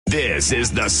This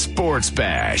is the Sports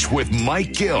Bash with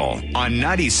Mike Gill on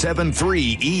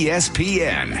 97.3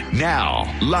 ESPN.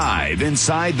 Now, live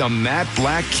inside the Matt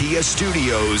Black Kia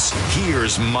Studios,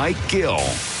 here's Mike Gill.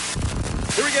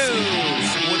 Here we go.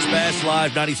 Sports Bash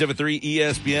Live, 97.3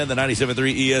 ESPN, the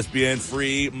 97.3 ESPN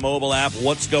free mobile app.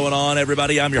 What's going on,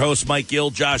 everybody? I'm your host, Mike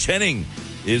Gill. Josh Henning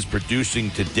is producing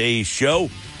today's show.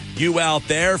 You out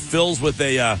there, Phil's with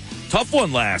a tough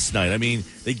one last night. I mean,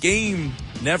 the game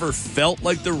never felt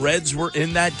like the Reds were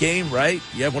in that game, right?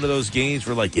 You have one of those games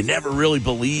where, like, you never really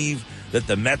believe that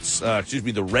the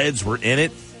the Reds were in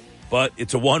it. But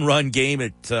it's a one-run game.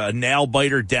 It's a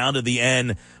nail-biter down to the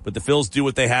end. But the Phils do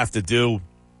what they have to do.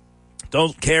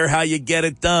 Don't care how you get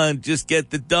it done. Just get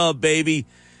the dub, baby.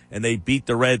 And they beat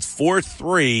the Reds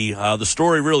 4-3. The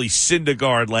story really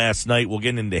Syndergaard last night. We'll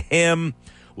get into him.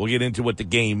 We'll get into what the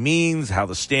game means, how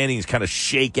the standings kind of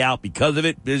shake out because of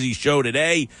it. Busy show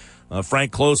today.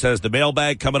 Frank Close has the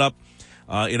mailbag coming up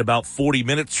in about 40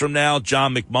 minutes from now.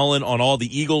 John McMullen on all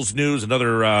the Eagles news.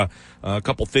 Another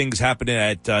couple things happening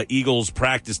at Eagles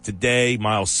practice today.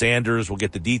 Miles Sanders, we'll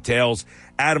get the details.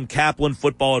 Adam Kaplan,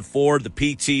 football at 4, the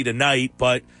PT tonight.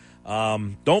 But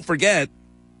don't forget,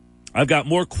 I've got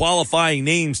more qualifying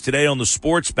names today on the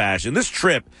Sports Bash, and this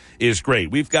trip is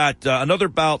great. We've got another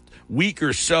about week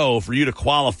or so for you to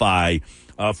qualify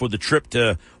for the trip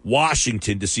to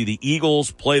Washington to see the Eagles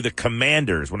play the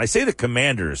Commanders. When I say the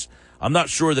Commanders, I'm not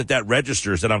sure that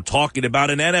registers that I'm talking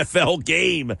about an NFL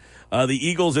game. The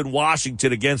Eagles in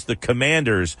Washington against the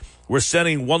Commanders. We're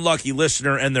sending one lucky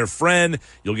listener and their friend.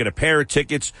 You'll get a pair of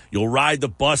tickets. You'll ride the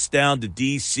bus down to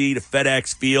D.C. to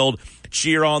FedEx Field,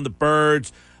 cheer on the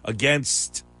Birds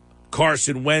against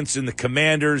Carson Wentz and the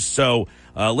Commanders. So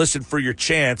listen for your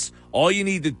chance. All you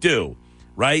need to do,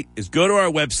 right, is go to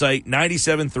our website,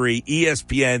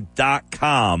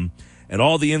 973ESPN.com, and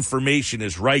all the information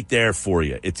is right there for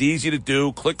you. It's easy to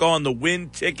do. Click on the win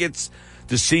tickets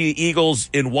to see Eagles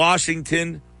in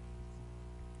Washington.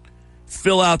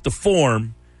 Fill out the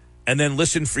form, and then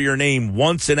listen for your name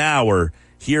once an hour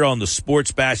here on the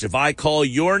Sports Bash. If I call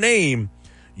your name,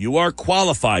 you are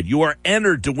qualified. You are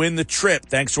entered to win the trip,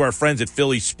 thanks to our friends at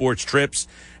Phillies Sports Trips.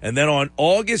 And then on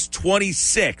August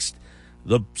 26th,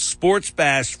 the Sports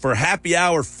Bash for Happy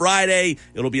Hour Friday.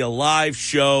 It'll be a live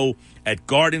show at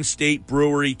Garden State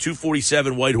Brewery,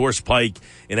 247 White Horse Pike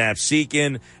in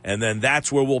Absecon. And then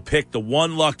that's where we'll pick the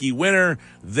one lucky winner.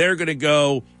 They're going to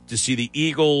go to see the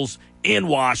Eagles in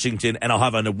Washington. And I'll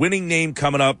have a winning name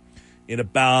coming up in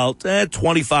about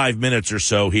 25 minutes or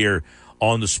so here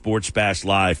on the Sports Bash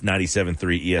Live,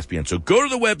 97.3 ESPN. So go to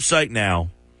the website now.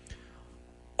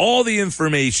 All the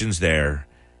information's there.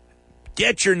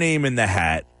 Get your name in the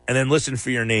hat, and then listen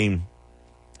for your name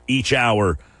each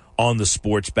hour on the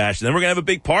Sports Bash. And then we're going to have a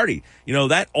big party. You know,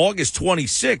 that August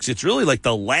 26th, it's really like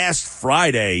the last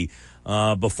Friday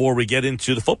before we get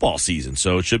into the football season.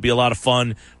 So it should be a lot of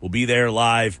fun. We'll be there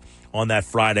live on that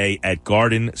Friday at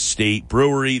Garden State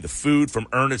Brewery. The food from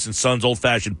Ernest & Sons Old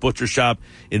Fashioned Butcher Shop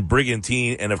in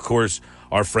Brigantine. And, of course,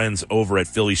 our friends over at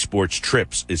Philly Sports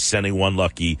Trips is sending one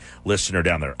lucky listener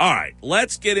down there. All right,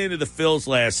 let's get into the Phils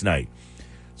last night.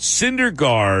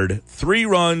 Syndergaard, 3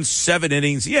 runs, 7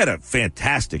 innings. He had a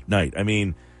fantastic night. I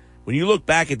mean, when you look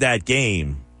back at that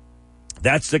game,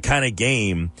 that's the kind of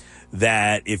game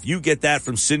that if you get that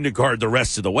from Syndergaard the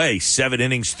rest of the way, 7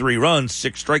 innings, 3 runs,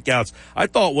 6 strikeouts. I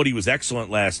thought what he was excellent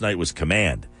last night was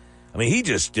command. I mean, he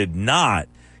just did not.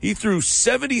 He threw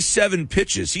 77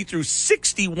 pitches. He threw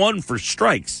 61 for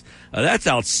strikes. That's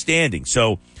outstanding.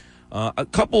 So a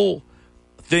couple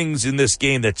things in this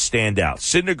game that stand out.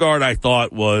 Syndergaard, I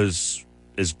thought, was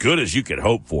as good as you could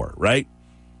hope for, right?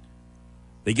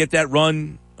 They get that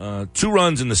run, 2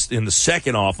 runs in the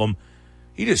second off him.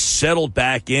 He just settled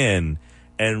back in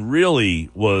and really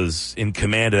was in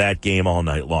command of that game all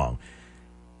night long.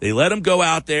 They let him go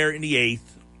out there in the 8th,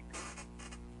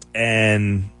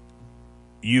 and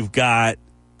you've got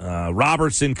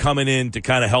Robertson coming in to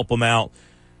kind of help him out.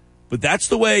 But that's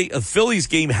the way a Phillies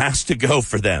game has to go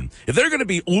for them. If they're going to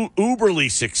be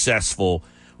uberly successful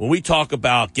when we talk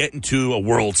about getting to a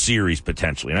World Series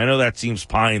potentially, and I know that seems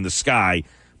pie in the sky,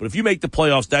 but if you make the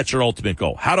playoffs, that's your ultimate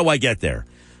goal. How do I get there?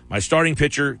 My starting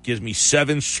pitcher gives me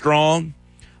 7 strong.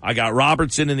 I got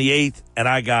Robertson in the 8th, and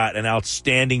I got an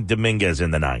outstanding Dominguez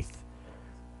in the 9th.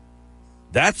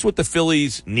 That's what the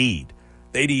Phillies need.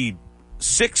 They need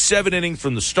 6-7 innings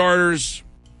from the starters,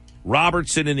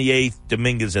 Robertson in the 8th,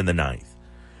 Dominguez in the 9th.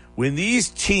 When these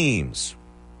teams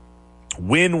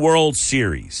win World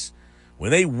Series,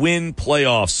 when they win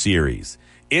playoff series,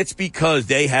 it's because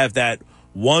they have that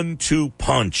 1-2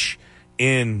 punch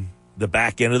in the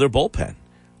back end of their bullpen.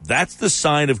 That's the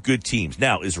sign of good teams.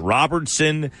 Now, is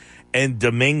Robertson and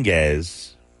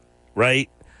Dominguez, right,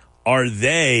 are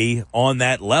they on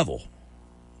that level?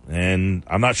 And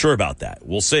I'm not sure about that.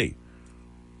 We'll see.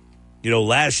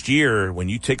 Last year, when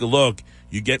you take a look,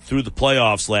 you get through the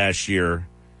playoffs last year,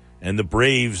 and the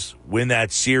Braves win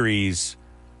that series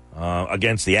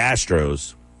against the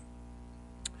Astros.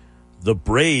 The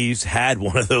Braves had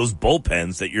one of those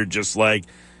bullpens that you're just like,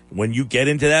 when you get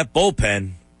into that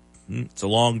bullpen, it's a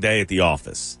long day at the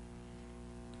office.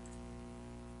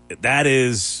 That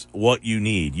is what you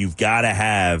need. You've got to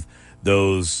have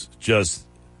those just,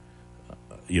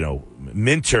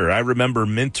 Minter. I remember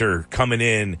Minter coming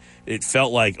in. It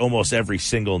felt like almost every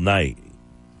single night.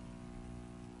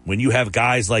 When you have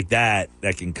guys like that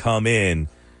can come in,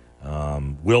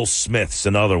 Will Smith's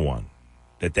another one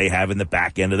that they have in the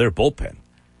back end of their bullpen.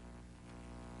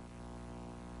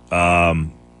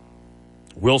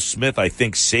 Will Smith, I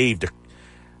think, saved.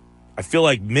 I feel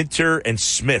like Minter and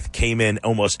Smith came in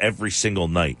almost every single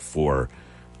night for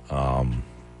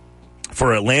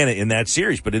Atlanta in that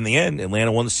series. But in the end,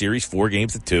 Atlanta won the series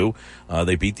 4-2.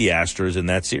 They beat the Astros in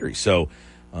that series. So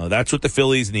that's what the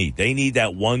Phillies need. They need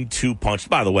that 1-2 punch.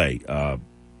 By the way,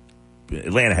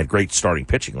 Atlanta had great starting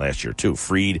pitching last year, too.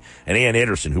 Fried and Ian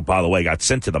Anderson, who, by the way, got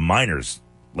sent to the minors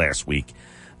last week.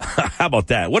 How about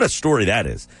that? What a story that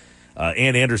is.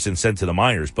 Ian Anderson sent to the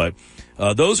minors. But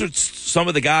those are some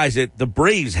of the guys that the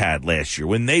Braves had last year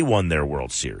when they won their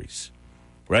World Series,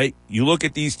 right? You look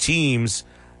at these teams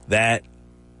that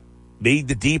made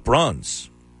the deep runs.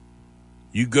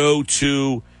 You go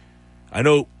to, I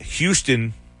know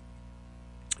Houston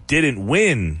didn't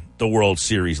win the World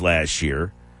Series last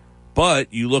year,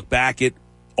 but you look back at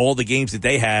all the games that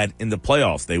they had in the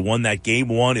playoffs. They won that game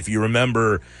one. If you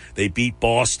remember, they beat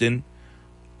Boston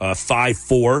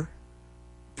 5-4.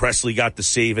 Presley got the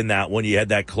save in that one. You had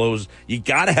that close. You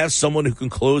got to have someone who can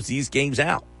close these games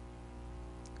out,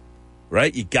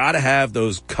 right? You got to have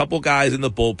those couple guys in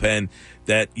the bullpen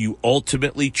that you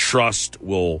ultimately trust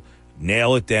will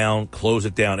nail it down, close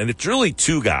it down. And it's really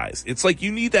two guys. It's like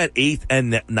you need that 8th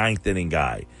and 9th inning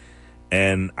guy.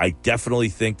 And I definitely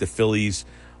think the Phillies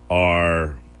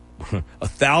are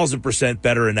 1,000%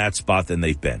 better in that spot than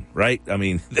they've been, right? I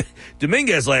mean,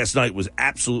 Dominguez last night was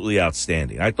absolutely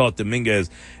outstanding. I thought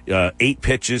Dominguez, 8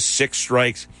 pitches, 6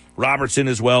 strikes. Robertson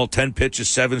as well, 10 pitches,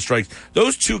 7 strikes.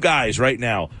 Those two guys right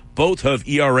now both have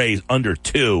ERAs under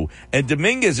 2, and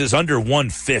Dominguez is under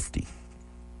 150.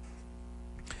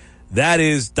 That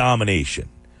is domination.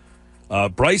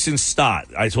 Bryson Stott,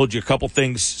 I told you a couple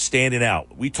things standing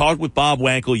out. We talked with Bob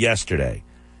Wankel yesterday.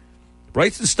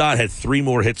 Bryson Stott had 3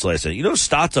 more hits last night.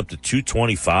 Stott's up to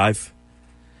 225.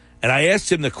 And I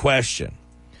asked him the question,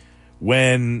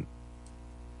 when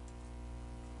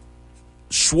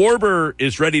Schwarber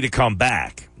is ready to come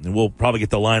back, and we'll probably get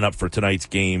the lineup for tonight's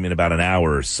game in about an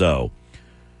hour or so.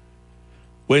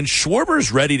 When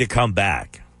Schwarber's ready to come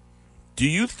back, do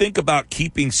you think about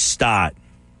keeping Stott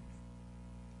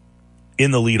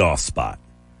in the leadoff spot?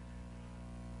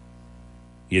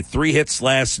 He had 3 hits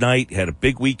last night, had a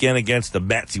big weekend against the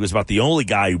Mets. He was about the only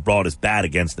guy who brought his bat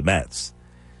against the Mets.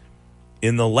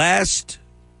 In the last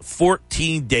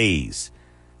 14 days,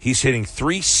 he's hitting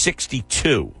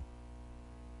 .362,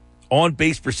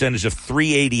 on-base percentage of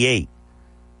 .388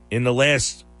 in the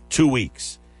last 2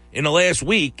 weeks. In the last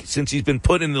week, since he's been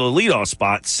put into the leadoff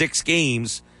spot, 6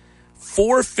 games,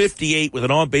 .458 with an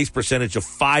on-base percentage of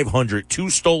 .500, 2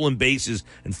 stolen bases,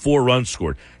 and 4 runs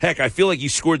scored. Heck, I feel like he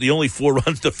scored the only 4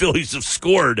 runs the Phillies have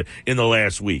scored in the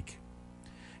last week.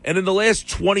 And in the last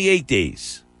 28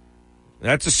 days,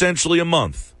 that's essentially a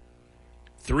month,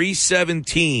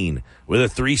 .317 with a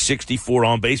 .364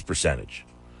 on-base percentage.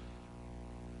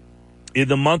 In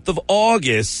the month of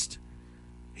August,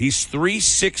 he's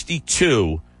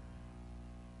 .362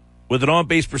 with an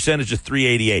on-base percentage of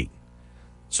 .388.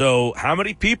 So how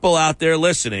many people out there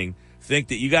listening think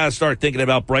that you got to start thinking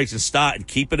about Bryson Stott and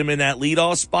keeping him in that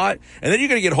leadoff spot? And then you're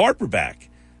going to get Harper back,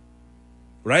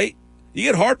 right? You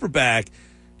get Harper back,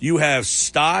 you have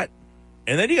Stott,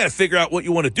 and then you got to figure out what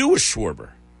you want to do with Schwarber.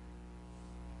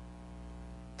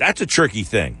 That's a tricky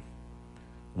thing.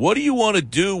 What do you want to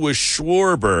do with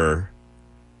Schwarber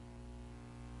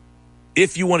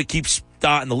if you want to keep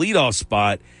Stott in the leadoff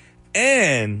spot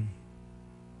and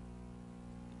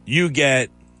you get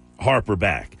Harper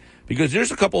back? Because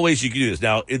there's a couple of ways you can do this.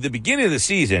 Now, at the beginning of the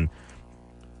season,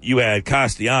 you had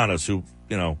Castellanos, who,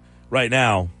 right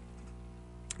now,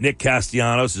 Nick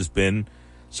Castellanos has been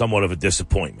somewhat of a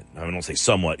disappointment. I don't say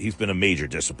somewhat. He's been a major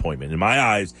disappointment. In my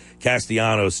eyes,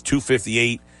 Castellanos,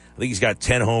 258. I think he's got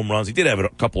 10 home runs. He did have a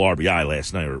couple RBI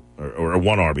last night, or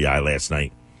 1 RBI last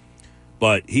night.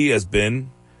 but he has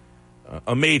been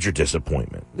a major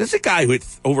disappointment. This is a guy who hit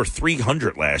over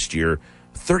 300 last year,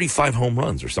 35 home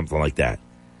runs or something like that.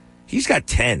 He's got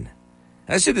 10.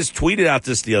 I said this, tweeted out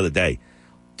this the other day.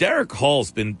 Derek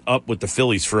Hall's been up with the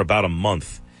Phillies for about a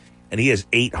month, and he has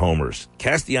 8 homers.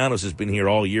 Castellanos has been here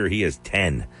all year. He has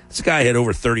 10. This guy had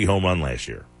over 30 home run last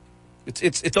year.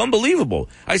 It's unbelievable.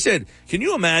 I said, can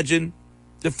you imagine?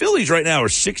 The Phillies right now are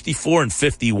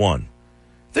 64-51.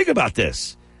 Think about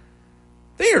this.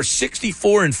 They are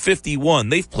 64-51.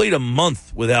 They've played a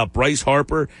month without Bryce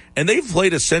Harper, and they've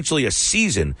played essentially a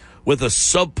season with a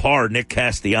subpar Nick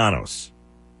Castellanos.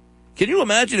 Can you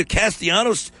imagine if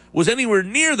Castellanos was anywhere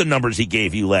near the numbers he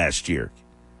gave you last year?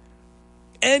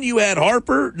 And you had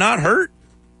Harper not hurt?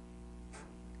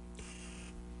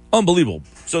 Unbelievable.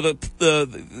 So so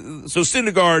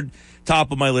Syndergaard,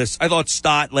 top of my list. I thought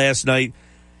Stott last night,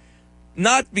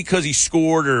 not because he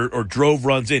scored or drove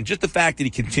runs in, just the fact that he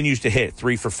continues to hit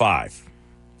 3 for 5.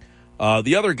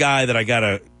 The other guy that I got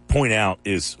to point out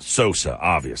is Sosa,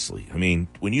 obviously. I mean,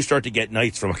 when you start to get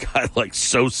nights from a guy like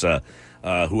Sosa,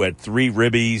 who had 3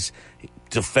 ribbies,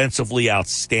 defensively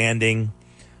outstanding,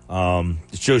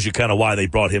 it shows you kind of why they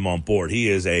brought him on board. He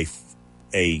is a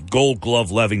Gold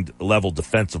Glove level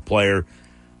defensive player.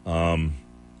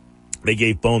 They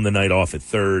gave Bone the night off at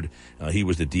third. He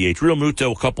was the DH. Real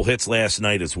Muto, a couple hits last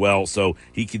night as well, so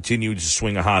he continued to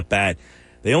swing a hot bat.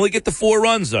 They only get the 4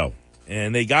 runs, though,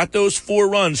 and they got those 4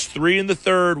 runs, 3 in the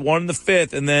third, 1 in the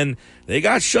fifth, and then they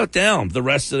got shut down the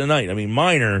rest of the night. I mean,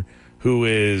 Minor's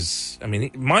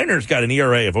got an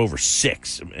ERA of over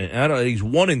 6. He's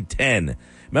 1-10.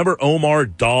 Remember Omar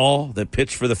Dahl that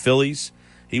pitched for the Phillies?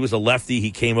 He was a lefty. He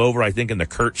came over, I think, in the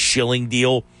Kurt Schilling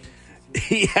deal.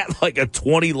 He had like a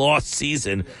 20-loss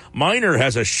season. Minor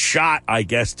has a shot, I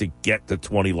guess, to get to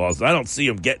 20 losses. I don't see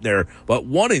him getting there, but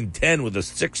 1-10 with a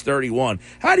 631.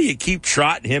 How do you keep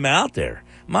trotting him out there?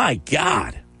 My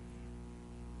God.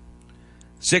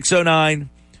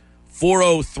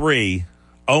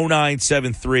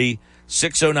 609-403-0973.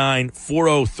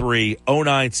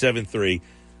 609-403-0973.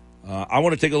 I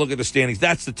want to take a look at the standings.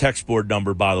 That's the text board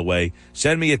number, by the way.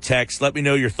 Send me a text. Let me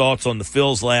know your thoughts on the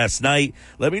Phils last night.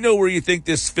 Let me know where you think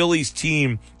this Phillies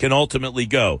team can ultimately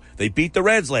go. They beat the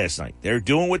Reds last night. They're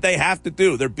doing what they have to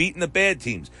do. They're beating the bad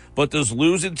teams. But does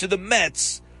losing to the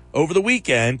Mets over the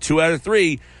weekend, 2 out of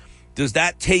 3, does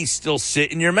that taste still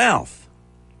sit in your mouth?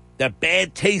 That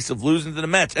bad taste of losing to the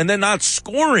Mets and then not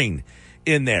scoring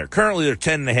in there. Currently, they're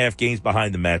 10.5 games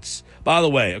behind the Mets. By the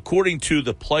way, according to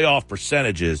the playoff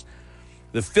percentages,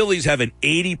 the Phillies have an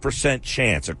 80%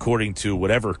 chance, according to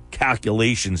whatever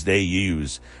calculations they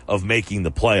use, of making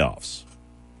the playoffs.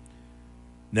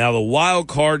 Now, the wild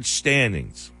card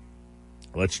standings.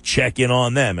 Let's check in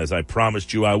on them, as I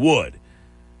promised you I would.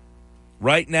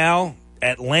 Right now,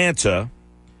 Atlanta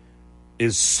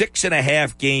is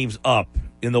 6.5 games up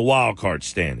in the wild card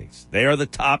standings. They are the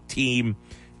top team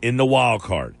in the wild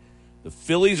card. The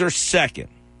Phillies are second.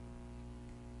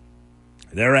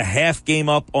 They're a half game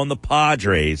up on the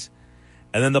Padres,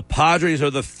 and then the Padres are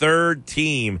the third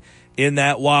team in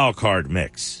that wild card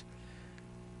mix.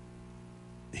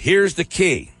 Here's the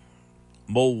key.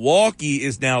 Milwaukee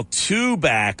is now 2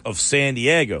 back of San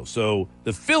Diego, so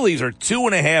the Phillies are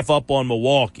 2.5 up on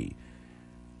Milwaukee.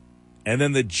 And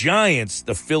then the Giants,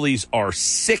 the Phillies are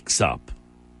 6 up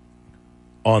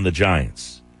on the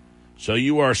Giants. So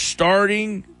you are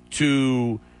starting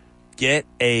to get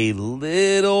a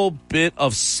little bit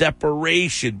of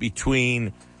separation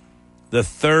between the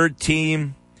third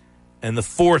team and the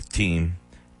fourth team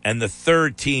and the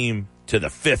third team to the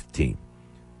fifth team.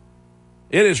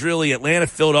 It is really Atlanta,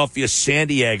 Philadelphia, San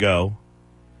Diego,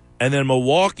 and then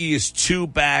Milwaukee is 2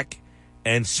 back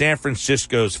and San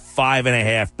Francisco's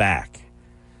 5.5 back.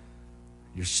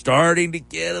 You're starting to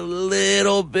get a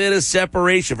little bit of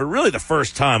separation for really the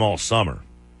first time all summer.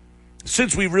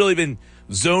 Since we've really been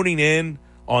zoning in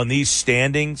on these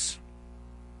standings,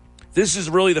 this is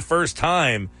really the first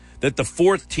time that the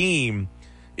fourth team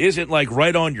isn't like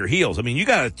right on your heels. I mean, you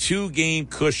got a 2-game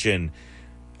cushion.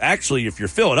 Actually, if you're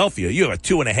Philadelphia, you have a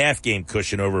 2.5-game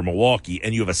cushion over Milwaukee,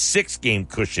 and you have a 6-game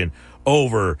cushion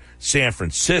over San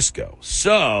Francisco.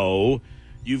 So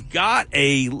you've got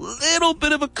a little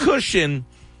bit of a cushion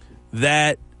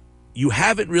that you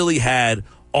haven't really had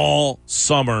all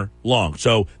summer long.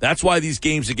 So that's why these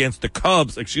games against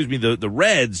the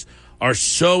Reds are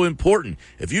so important.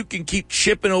 If you can keep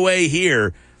chipping away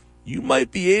here, you might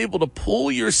be able to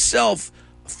pull yourself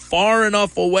far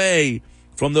enough away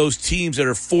from those teams that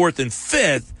are 4th and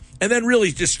 5th, and then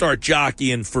really just start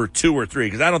jockeying for 2 or 3,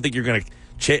 because I don't think you're going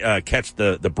to catch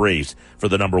the Braves for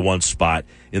the number 1 spot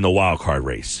in the wild card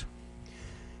race.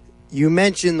 You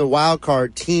mentioned the wild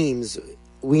card teams.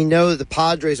 We know that the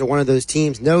Padres are one of those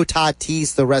teams. No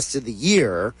Tatis the rest of the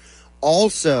year.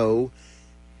 Also,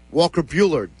 Walker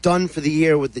Buehler done for the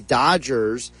year with the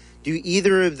Dodgers. Do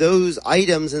either of those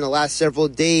items in the last several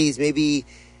days maybe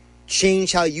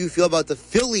change how you feel about the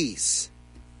Phillies'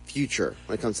 future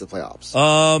when it comes to the playoffs?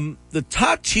 The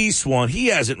Tatis one, he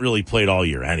hasn't really played all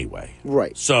year anyway.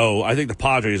 Right. So I think the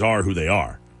Padres are who they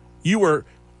are.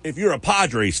 If you're a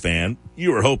Padres fan,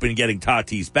 you were hoping getting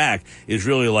Tatis back is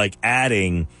really like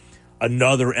adding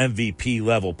another MVP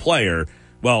level player.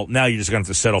 Well, now you're just going to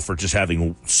have to settle for just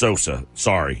having Sosa.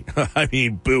 Sorry. I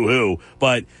mean, boo-hoo.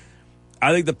 But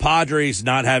I think the Padres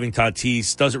not having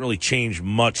Tatis doesn't really change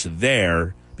much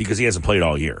there because he hasn't played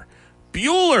all year.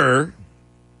 Buehler,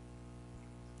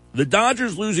 the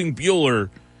Dodgers losing Buehler,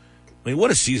 I mean,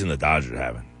 what a season the Dodgers are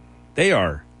having. They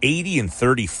are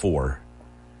 80-34.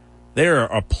 They are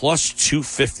a plus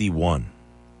 251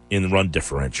 in the run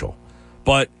differential.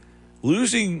 But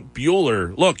losing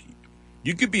Buehler, look,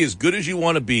 you could be as good as you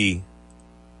want to be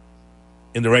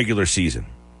in the regular season.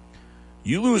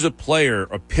 You lose a player,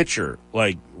 a pitcher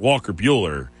like Walker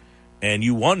Buehler, and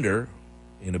you wonder,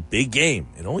 in a big game,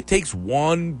 it only takes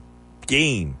one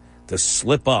game to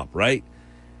slip up, right?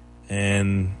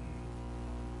 And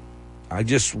I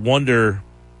just wonder,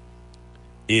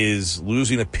 is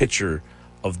losing a pitcher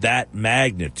of that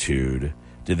magnitude,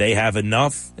 do they have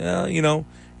enough?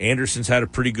 Anderson's had a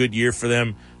pretty good year for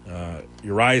them.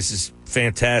 Urias is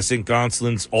fantastic.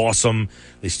 Gonsolin's awesome.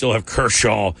 They still have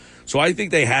Kershaw. So I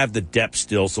think they have the depth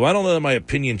still. So I don't know that my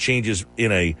opinion changes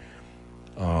in a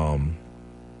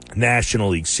National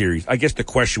League series. I guess the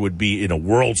question would be, in a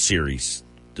World Series,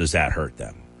 does that hurt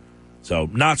them? So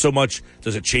not so much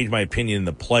does it change my opinion in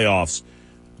the playoffs,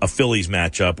 a Phillies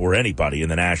matchup, or anybody in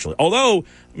the National League. Although,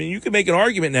 I mean, you can make an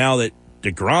argument now that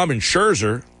DeGrom and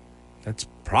Scherzer, that's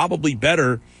probably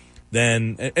better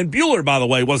than... And Buehler, by the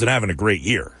way, wasn't having a great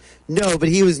year. No, but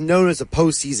he was known as a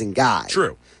postseason guy.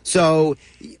 True. So,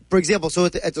 for example,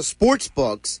 at the sports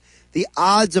books, the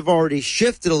odds have already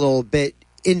shifted a little bit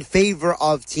in favor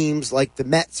of teams like the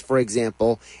Mets, for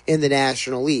example, in the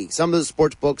National League. Some of the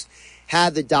sports books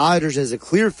had the Dodgers as a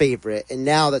clear favorite, and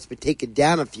now that's been taken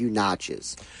down a few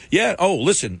notches. Yeah. Oh,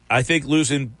 listen, I think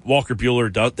losing Walker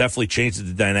Buehler definitely changes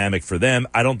the dynamic for them.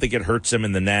 I don't think it hurts them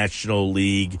in the National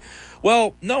League.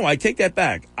 Well, no, I take that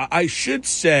back. I should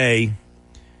say,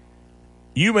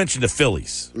 you mentioned the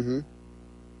Phillies. Mm-hmm.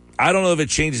 I don't know if it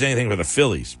changes anything for the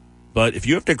Phillies, but if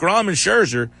you have DeGrom and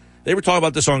Scherzer, they were talking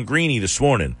about this on Greeny this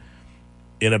morning.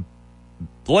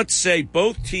 Let's say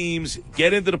both teams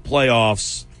get into the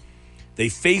playoffs, they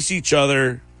face each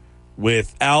other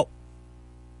without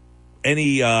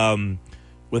any,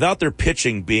 without their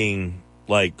pitching being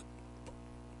like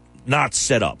not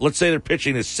set up. Let's say their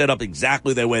pitching is set up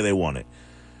exactly the way they want it.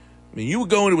 I mean, you would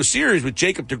go into a series with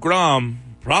Jacob DeGrom,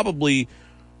 probably,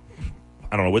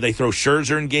 I don't know, would they throw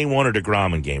Scherzer in game one or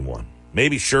DeGrom in game one?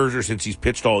 Maybe Scherzer since he's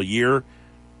pitched all year,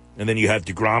 and then you have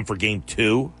DeGrom for game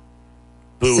two.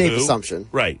 Boo-hoo. Safe assumption.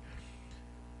 Right.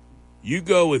 You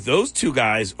go with those two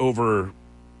guys over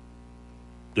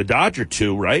the Dodger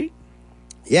two, right?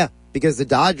 Yeah, because the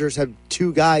Dodgers have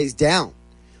two guys down.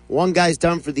 One guy's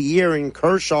done for the year, and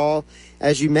Kershaw,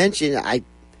 as you mentioned, I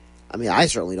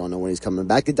certainly don't know when he's coming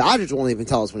back. The Dodgers won't even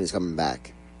tell us when he's coming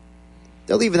back.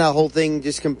 They're leaving that whole thing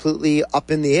just completely up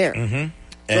in the air. Mm-hmm.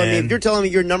 So, I mean, if you're telling me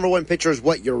your number one pitcher is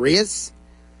what, Urias?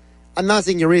 I'm not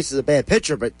saying Urias is a bad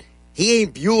pitcher, but he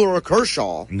ain't Buehler or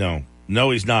Kershaw. No,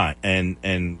 he's not. And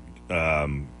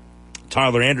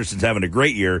Tyler Anderson's having a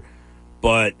great year,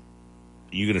 but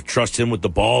you going to trust him with the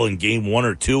ball in game one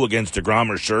or two against DeGrom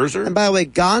or Scherzer? And by the way,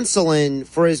 Gonsolin,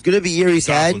 for as good of a year he's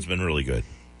had, Gonsolin's been really good.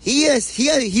 He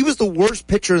was the worst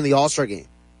pitcher in the All-Star game.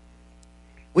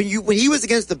 When he was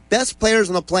against the best players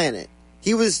on the planet,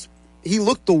 he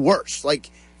looked the worst, like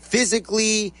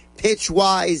physically,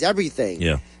 pitch-wise, everything.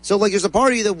 Yeah. So, like, there's a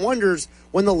part of you that wonders,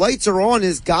 when the lights are on,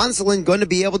 is Gonsolin going to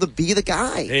be able to be the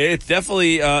guy? It's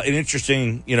definitely an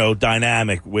interesting,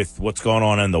 dynamic with what's going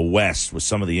on in the West with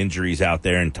some of the injuries out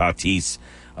there, and Tatis,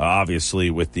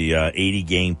 obviously, with the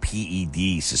 80-game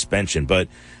PED suspension. But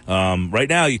right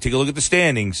now, you take a look at the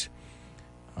standings.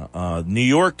 New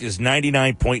York is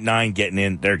 99.9 getting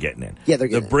in. They're getting in. Yeah, they're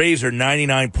getting in. The Braves are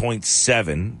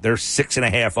 99.7. They're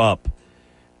 6.5 up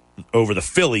over the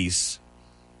Phillies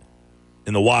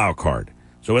in the wild card.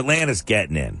 So Atlanta's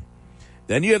getting in.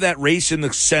 Then you have that race in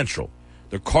the Central.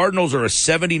 The Cardinals are a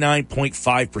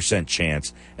 79.5%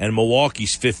 chance, and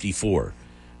Milwaukee's 54%.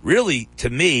 Really, to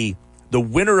me, the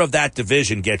winner of that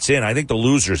division gets in. I think the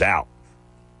loser's out.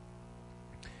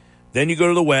 Then you go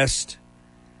to the West.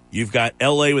 You've got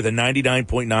L.A. with a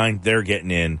 99.9. They're getting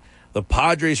in. The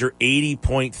Padres are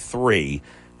 80.3.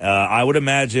 I would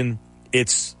imagine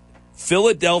it's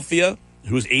Philadelphia,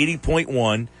 who's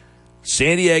 80.1,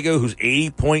 San Diego, who's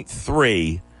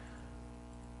 80.3,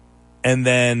 and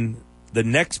then the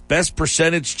next best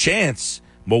percentage chance,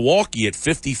 Milwaukee at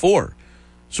 54.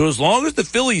 So as long as the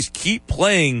Phillies keep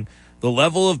playing the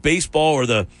level of baseball or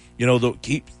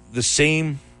keep the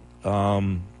same,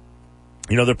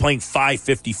 they're playing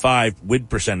 .555 win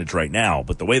percentage right now,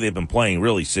 but the way they've been playing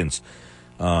really since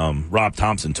Rob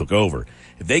Thompson took over,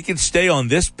 if they can stay on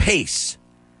this pace,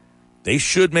 they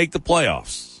should make the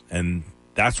playoffs. And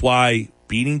that's why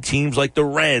beating teams like the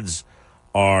Reds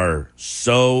are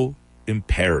so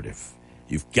imperative.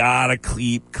 You've got to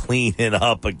keep cleaning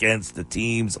up against the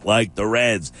teams like the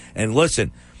Reds. And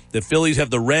listen, the Phillies have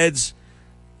the Reds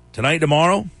tonight,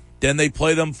 tomorrow. Then they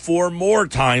play them 4 more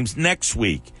times next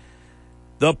week.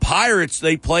 The Pirates,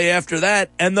 they play after that,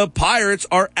 and the Pirates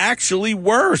are actually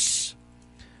worse.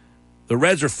 The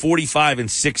Reds are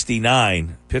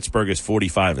 45-69. Pittsburgh is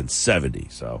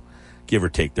 45-70. So give or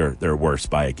take, they're worse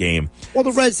by a game. Well,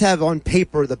 the Reds have on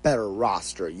paper the better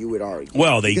roster, you would argue.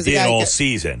 Well, they did all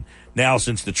season. Now,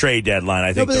 since the trade deadline,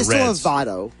 I think the Reds... No, but they still have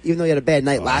Votto, even though he had a bad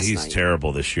night last night. He's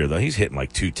terrible this year, though. He's hitting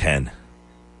like 210.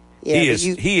 Yeah,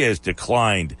 he has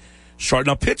declined.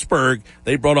 Now, Pittsburgh,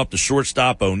 they brought up the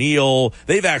shortstop O'Neill.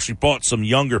 They've actually brought some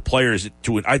younger players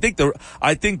to it. I think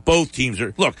both teams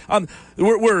are... Look,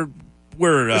 we're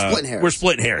splitting hairs. We're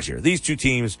splitting hairs here. These two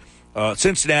teams...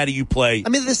 Cincinnati, you play... I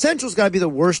mean, the Central's got to be the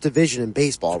worst division in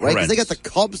baseball, right? Because they got the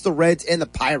Cubs, the Reds, and the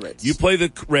Pirates. You play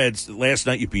the Reds. Last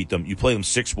night you beat them. You play them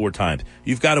 6 more times.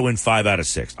 You've got to win 5 out of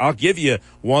 6. I'll give you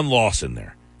 1 loss in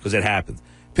there because it happens.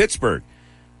 Pittsburgh,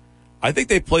 I think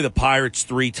they play the Pirates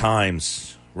 3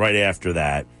 times right after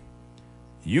that.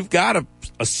 You've got to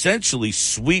essentially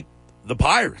sweep the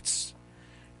Pirates.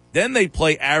 Then they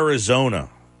play Arizona,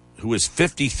 who is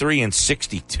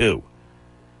 53-62.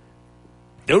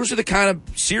 Those are the kind of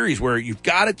series where you've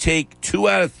got to take 2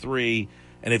 out of 3,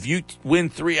 and if you win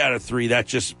 3 out of 3, that's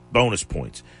just bonus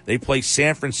points. They play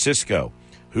San Francisco,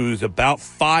 who's about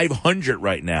 500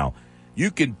 right now.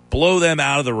 You could blow them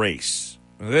out of the race.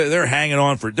 They're hanging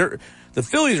on for... The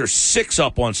Phillies are 6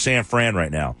 up on San Fran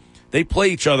right now. They play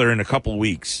each other in a couple of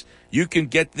weeks. You can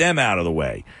get them out of the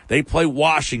way. They play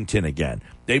Washington again.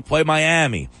 They play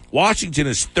Miami. Washington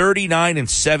is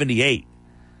 39-78.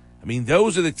 I mean,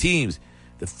 those are the teams...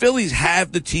 The Phillies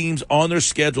have the teams on their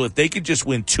schedule. If they could just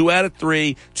win 2 out of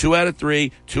 3, 2 out of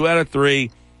 3, 2 out of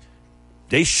 3,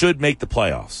 they should make the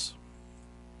playoffs.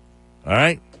 All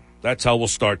right? That's how we'll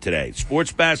start today.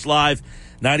 Sports Bash Live,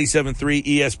 97.3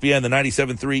 ESPN, the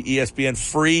 97.3 ESPN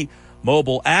free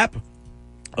mobile app.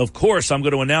 Of course, I'm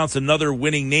going to announce another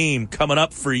winning name coming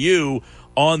up for you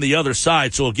on the other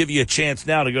side. So I'll give you a chance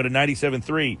now to go to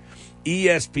 97.3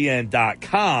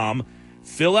 ESPN.com.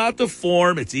 Fill out the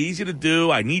form. It's easy to do.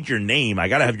 I need your name. I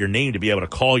got to have your name to be able to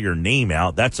call your name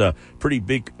out. That's a pretty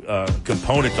big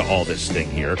component to all this thing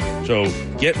here. So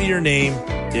get me your name.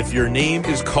 If your name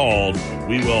is called,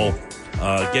 we will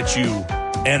get you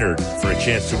entered for a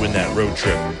chance to win that road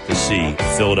trip to see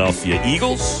Philadelphia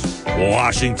Eagles,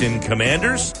 Washington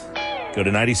Commanders. Go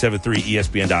to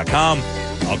 97.3ESPN.com.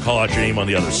 I'll call out your name on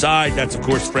the other side. That's, of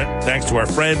course, thanks to our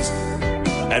friends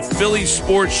at Phillies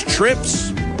Sports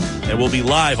Trips. And we'll be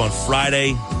live on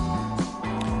Friday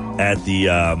at the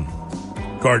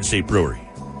Garden State Brewery,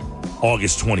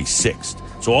 August 26th.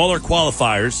 So all our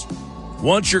qualifiers,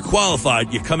 once you're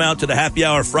qualified, you come out to the Happy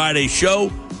Hour Friday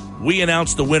show. We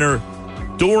announce the winner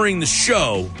during the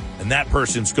show, and that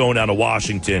person's going down to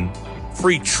Washington.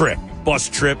 Free trip, bus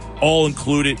trip, all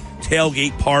included,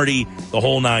 tailgate party, the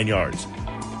whole 9 yards.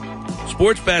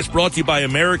 Sports Bash brought to you by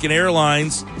American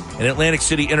Airlines and Atlantic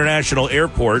City International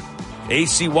Airport.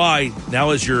 ACY now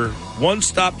is your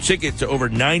one-stop ticket to over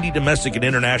 90 domestic and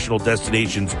international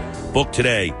destinations. Book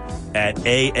today at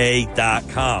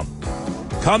AA.com.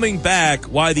 Coming back,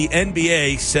 why the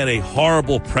NBA set a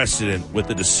horrible precedent with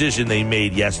the decision they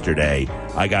made yesterday.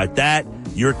 I got that.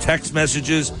 Your text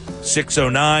messages,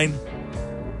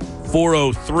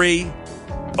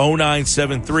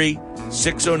 609-403-0973,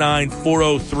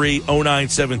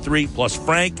 609-403-0973. Plus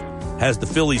Frank has the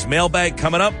Phillies mailbag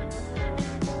coming up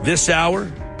this hour.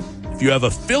 If you have a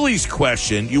Phillies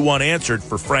question you want answered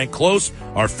for Frank Close,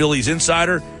 our Phillies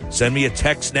insider, send me a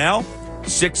text now,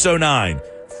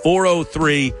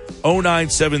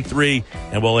 609-403-0973,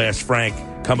 and we'll ask Frank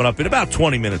coming up in about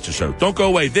 20 minutes or so. Don't go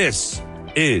away. This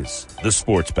is the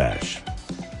Sports Bash.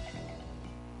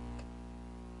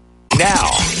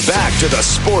 Now, back to the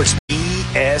Sports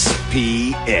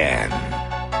ESPN.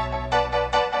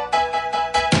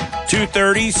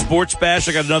 2:30, Sports Bash.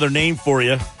 I got another name for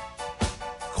you.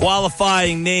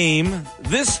 Qualifying name.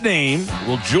 This name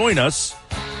will join us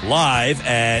live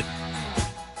at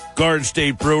Garden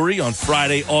State Brewery on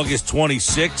Friday, August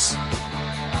 26th.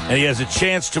 And he has a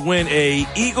chance to win a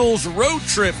Eagles road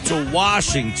trip to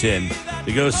Washington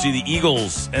to go see the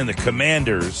Eagles and the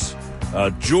Commanders.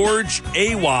 George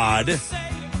Awad.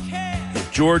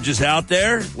 If George is out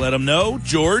there, let him know.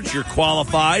 George, you're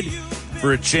qualified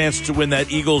for a chance to win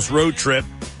that Eagles road trip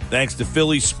thanks to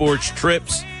Phillies Sports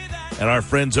Trips and our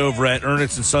friends over at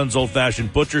Ernest & Sons Old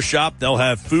Fashioned Butcher Shop. They'll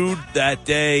have food that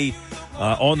day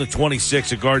on the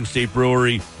 26th at Garden State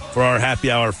Brewery for our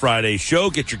Happy Hour Friday show.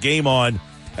 Get your game on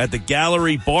at the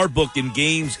Gallery Bar Book and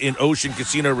Games in Ocean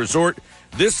Casino Resort.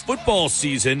 This football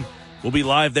season, we'll be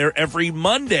live there every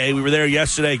Monday. We were there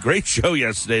yesterday. Great show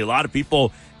yesterday. A lot of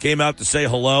people came out to say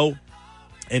hello,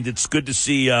 and it's good to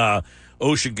see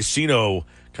Ocean Casino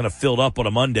kind of filled up on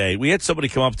a Monday. We had somebody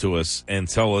come up to us and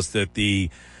tell us that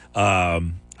the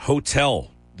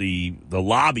hotel, the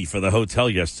lobby for the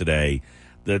hotel yesterday,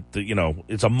 that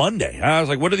it's a Monday. I was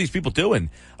like, what are these people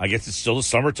doing? I guess it's still the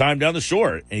summertime down the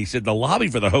shore. And he said the lobby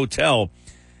for the hotel,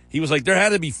 he was like, there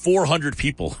had to be 400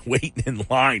 people waiting in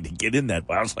line to get in that.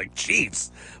 I was like, geez,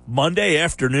 Monday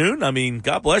afternoon? I mean,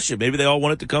 God bless you. Maybe they all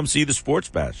wanted to come see the Sports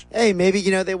Bash. Hey, maybe,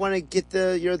 they want to get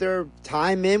their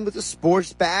time in with the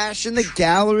Sports Bash and the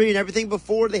gallery and everything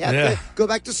before they have to go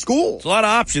back to school. There's a lot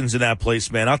of options in that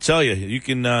place, man. I'll tell you, you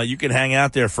can hang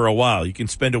out there for a while. You can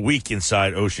spend a week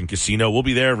inside Ocean Casino. We'll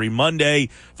be there every Monday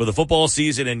for the football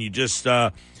season, and you just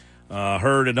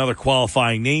heard another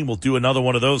qualifying name. We'll do another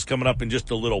one of those coming up in just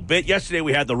a little bit. Yesterday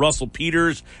we had the Russell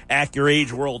Peters Act Your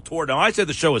Age World Tour. Now, I said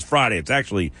the show was Friday. It's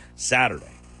actually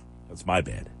Saturday. That's my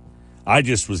bad. I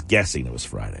just was guessing it was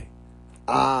Friday.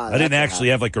 I didn't actually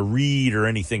have like a read or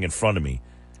anything in front of me.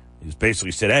 He just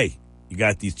basically said, hey, you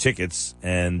got these tickets,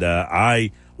 and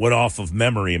I went off of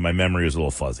memory, and my memory was a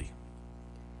little fuzzy.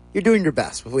 You're doing your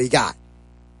best with what you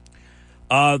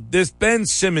got. This Ben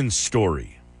Simmons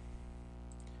story.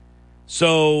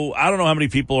 So I don't know how many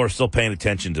people are still paying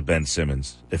attention to Ben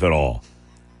Simmons, if at all.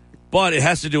 But it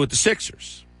has to do with the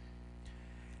Sixers.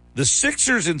 The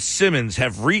Sixers and Simmons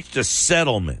have reached a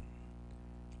settlement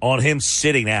on him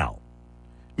sitting out.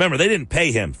 Remember, they didn't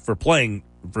pay him for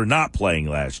not playing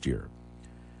last year.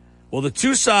 Well, the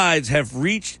two sides have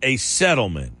reached a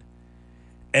settlement.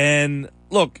 And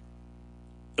look,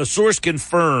 a source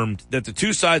confirmed that the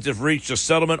two sides have reached a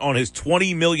settlement on his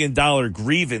 $20 million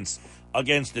grievance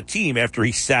against the team after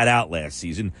he sat out last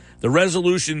season. The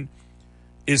resolution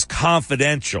is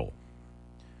confidential.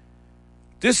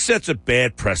 This sets a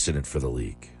bad precedent for the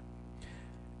league.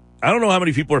 I don't know how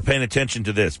many people are paying attention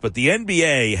to this, but the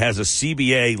NBA has a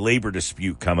CBA labor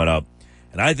dispute coming up,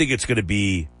 and I think it's going to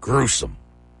be gruesome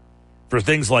for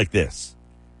things like this.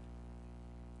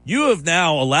 You have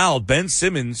now allowed Ben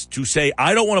Simmons to say,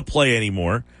 I don't want to play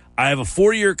anymore. I have a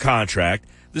 4-year contract.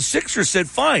 The Sixers said,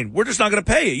 fine, we're just not going to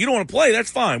pay you. You don't want to play,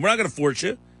 that's fine. We're not going to force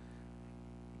you.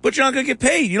 But you're not going to get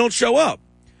paid. You don't show up.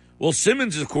 Well,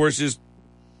 Simmons, of course, is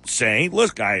saying,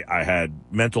 look, I had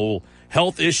mental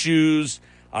health issues.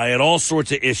 I had all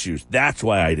sorts of issues. That's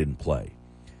why I didn't play.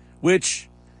 Which,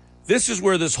 this is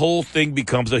where this whole thing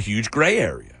becomes a huge gray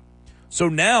area. So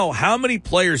now, how many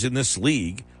players in this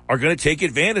league are going to take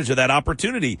advantage of that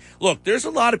opportunity? Look, there's a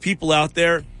lot of people out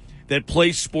there that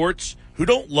play sports who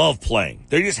don't love playing.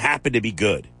 They just happen to be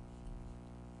good.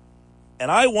 And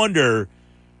I wonder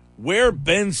where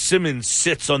Ben Simmons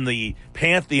sits on the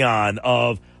pantheon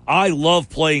of, I love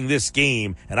playing this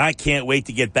game and I can't wait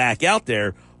to get back out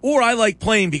there, or I like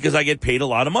playing because I get paid a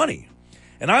lot of money.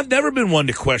 And I've never been one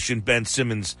to question Ben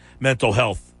Simmons' mental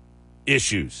health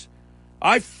issues.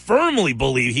 I firmly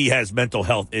believe he has mental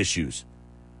health issues.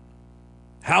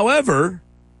 However,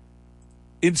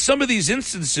 in some of these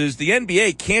instances, the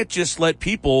NBA can't just let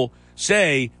people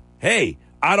say, hey,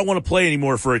 I don't want to play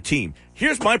anymore for a team.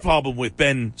 Here's my problem with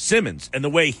Ben Simmons and the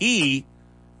way he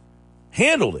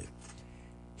handled it.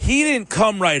 He didn't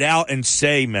come right out and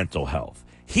say mental health.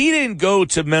 He didn't go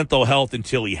to mental health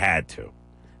until he had to.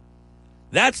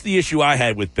 That's the issue I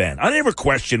had with Ben. I never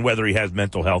questioned whether he has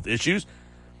mental health issues.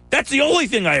 That's the only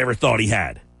thing I ever thought he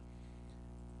had.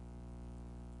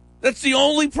 That's the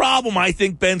only problem I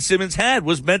think Ben Simmons had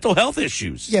was mental health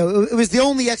issues. Yeah, it was the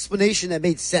only explanation that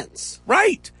made sense.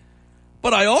 Right.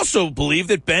 But I also believe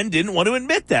that Ben didn't want to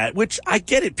admit that, which I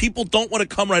get it. People don't want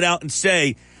to come right out and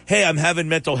say, hey, I'm having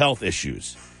mental health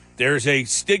issues. There's a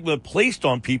stigma placed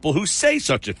on people who say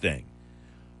such a thing.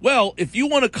 Well, if you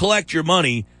want to collect your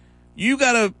money, you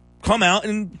got to come out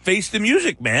and face the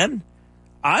music, man.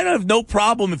 I have no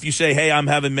problem if you say, hey, I'm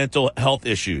having mental health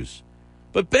issues.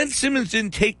 But Ben Simmons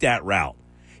didn't take that route.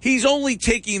 He's only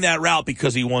taking that route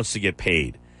because he wants to get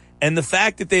paid. And the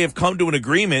fact that they have come to an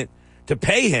agreement to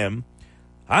pay him,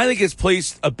 I think has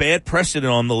placed a bad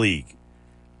precedent on the league.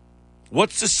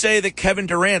 What's to say that Kevin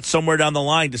Durant somewhere down the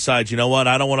line decides, you know what,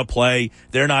 I don't want to play,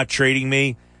 they're not trading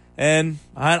me, and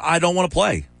I don't want to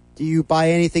play. Do you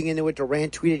buy anything into what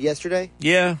Durant tweeted yesterday?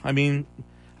 Yeah, I mean,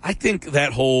 I think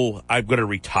that whole I'm going to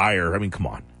retire, I mean, come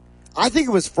on. I think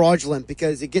it was fraudulent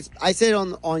because I said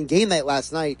on game night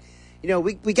last night,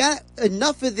 we got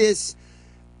enough of this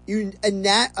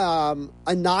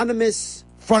anonymous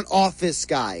front office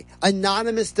guy,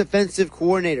 anonymous defensive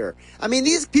coordinator. I mean,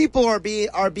 these people are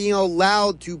being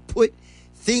allowed to put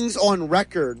things on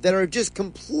record that are just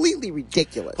completely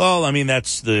ridiculous. Well, I mean, that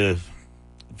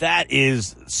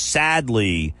is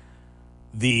sadly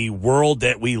the world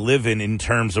that we live in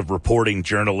terms of reporting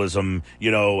journalism.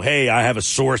 Hey, I have a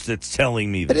source that's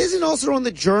telling me this. But isn't also on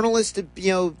the journalist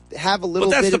to have a little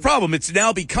bit. But that's the problem. It's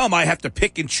now become I have to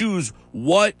pick and choose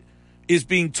what is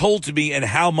being told to me and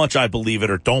how much I believe it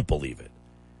or don't believe it.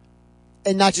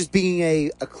 And not just being a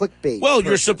clickbait. Well, person.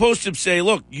 You're supposed to say,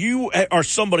 look, you are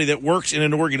somebody that works in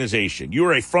an organization.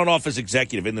 You're a front office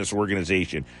executive in this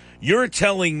organization. You're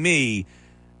telling me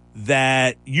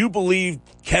that you believe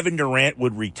Kevin Durant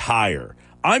would retire.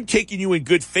 I'm taking you in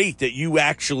good faith that you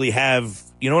actually have,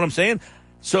 you know what I'm saying?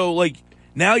 So,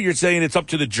 now you're saying it's up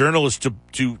to the journalist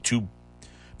to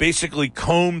basically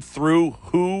comb through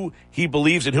who he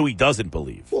believes and who he doesn't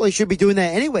believe. Well, he should be doing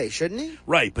that anyway, shouldn't he?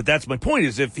 Right, but that's my point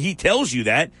is if he tells you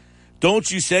that, don't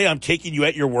you say I'm taking you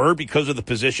at your word because of the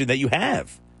position that you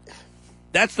have?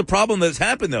 That's the problem that's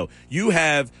happened, though. You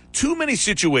have too many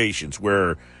situations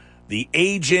where the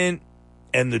agent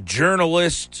and the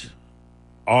journalist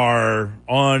are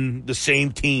on the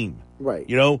same team. Right.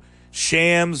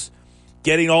 Shams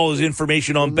getting all his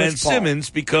information on Ben Simmons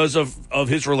because of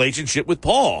his relationship with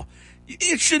Paul.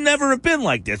 It should never have been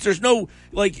like this. There's no,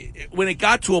 when it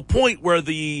got to a point where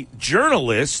the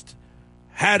journalist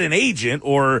had an agent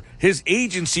or his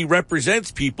agency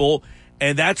represents people,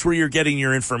 and that's where you're getting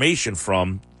your information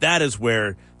from, that is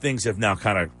where things have now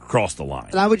kind of crossed the line.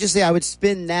 And I would just say I would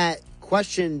spin that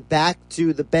question back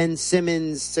to the Ben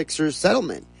Simmons Sixers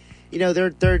settlement.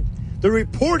 The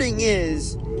reporting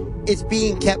is it's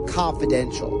being kept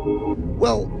confidential.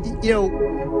 Well,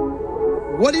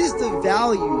 what is the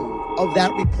value of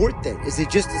that report then? Is it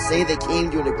just to say they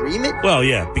came to an agreement? Well,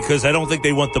 yeah, because I don't think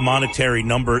they want the monetary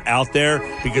number out there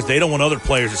because they don't want other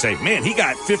players to say, man, he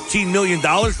got $15 million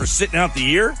for sitting out the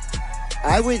year.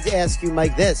 I would ask you,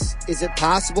 Mike, this. Is it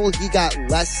possible he got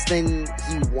less than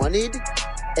he wanted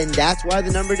and that's why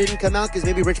the number didn't come out? Because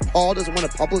maybe Rich Paul doesn't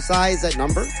want to publicize that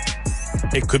number?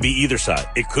 It could be either side.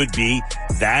 It could be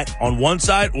that on one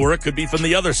side, or it could be from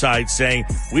the other side saying,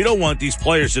 we don't want these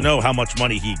players to know how much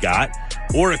money he got.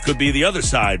 Or it could be the other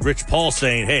side, Rich Paul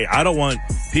saying, hey, I don't want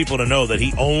people to know that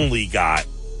he only got,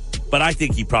 but I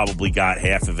think he probably got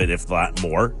half of it, if not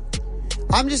more.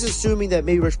 I'm just assuming that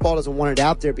maybe Rich Paul doesn't want it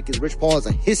out there because Rich Paul has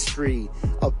a history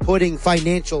of putting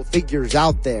financial figures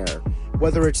out there,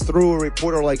 whether it's through a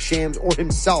reporter like Shams or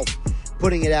himself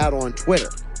putting it out on Twitter.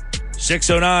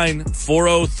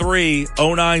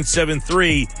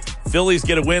 609-403-0973. Phillies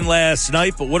get a win last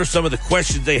night, but what are some of the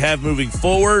questions they have moving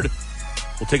forward?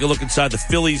 We'll take a look inside the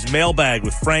Phillies mailbag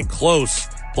with Frank Close,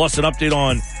 plus an update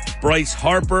on Bryce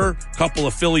Harper, a couple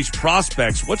of Phillies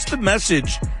prospects. What's the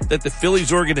message that the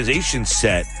Phillies organization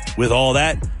set with all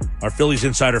that? Our Phillies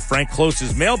insider Frank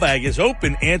Close's mailbag is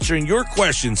open, answering your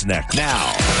questions next.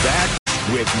 Now, back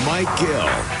with Mike Gill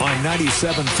on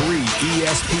 97.3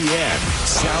 ESPN,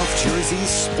 South Jersey's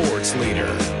sports leader.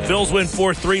 Phils win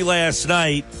 4-3 last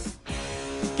night.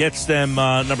 Gets them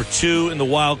number 2 in the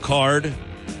wild card.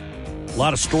 A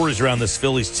lot of stories around this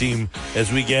Phillies team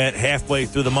as we get halfway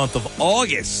through the month of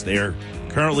August. They're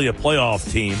currently a playoff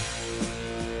team.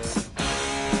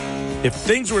 If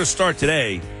things were to start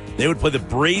today, they would play the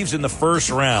Braves in the first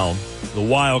round, the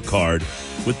wild card,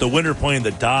 with the winner playing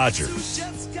the Dodgers.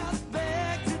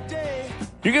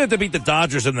 You're going to have to beat the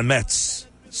Dodgers and the Mets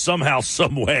somehow,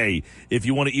 some way, if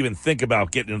you want to even think about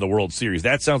getting into the World Series.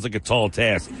 That sounds like a tall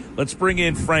task. Let's bring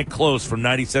in Frank Close from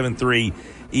 97.3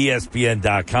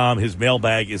 ESPN.com. His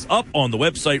mailbag is up on the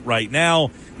website right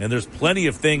now, and there's plenty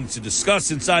of things to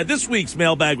discuss inside this week's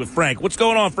mailbag with Frank. What's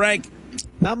going on, Frank?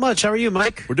 Not much. How are you,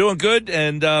 Mike? We're doing good,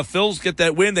 and Phils get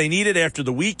that win they needed after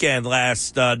the weekend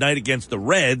last night against the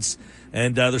Reds.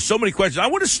 And there's so many questions. I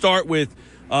want to start with,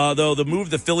 though, the move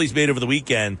the Phillies made over the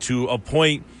weekend to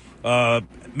appoint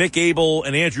Mick Abel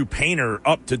and Andrew Painter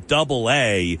up to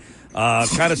Double-A.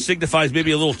 Kind of signifies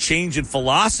maybe a little change in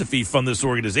philosophy from this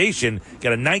organization.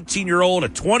 Got a 19-year-old, a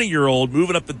 20-year-old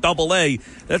moving up to Double-A.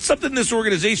 That's something this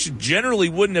organization generally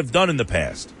wouldn't have done in the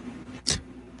past.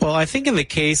 Well, I think in the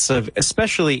case of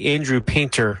especially Andrew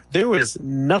Painter, there was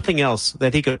nothing else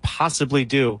that he could possibly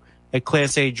do at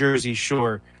Class A Jersey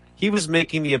Shore. He was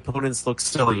making the opponents look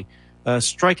silly,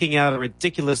 striking out a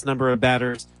ridiculous number of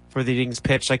batters for the innings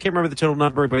pitched. I can't remember the total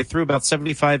number, but he threw about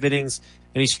 75 innings,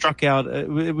 and he struck out.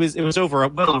 It was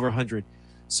well over 100.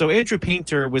 So Andrew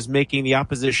Painter was making the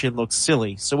opposition look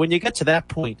silly. So when you get to that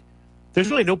point,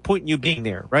 there's really no point in you being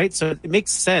there, right? So it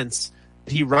makes sense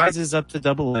that he rises up to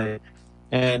Double-A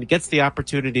and gets the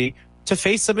opportunity to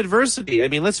face some adversity. I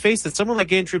mean, let's face it, someone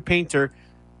like Andrew Painter,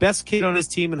 best kid on his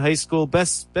team in high school,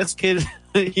 best kid,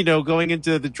 going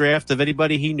into the draft of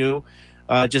anybody he knew,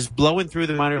 just blowing through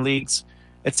the minor leagues.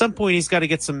 At some point, he's got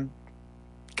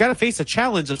to face a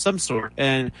challenge of some sort.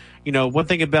 And, one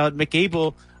thing about Mick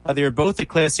Abel, they were both at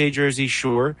Class A Jersey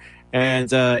Shore,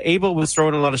 and Abel was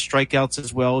throwing a lot of strikeouts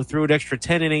as well. He threw an extra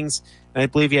 10 innings, and I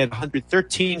believe he had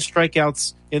 113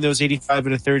 strikeouts in those 85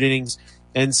 and a third innings.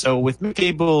 And so with Mick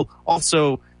Abel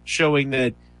also showing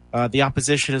that the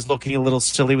opposition is looking a little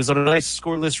silly, he was on a nice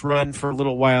scoreless run for a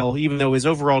little while, even though his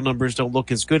overall numbers don't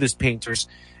look as good as Painter's.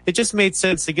 It just made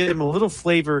sense to get him a little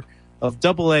flavor of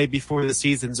Double-A before the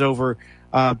season's over.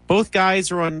 Both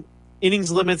guys are on innings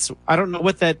limits. I don't know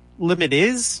what that limit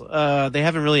is. They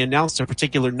haven't really announced a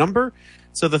particular number.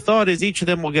 So the thought is each of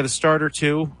them will get a start or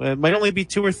two. It might only be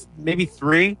two or maybe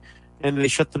three, and they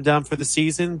shut them down for the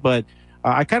season. But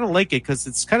I kind of like it because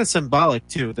it's kind of symbolic,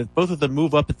 too, that both of them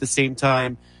move up at the same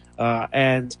time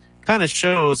and kind of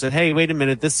shows that, hey, wait a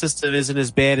minute, this system isn't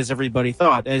as bad as everybody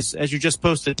thought. As you just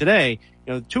posted today,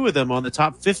 two of them on the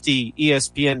top 50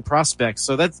 ESPN prospects.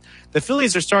 So that's the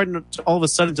Phillies are starting to all of a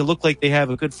sudden to look like they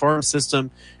have a good farm system,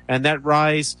 and that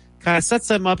rise kind of sets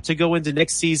them up to go into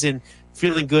next season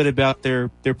feeling good about their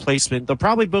placement. They'll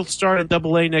probably both start at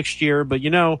Double-A next year, but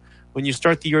when you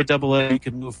start the year at Double-A, you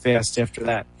can move fast after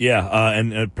that. Yeah,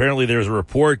 and apparently there's a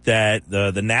report that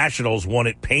the Nationals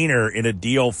wanted Painter in a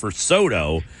deal for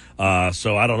Soto.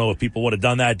 So I don't know if people would have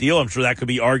done that deal. I'm sure that could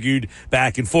be argued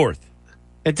back and forth.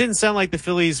 It didn't sound like the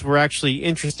Phillies were actually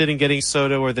interested in getting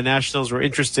Soto or the Nationals were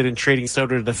interested in trading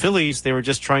Soto to the Phillies. They were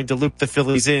just trying to loop the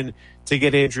Phillies in to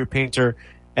get Andrew Painter.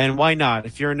 And why not?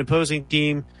 If you're an opposing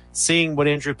team, seeing what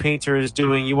Andrew Painter is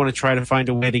doing, you want to try to find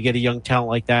a way to get a young talent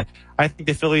like that. I think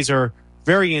the Phillies are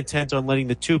very intent on letting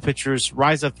the two pitchers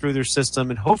rise up through their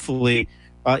system, and hopefully,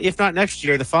 if not next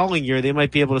year, the following year, they might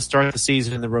be able to start the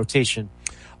season in the rotation.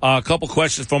 A couple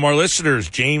questions from our listeners.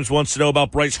 James wants to know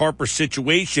about Bryce Harper's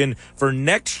situation for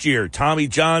next year. Tommy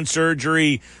John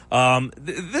surgery.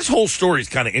 This whole story is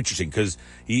kind of interesting because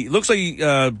he looks like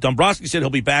Dombrowski said he'll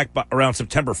be back around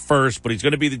September 1st, but he's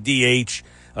going to be the DH.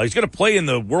 He's going to play in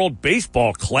the World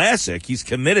Baseball Classic. He's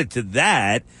committed to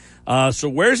that. So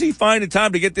where's he finding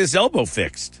time to get this elbow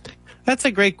fixed? That's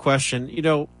a great question.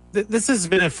 This has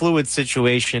been a fluid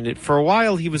situation. For a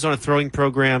while, he was on a throwing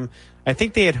program. I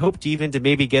think they had hoped even to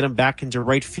maybe get him back into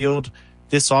right field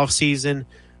this offseason.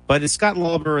 But as Scott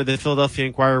Lauber of the Philadelphia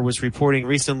Inquirer was reporting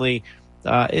recently,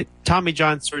 Tommy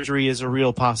John surgery is a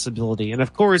real possibility. And,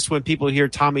 of course, when people hear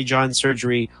Tommy John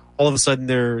surgery, all of a sudden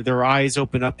their eyes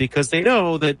open up because they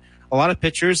know that a lot of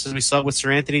pitchers, as we saw with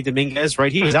Sir Anthony Dominguez,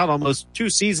 right, he was out almost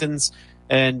 2 seasons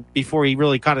and before he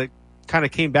really kind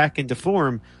of came back into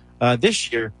form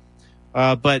this year.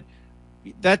 But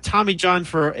that Tommy John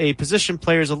for a position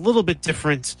player is a little bit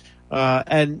different.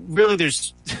 And really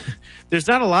there's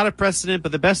not a lot of precedent,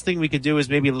 but the best thing we could do is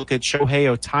maybe look at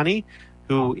Shohei Ohtani,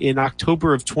 who in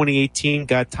October of 2018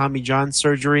 got Tommy John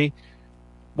surgery,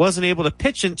 wasn't able to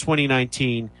pitch in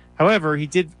 2019. However, he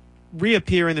did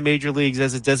reappear in the major leagues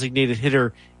as a designated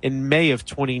hitter in May of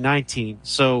 2019.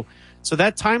 So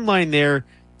that timeline there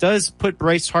does put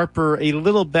Bryce Harper a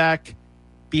little back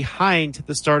behind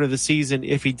the start of the season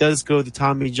if he does go the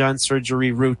Tommy John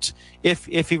surgery route, if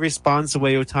he responds the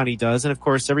way Ohtani does. And of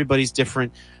course, everybody's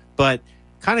different, but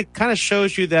kind of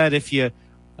shows you that if you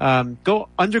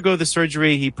undergo the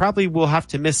surgery, he probably will have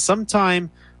to miss some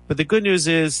time. But the good news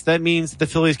is that means that the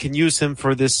Phillies can use him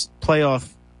for this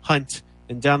playoff hunt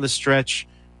and down the stretch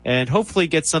and hopefully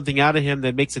get something out of him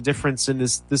that makes a difference in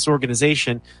this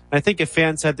organization. And I think if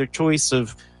fans had their choice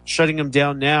of shutting him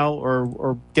down now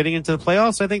or getting into the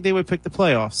playoffs, I think they would pick the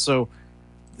playoffs. So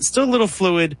it's still a little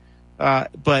fluid,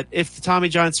 but if the Tommy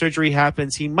John surgery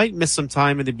happens, he might miss some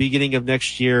time in the beginning of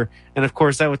next year. And, of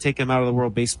course, that would take him out of the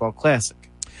World Baseball Classic.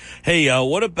 Hey,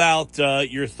 what about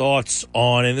your thoughts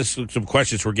on, and this is some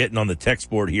questions we're getting on the text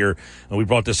board here, and we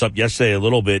brought this up yesterday a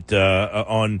little bit,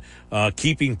 on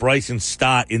keeping Bryson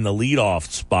Stott in the leadoff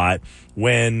spot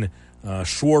when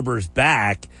Schwarber's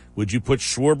back. Would you put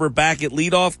Schwarber back at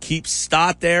leadoff, keep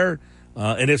Stott there?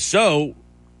 And if so,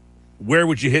 where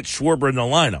would you hit Schwarber in the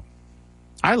lineup?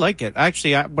 I like it.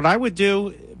 Actually, what I would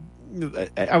do,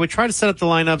 I would try to set up the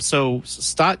lineup so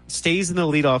Stott stays in the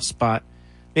leadoff spot.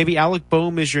 Maybe Alec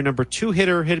Boehm is your number 2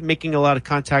 hitter, making a lot of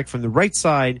contact from the right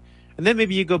side, and then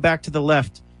maybe you go back to the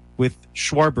left with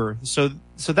Schwarber. So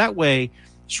that way,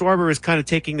 Schwarber is kind of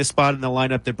taking the spot in the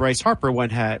lineup that Bryce Harper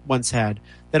once had.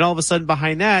 Then all of a sudden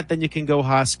behind that, then you can go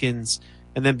Hoskins,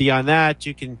 and then beyond that,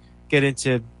 you can get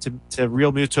into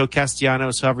Real Muto,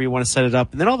 Castellanos, however you want to set it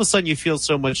up, and then all of a sudden you feel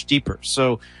so much deeper.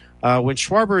 So when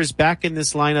Schwarber is back in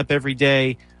this lineup every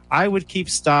day, I would keep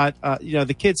Stott.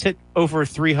 The kid's hit over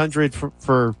 300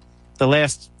 for the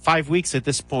last 5 weeks at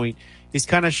this point. He's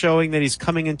kind of showing that he's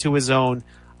coming into his own.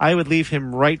 I would leave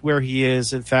him right where he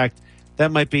is. In fact,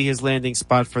 that might be his landing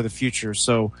spot for the future.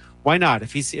 So why not?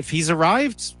 If he's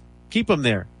arrived, keep him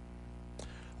there.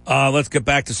 Let's get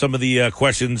back to some of the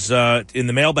questions in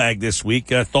the mailbag this week.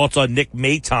 Thoughts on Nick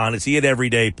Maton? Is he an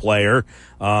everyday player?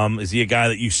 Is he a guy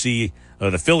that you see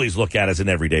the Phillies look at as an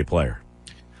everyday player?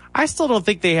 I still don't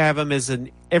think they have him as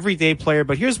an everyday player,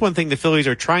 but here's one thing the Phillies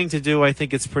are trying to do. I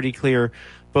think it's pretty clear.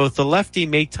 Both the lefty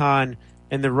Maton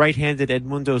and the right-handed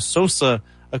Edmundo Sosa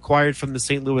acquired from the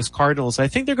St. Louis Cardinals. I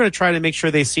think they're going to try to make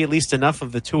sure they see at least enough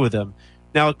of the two of them.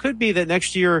 Now, it could be that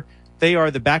next year they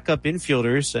are the backup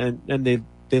infielders, and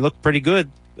they look pretty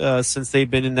good since they've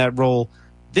been in that role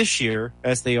this year,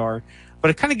 as they are.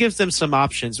 But it kind of gives them some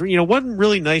options. One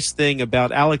really nice thing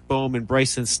about Alec Boehm and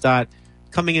Bryson Stott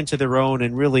coming into their own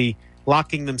and really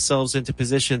locking themselves into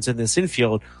positions in this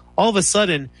infield, all of a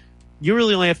sudden, you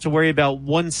really only have to worry about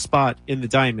one spot in the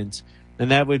diamond, and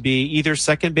that would be either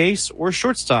second base or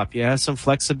shortstop. You have some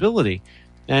flexibility.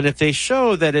 And if they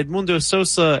show that Edmundo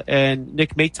Sosa and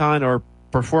Nick Maton are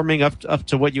performing up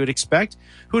to what you would expect,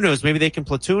 who knows? Maybe they can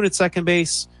platoon at second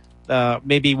base.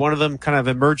 Maybe one of them kind of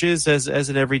emerges as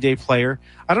an everyday player.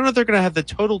 I don't know if they're going to have the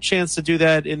total chance to do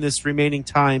that in this remaining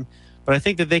time, but I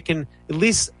think that they can at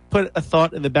least put a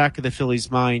thought in the back of the Phillies'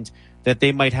 mind that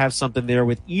they might have something there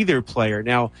with either player.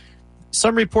 Now,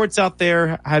 some reports out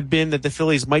there have been that the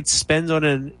Phillies might spend on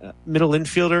a middle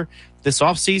infielder this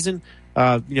offseason.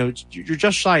 You're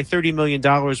just shy of $30 million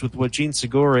with what Gene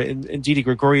Segura and Didi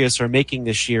Gregorius are making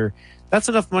this year. That's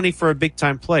enough money for a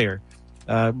big-time player.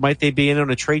 Might they be in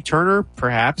on a Trey Turner?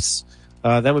 Perhaps.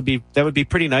 That would be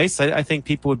pretty nice. I think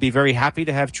people would be very happy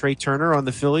to have Trey Turner on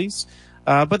the Phillies.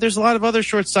 But there's a lot of other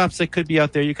shortstops that could be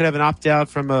out there. You could have an opt-out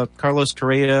from Carlos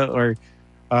Correa, or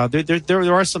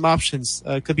there are some options.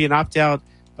 It could be an opt-out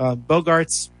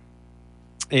Bogarts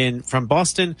from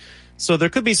Boston. So there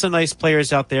could be some nice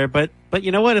players out there. But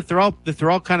you know what? If they're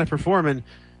all kind of performing,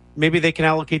 maybe they can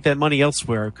allocate that money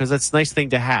elsewhere, because that's a nice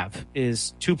thing to have,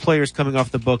 is two players coming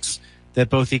off the books that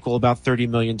both equal about $30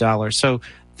 million. So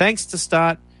thanks to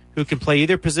Stott, who can play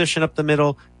either position up the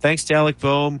middle. Thanks to Alec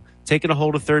Boehm, taking a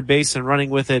hold of third base and running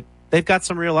with it. They've got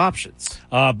some real options.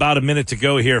 About a minute to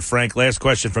go here, Frank. Last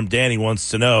question from Danny wants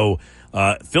to know,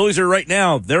 Phillies are right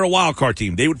now, they're a wild card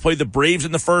team. They would play the Braves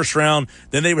in the first round,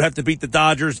 then they would have to beat the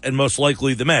Dodgers and most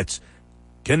likely the Mets.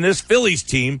 Can this Phillies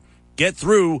team get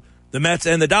through the Mets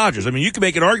and the Dodgers? I mean, you can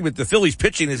make an argument the Phillies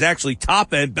pitching is actually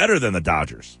top end better than the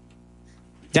Dodgers.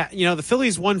 Yeah, the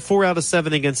Phillies won 4 out of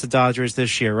 7 against the Dodgers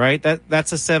this year, right?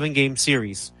 That's a 7-game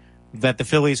series that the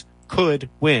Phillies could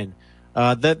win.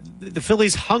 The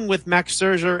Phillies hung with Max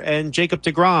Scherzer and Jacob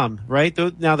deGrom, right?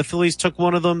 Now the Phillies took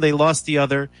one of them, they lost the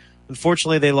other.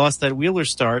 Unfortunately, they lost that Wheeler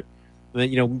start.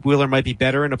 Wheeler might be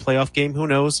better in a playoff game. Who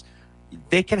knows?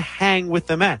 They can hang with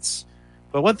the Mets.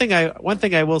 But one thing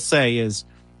I will say is,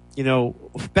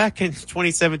 back in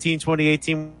 2017,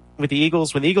 2018 with the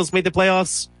Eagles, when the Eagles made the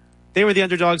playoffs, they were the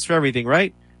underdogs for everything,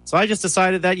 right? So I just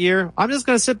decided that year, I'm just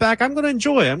going to sit back. I'm going to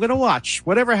enjoy. I'm going to watch.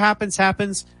 Whatever happens,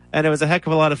 happens. And it was a heck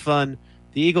of a lot of fun.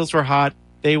 The Eagles were hot.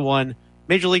 They won.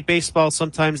 Major League Baseball,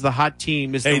 sometimes the hot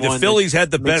team is the one. The Phillies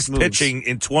had the best moves. pitching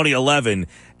in 2011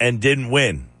 and didn't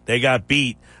win. They got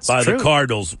beat by the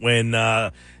Cardinals when,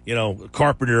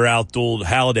 Carpenter outdueled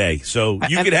Halliday. So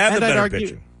you could have the better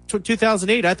pitching.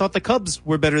 2008, I thought the Cubs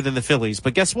were better than the Phillies.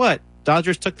 But guess what?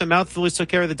 Dodgers took them out. Phillies took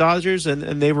care of the Dodgers,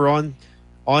 and they were on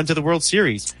to the World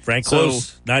Series. Frank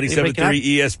Close, 97.3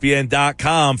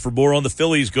 ESPN.com. For more on the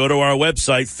Phillies, go to our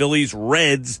website, Phillies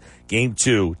Reds, Game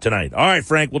 2 tonight. All right,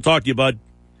 Frank, we'll talk to you, bud.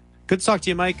 Good to talk to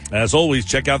you, Mike. As always,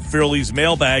 check out Phillies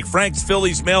Mailbag. Frank's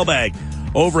Phillies Mailbag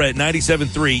over at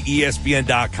 97.3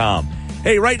 ESPN.com.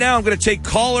 Hey, right now I'm going to take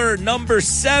caller number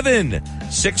 7,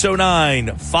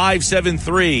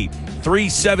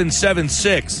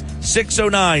 609-573-3776.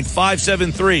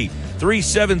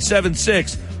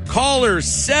 609-573-3776. Caller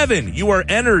 7, you are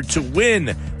entered to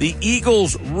win the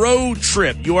Eagles road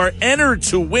trip. You are entered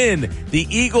to win the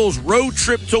Eagles road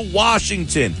trip to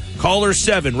Washington. Caller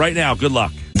 7 right now. Good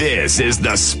luck. This is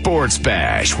the Sports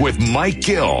Bash with Mike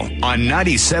Gill on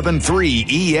 97.3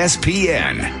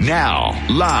 ESPN. Now,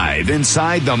 live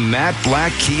inside the Matt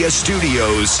Black Kia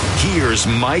Studios, here's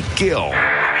Mike Gill.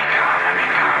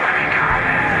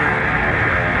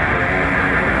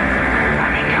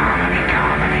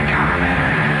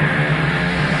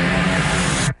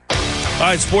 All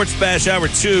right, Sports Bash Hour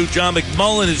 2. John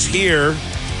McMullen is here.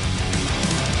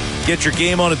 Get your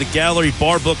game on at the Gallery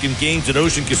Bar Book and Games at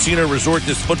Ocean Casino Resort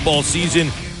this football season.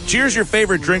 Cheers your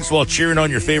favorite drinks while cheering on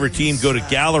your favorite team. Go to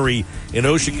Gallery in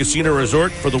Ocean Casino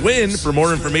Resort for the win. For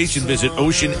more information, visit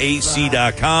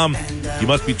oceanac.com. You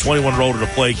must be 21 or older to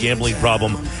play. Gambling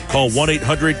problem? Call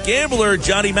 1-800-GAMBLER.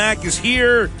 Johnny Mack is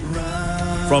here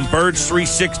from Birds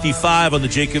 365 on the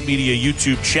Jacob Media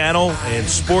YouTube channel and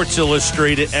Sports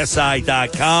Illustrated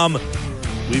SI.com.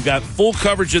 We've got full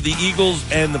coverage of the Eagles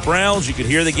and the Browns. You can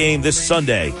hear the game this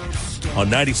Sunday on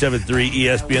 97.3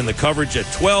 ESPN. The coverage at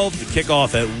 12, the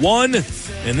kickoff at 1.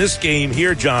 And this game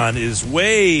here, John, is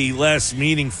way less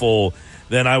meaningful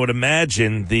than I would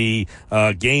imagine the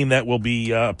game that will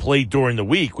be played during the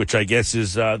week, which I guess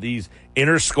is these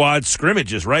inter-squad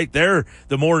scrimmages, right? They're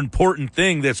the more important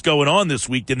thing that's going on this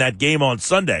week than that game on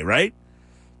Sunday, right?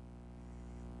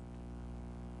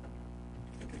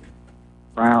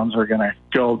 Browns are going to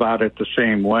go about it the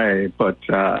same way, but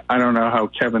I don't know how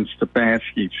Kevin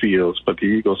Stefanski feels, but the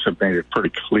Eagles have made it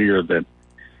pretty clear that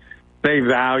they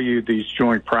value these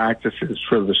joint practices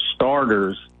for the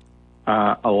starters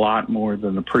a lot more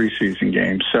than the preseason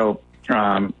games. So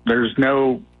there's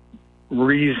no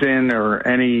reason or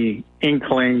any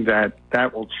inkling that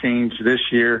will change this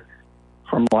year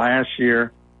from last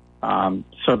year. So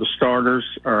the starters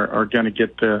are going to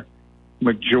get the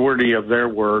majority of their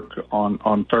work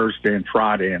on Thursday and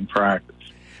Friday in practice.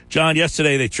 John,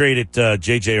 yesterday they traded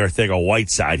J.J.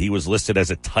 Arcega-Whiteside. He was listed as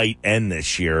a tight end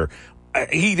this year.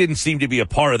 He didn't seem to be a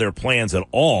part of their plans at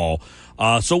all.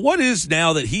 So what is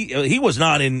now that he was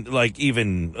not in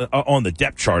even on the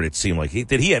depth chart? It seemed like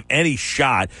did he have any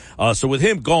shot? So with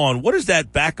him gone, what is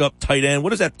that backup tight end? What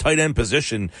does that tight end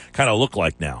position kind of look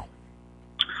like now?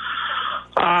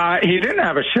 He didn't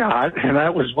have a shot, and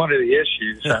that was one of the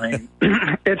issues. I mean,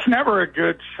 it's never a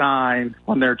good sign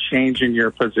when they're changing your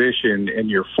position in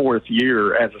your fourth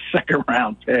year as a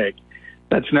second-round pick.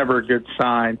 That's never a good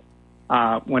sign.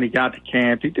 When he got to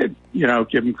camp, he did,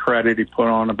 give him credit. He put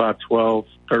on about 12,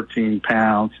 13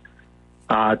 pounds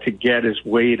to get his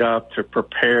weight up to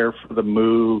prepare for the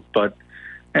move.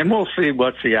 And we'll see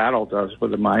what Seattle does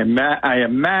with him. I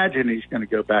imagine he's going to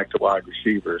go back to wide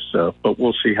receivers. But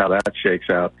we'll see how that shakes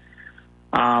out.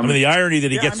 The irony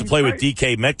that he gets to play with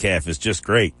DK Metcalf is just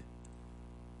great.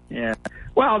 Yeah.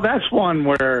 Well, that's one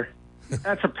where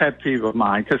that's a pet peeve of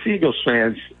mine because Eagles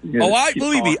fans.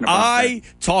 Believe me, I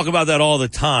talk about that all the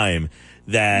time.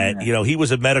 That, he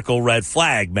was a medical red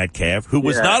flag, Metcalf, who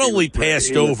was not only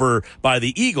passed over by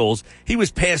the Eagles, he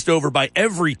was passed over by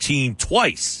every team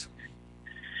twice.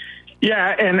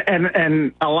 Yeah,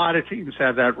 and a lot of teams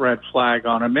had that red flag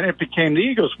on him, and it became the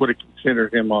Eagles would have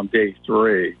considered him on day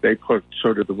 3. They put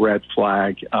sort of the red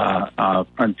flag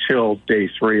until day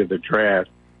 3 of the draft,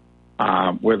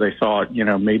 where they thought,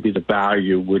 maybe the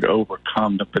value would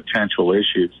overcome the potential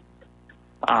issues.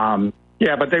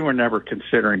 But they were never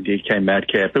considering DK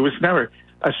Metcalf. It was never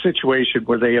a situation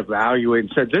where they evaluated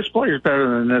and said, this player's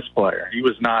better than this player. He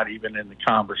was not even in the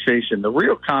conversation. The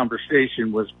real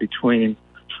conversation was between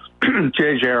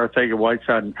J.J.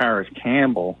 Arcega-Whiteside and Paris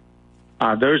Campbell.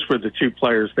 Those were the two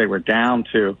players they were down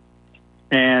to.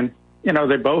 And,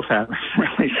 they both haven't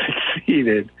really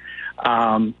succeeded.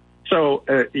 So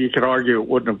you could argue it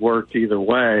wouldn't have worked either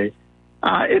way.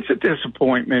 It's a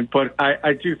disappointment, but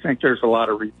I do think there's a lot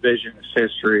of revisionist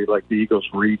history, like the Eagles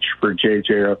reach for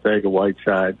J.J.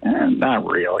 Arcega-Whiteside. Not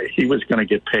really. He was going to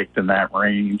get picked in that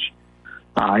range.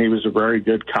 He was a very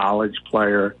good college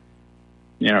player.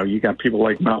 You got people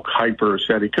like Mel Kiper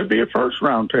said he could be a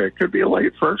first-round pick, could be a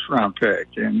late first-round pick.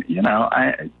 And,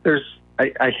 I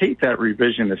hate that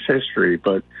revisionist history,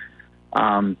 but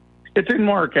it didn't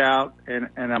work out, and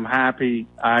I'm happy.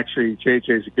 Actually,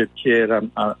 JJ's a good kid.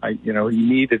 He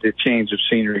needed a change of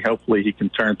scenery. Hopefully he can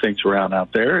turn things around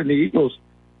out there. And the Eagles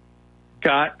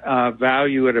got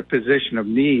value at a position of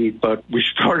need, but we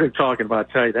started talking about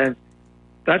tight end.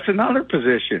 that's another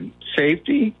position,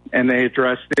 safety, and they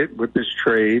addressed it with this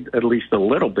trade at least a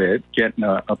little bit, getting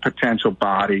a potential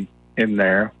body in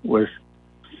there with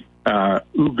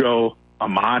Ugo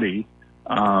Amadi,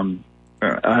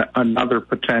 another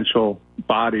potential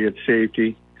body at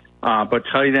safety. But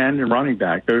tight end and running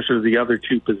back, those are the other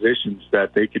two positions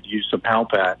that they could use some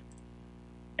help at.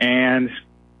 And,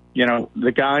 you know,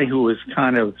 the guy who has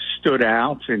kind of stood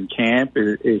out in camp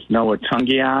is Noah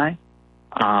Tungiai.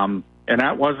 And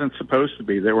that wasn't supposed to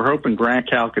be. They were hoping Grant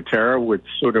Calcaterra would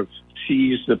sort of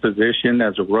seize the position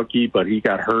as a rookie, but he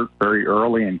got hurt very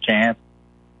early in camp.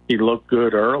 He looked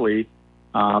good early,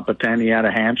 but then he had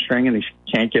a hamstring and he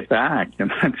can't get back.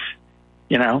 And that's,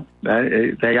 you know,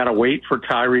 they got to wait for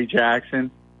Tyree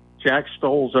Jackson. Jack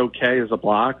Stoll's okay as a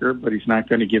blocker, but he's not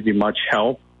going to give you much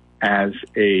help as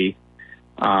a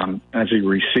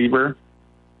receiver.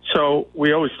 So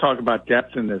we always talk about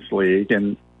depth in this league,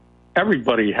 and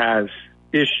everybody has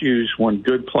issues when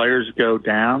good players go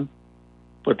down,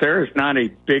 but there is not a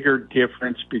bigger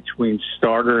difference between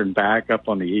starter and backup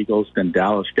on the Eagles than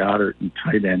Dallas Goedert and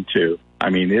tight end two. I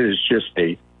mean, it is just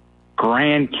a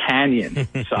Grand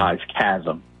Canyon-size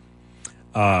chasm.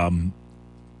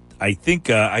 I think,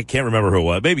 I can't remember who it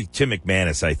was, maybe Tim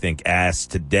McManus, I think,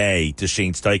 asked today to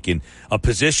Shane Steichen a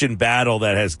position battle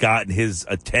that has gotten his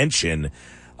attention.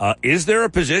 Is there a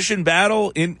position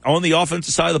battle on the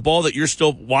offensive side of the ball that you're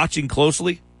still watching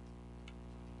closely?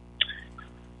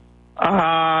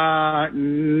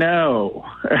 No,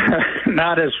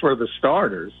 not as for the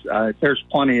starters. There's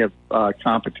plenty of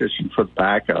competition for the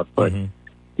backup, but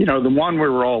you know, the one we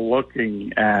were all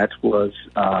looking at was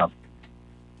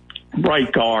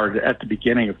right guard at the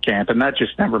beginning of camp, and that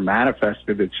just never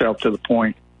manifested itself to the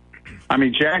point. I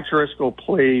mean, Jack Driscoll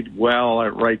played well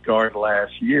at right guard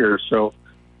last year, so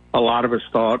a lot of us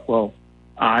thought, well,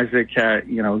 Isaac,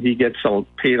 he gets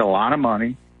paid a lot of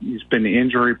money. He's been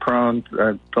injury prone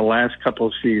the last couple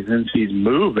of seasons. He's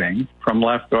moving from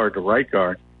left guard to right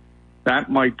guard.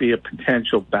 That might be a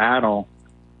potential battle.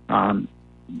 Hasn't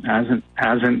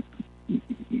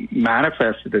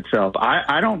manifested itself.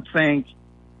 I don't think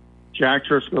Jack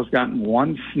Driscoll's gotten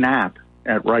one snap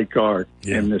at right guard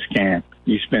in this camp.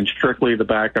 He's been strictly the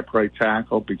backup right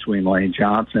tackle between Lane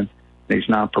Johnson. He's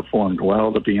not performed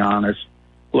well, to be honest.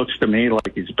 Looks to me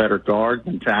like he's better guard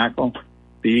than tackle.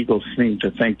 The Eagles seem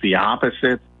to think the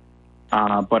opposite.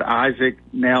 But Isaac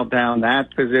nailed down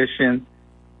that position.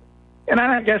 And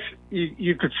I guess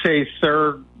you could say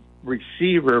third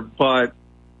receiver, but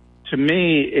to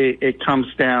me, it comes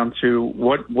down to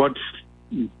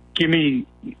give me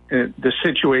the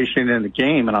situation in the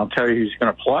game, and I'll tell you who's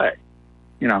going to play.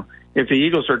 You know, if the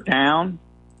Eagles are down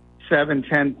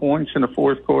 7-10 points in the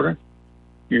fourth quarter,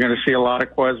 you're going to see a lot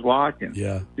of Quez Watkins.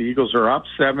 Yeah. If the Eagles are up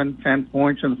 7-10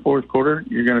 points in the fourth quarter,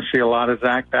 you're going to see a lot of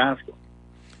Zach Pascal.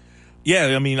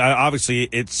 Yeah, I mean, obviously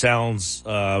it sounds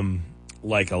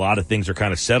like a lot of things are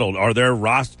kind of settled. Are there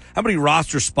how many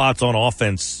roster spots on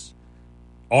offense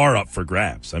are up for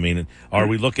grabs? I mean, are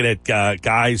we looking at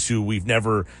guys who we've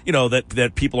never,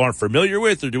 that people aren't familiar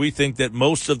with, or do we think that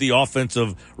most of the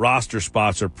offensive roster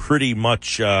spots are pretty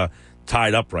much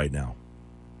tied up right now?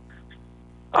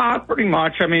 Pretty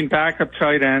much. I mean, backup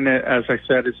tight end, as I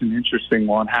said, is an interesting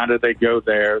one. How do they go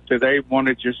there? Do they want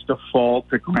to just default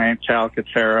to Grant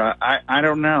Calcaterra? I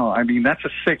don't know. I mean, that's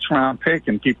a 6th-round pick,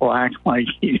 and people act like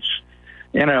he's,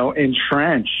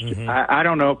 entrenched. Mm-hmm. I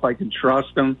don't know if I can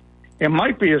trust him. It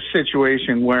might be a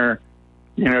situation where,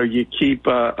 you keep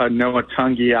a Noah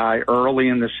Tungiai early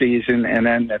in the season, and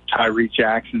then if Tyree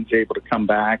Jackson's able to come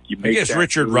back, you make. I guess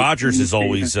Richard Rodgers is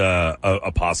always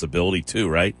a possibility too,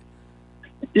 right?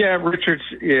 Yeah, Richard's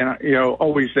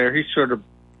always there. He's sort of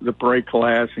the break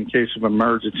glass in case of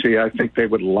emergency. I think they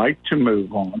would like to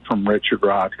move on from Richard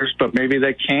Rodgers, but maybe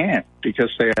they can't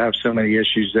because they have so many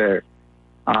issues there.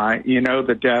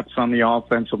 The depths on the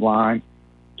offensive line.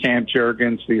 Cam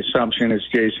Jurgens, the assumption is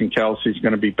Jason Kelsey's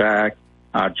going to be back.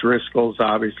 Driscoll's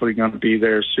obviously going to be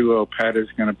there. Suo Pet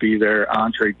is going to be there.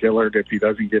 Andre Dillard, if he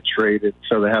doesn't get traded.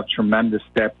 So they have tremendous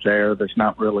depth there. There's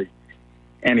not really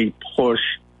any push.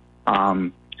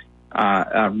 Running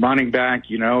back,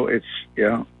 they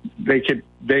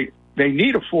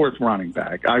need a 4th running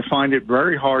back. I find it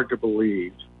very hard to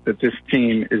believe that this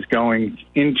team is going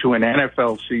into an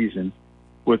NFL season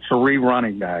with 3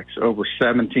 running backs over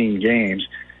 17 games,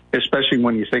 especially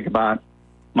when you think about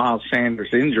Miles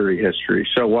Sanders' injury history.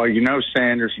 So while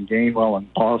Sanders and Gainwell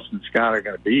and Boston Scott are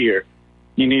going to be here,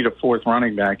 you need a 4th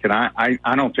running back, and I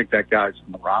don't think that guy's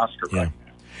on the roster right now.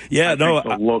 Yeah, think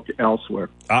they'll look elsewhere.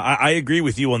 I agree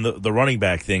with you on the running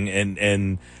back thing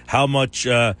and how much,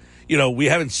 we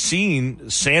haven't seen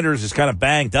Sanders is kind of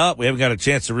banged up. We haven't got a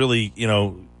chance to really,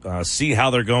 see how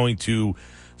they're going to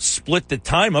split the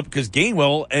time up because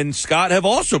Gainwell and Scott have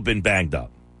also been banged up.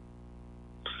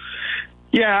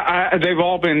 Yeah, they've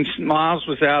all been. Miles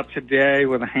was out today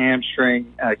with a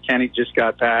hamstring. Kenny just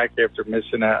got back after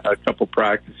missing a couple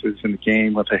practices in the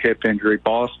game with a hip injury.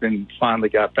 Boston finally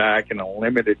got back in a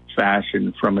limited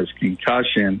fashion from his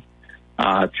concussion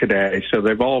today. So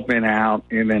they've all been out,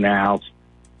 in and out.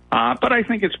 But I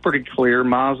think it's pretty clear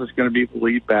Miles is going to be the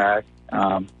lead back.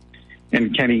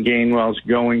 And Kenny Gainwell is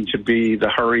going to be the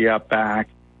hurry-up back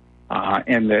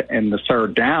and the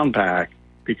third down back,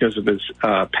 because of his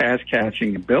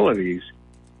pass-catching abilities.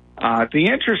 The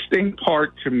interesting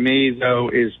part to me, though,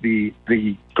 is the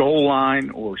goal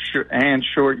line and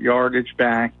short yardage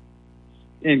back.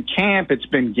 In camp, it's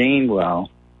been Gainwell,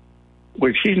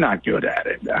 which he's not good at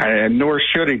it, nor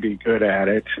should he be good at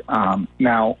it.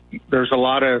 Now, there's a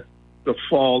lot of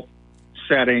default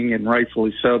setting, and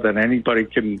rightfully so, that anybody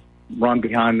can run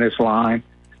behind this line.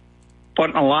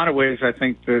 But in a lot of ways, I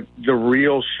think that the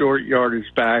real short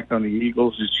yardage back on the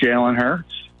Eagles is Jalen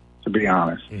Hurts, to be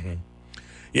honest. Mm-hmm.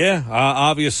 Yeah,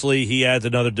 obviously he adds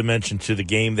another dimension to the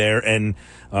game there. And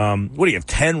what do you have,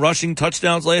 10 rushing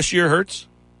touchdowns last year, Hurts?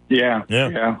 Yeah.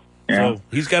 So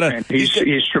he's got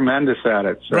he's tremendous at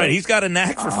it. So. Right, he's got a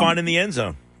knack for finding the end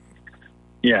zone.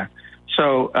 Yeah.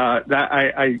 So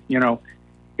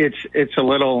it's a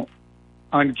little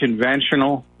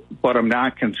unconventional, but I'm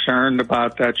not concerned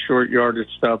about that short yardage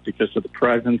stuff because of the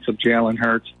presence of Jalen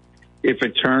Hurts. If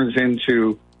it turns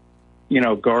into,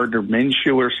 Gardner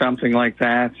Minshew or something like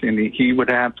that, and he would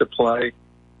have to play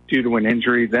due to an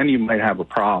injury, then you might have a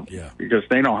problem. Yeah. Because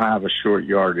they don't have a short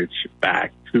yardage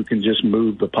back who can just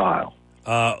move the pile.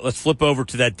 Let's flip over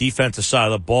to that defensive side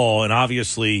of the ball. And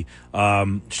obviously,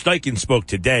 Steichen spoke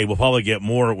today. We'll probably get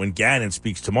more when Gannon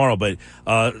speaks tomorrow. But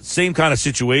same kind of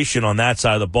situation on that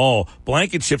side of the ball.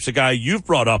 Blankenship's a guy you've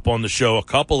brought up on the show a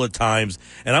couple of times.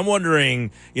 And I'm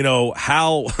wondering,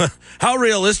 how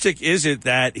realistic is it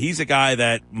that he's a guy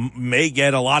that may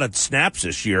get a lot of snaps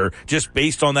this year just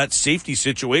based on that safety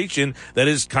situation that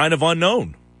is kind of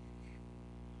unknown?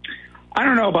 I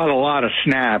don't know about a lot of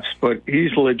snaps, but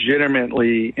he's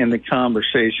legitimately in the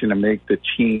conversation to make the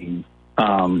team.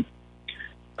 One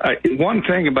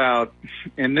thing about,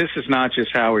 and this is not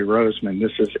just Howie Roseman,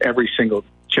 this is every single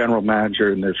general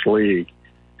manager in this league,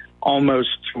 almost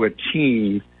to a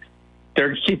team,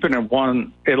 they're keeping at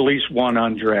least one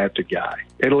undrafted guy,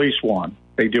 at least one.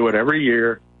 They do it every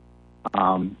year.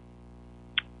 Part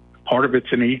of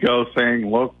it's an ego thing.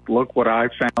 Look what I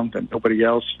found that nobody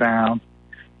else found.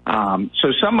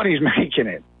 So somebody's making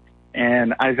it.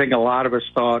 And I think a lot of us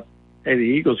thought, hey, the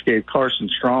Eagles gave Carson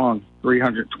Strong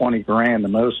 $320,000, the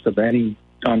most of any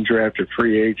undrafted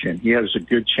free agent. He has a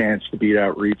good chance to beat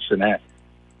out Reed Sinnett.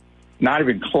 Not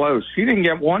even close. He didn't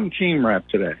get one team rep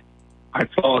today. I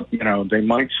thought, they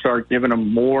might start giving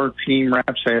him more team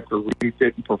reps after Reed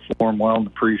didn't perform well in the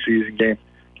preseason game.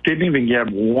 Didn't even get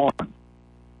one.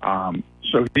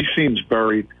 So he seems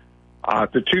buried.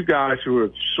 The two guys who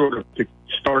have sort of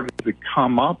started to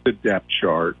come up the depth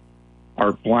chart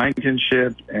are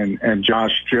Blankenship and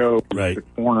Josh Jobe, right, the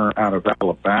corner out of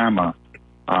Alabama.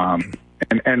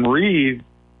 And Reed,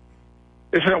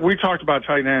 we talked about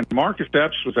tight end. Marcus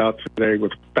Epps was out today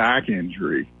with back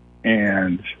injury.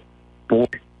 And, boy,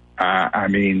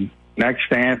 next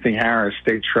to Anthony Harris,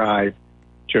 they tried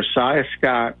Josiah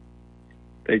Scott,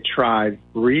 they tried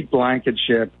Reed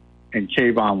Blankenship, and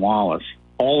Kayvon Wallace.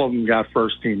 All of them got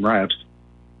first-team reps.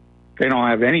 They don't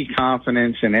have any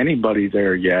confidence in anybody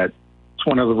there yet. It's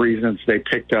one of the reasons they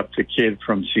picked up the kid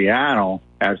from Seattle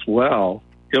as well.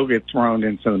 He'll get thrown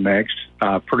into the mix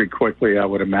pretty quickly, I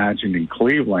would imagine, in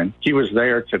Cleveland. He was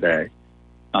there today,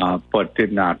 but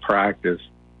did not practice.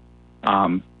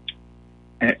 They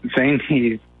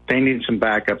need some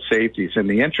backup safeties. And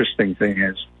the interesting thing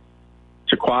is,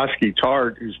 Jaquiski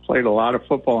Tartt, who's played a lot of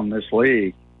football in this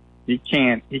league, he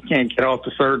can't get off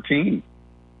the third team.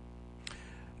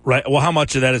 Right. Well, how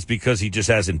much of that is because he just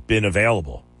hasn't been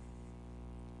available?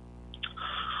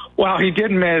 Well, he did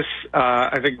miss,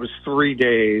 I think it was 3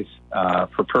 days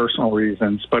for personal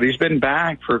reasons, but he's been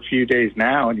back for a few days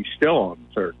now, and he's still on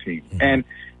the third team. Mm-hmm.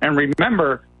 And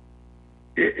remember,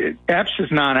 Epps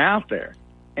is not out there,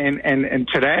 and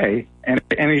today, and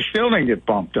he still didn't get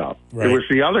bumped up. Right. It was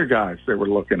the other guys they were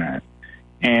looking at,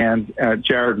 and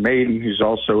Jared Maiden, who's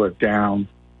also a down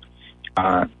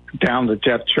the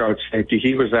depth chart safety.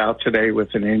 He was out today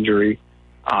with an injury.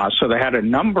 So they had a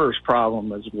numbers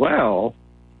problem as well.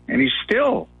 and he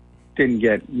still didn't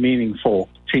get meaningful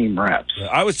team reps.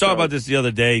 I was talking about this the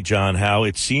other day, John, how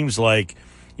it seems like,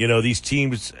 these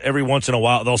teams every once in a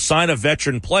while, they'll sign a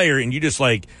veteran player and you just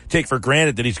take for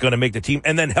granted that he's going to make the team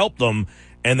and then help them.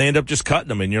 And they end up just cutting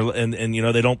them, and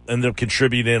they don't end up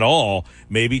contributing at all.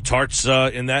 Maybe Tart's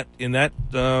in that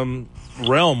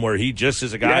realm where he just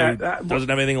is a guy who doesn't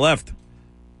have anything left.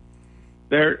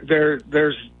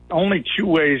 There's only two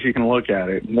ways you can look at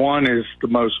it. One is the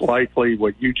most likely,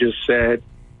 what you just said.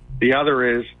 The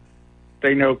other is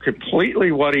they know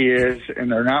completely what he is,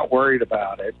 and they're not worried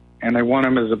about it, and they want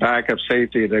him as a backup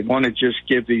safety. They want to just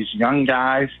give these young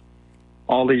guys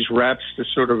all these reps to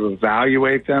sort of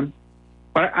evaluate them.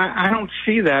 But I don't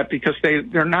see that because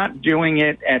they're not doing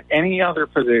it at any other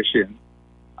position.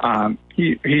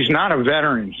 He's not a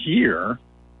veteran here.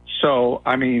 So,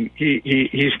 I mean,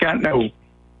 he's got no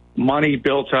money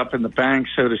built up in the bank,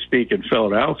 so to speak, in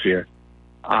Philadelphia.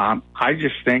 I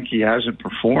just think he hasn't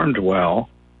performed well,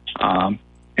 and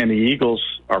the Eagles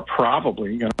are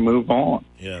probably going to move on.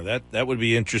 Yeah, that would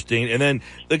be interesting. And then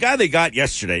the guy they got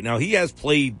yesterday, now he has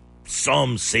played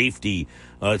some safety.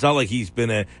 It's not like he's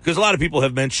been because a lot of people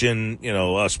have mentioned,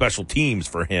 special teams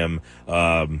for him.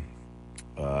 Ugo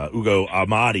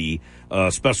Amadi,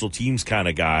 special teams kind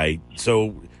of guy.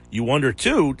 So you wonder,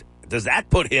 too, does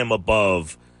that put him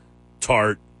above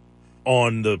Tart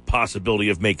on the possibility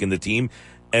of making the team?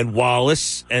 And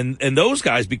Wallace and those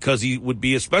guys because he would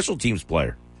be a special teams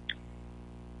player.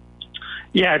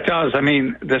 Yeah, it does. I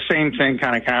mean, the same thing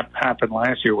kind of happened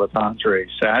last year with Andre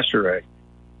Sacheret.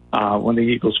 When the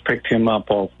Eagles picked him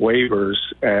up off waivers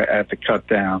at the cut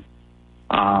down.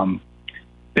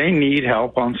 They need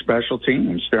help on special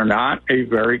teams. They're not a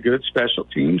very good special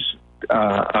teams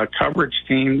coverage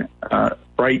team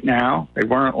right now. They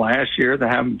weren't last year. They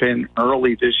haven't been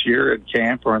early this year at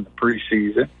camp or in the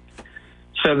preseason.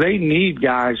 So they need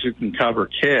guys who can cover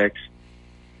kicks.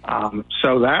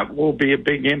 So that will be a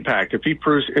big impact. If he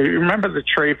proves, remember the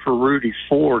trade for Rudy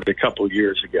Ford a couple of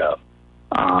years ago.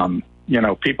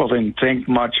 People didn't think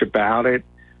much about it,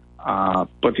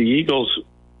 but the Eagles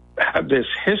have this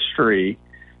history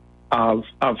of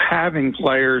having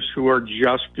players who are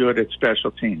just good at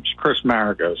special teams. Chris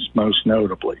Maragos, most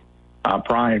notably,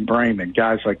 Brian Brayman,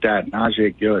 guys like that,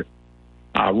 Najee Good.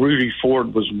 Rudy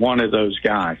Ford was one of those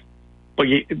guys. But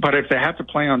if they have to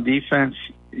play on defense,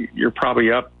 you're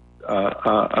probably up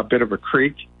a bit of a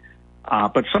creek.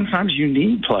 But sometimes you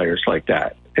need players like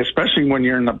that, especially when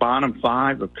you're in the bottom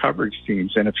five of coverage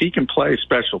teams. And if he can play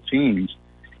special teams,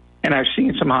 and I've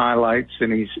seen some highlights,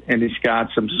 and he's got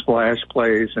some splash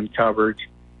plays and coverage.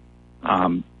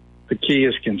 The key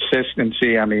is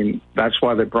consistency. I mean, that's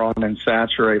why they brought in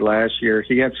Sacheret last year.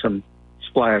 He had some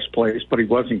splash plays, but he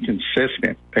wasn't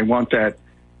consistent. They want that.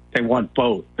 They want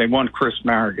both. They want Chris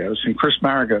Maragos, and Chris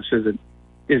Maragos isn't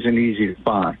easy to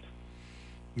find.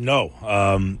 No,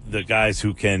 the guys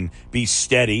who can be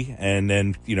steady and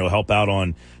then, help out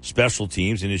on special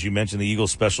teams. And as you mentioned, the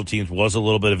Eagles' special teams was a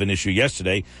little bit of an issue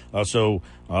yesterday. So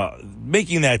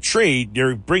making that trade,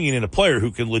 they're bringing in a player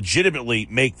who can legitimately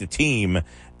make the team,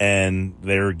 and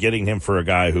they're getting him for a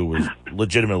guy who was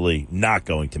legitimately not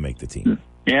going to make the team.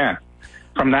 Yeah.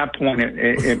 From that point,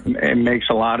 it makes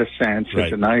a lot of sense. Right.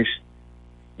 It's a nice,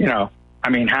 I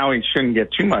mean, Howie shouldn't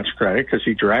get too much credit because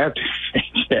he drafted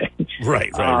AJ. Right.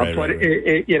 But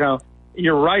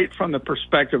you're right from the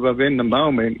perspective of in the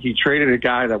moment. He traded a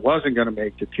guy that wasn't going to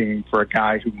make the team for a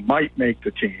guy who might make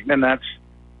the team, and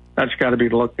that's got to be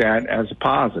looked at as a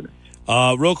positive.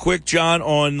 Real quick, John,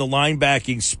 on the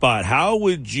linebacking spot, how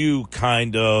would you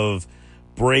kind of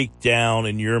break down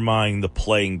in your mind the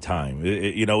playing time?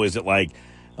 Is it like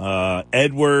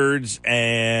Edwards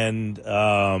and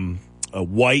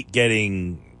White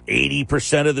getting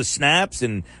 80% of the snaps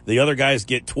and the other guys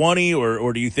get 20,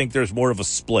 or do you think there's more of a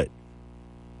split?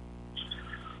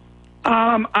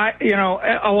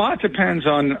 A lot depends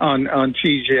on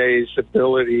TJ's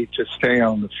ability to stay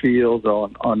on the field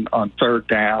on third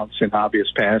downs in obvious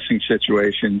passing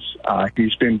situations.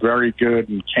 He's been very good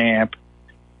in camp.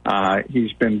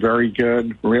 He's been very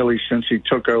good really since he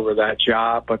took over that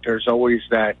job, but there's always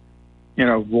that,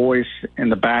 voice in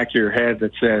the back of your head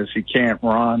that says he can't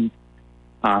run.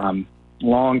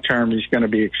 Long term, he's going to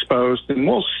be exposed, and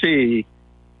we'll see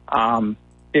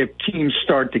if teams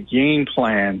start to game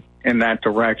plan in that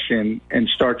direction and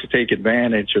start to take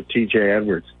advantage of TJ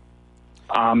Edwards.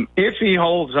 If he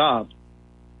holds up,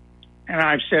 and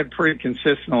I've said pretty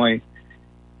consistently,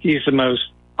 he's the most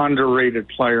underrated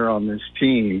player on this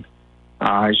team.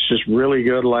 He's just really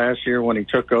good last year when he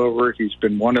took over. He's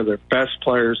been one of their best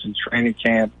players in training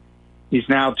camp. He's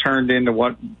now turned into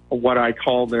what I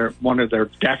call one of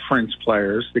their deference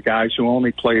players, the guys who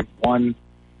only played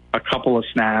a couple of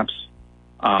snaps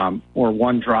or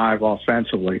one drive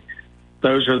offensively.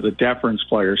 Those are the deference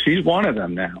players. He's one of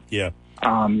them now. Yeah.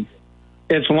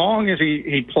 As long as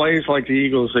he plays like the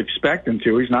Eagles expect him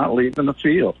to, he's not leaving the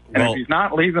field. And if he's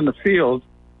not leaving the field,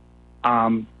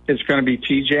 it's going to be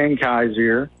TJ and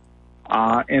Kaiser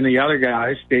and the other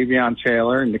guys, Davion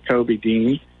Taylor and Nakobe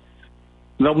Dean.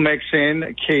 They'll mix in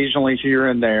occasionally here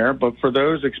and there, but for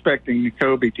those expecting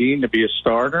Nakobe Dean to be a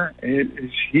starter,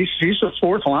 he's a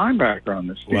fourth linebacker on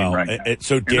this team right now. That's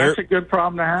a good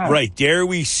problem to have. Right. Dare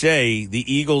we say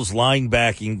the Eagles'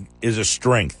 linebacking is a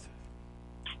strength?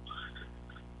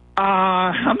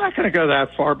 I'm not going to go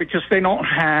that far because they don't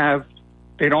have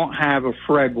a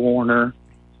Fred Warner.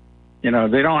 They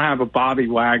don't have a Bobby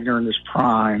Wagner in his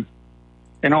prime.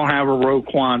 They don't have a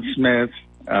Roquan Smith,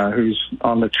 who's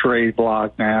on the trade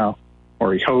block now,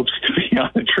 or he hopes to be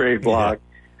on the trade block. Yeah.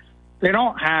 They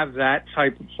don't have that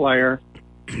type of player.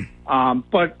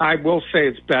 But I will say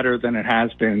it's better than it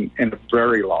has been in a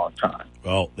very long time.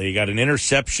 Well, they got an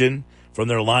interception from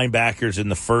their linebackers in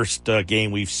the first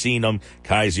game we've seen them,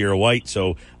 Kaiser White.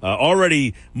 So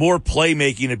already more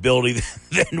playmaking ability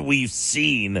than we've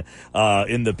seen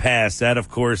in the past. That, of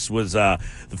course, was the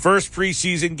first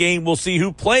preseason game. We'll see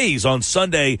who plays on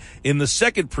Sunday in the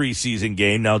second preseason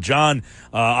game. Now, John,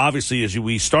 obviously, as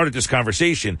we started this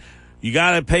conversation, you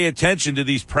got to pay attention to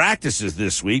these practices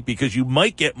this week because you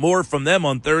might get more from them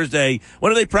on Thursday.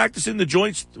 When are they practicing the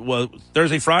joints?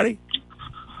 Thursday, Friday?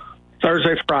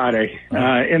 Thursday, Friday,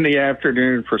 in the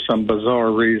afternoon for some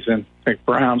bizarre reason. I think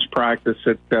Browns practice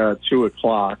at 2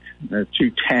 o'clock,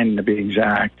 2:10 to be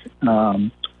exact.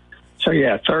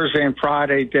 Thursday and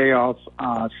Friday, day off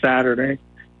Saturday,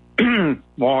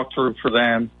 walkthrough for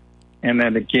them, and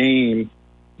then the game,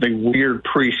 the weird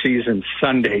preseason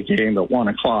Sunday game at 1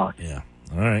 o'clock. Yeah.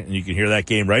 All right. And you can hear that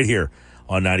game right here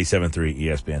on 97.3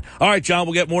 ESPN. All right, John,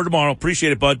 we'll get more tomorrow.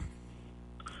 Appreciate it, bud.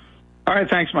 All right,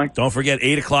 thanks, Mike. Don't forget,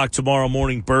 8 o'clock tomorrow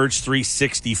morning, Birds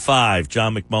 365.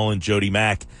 John McMullen, Jody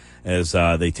Mack, as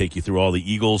they take you through all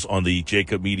the Eagles on the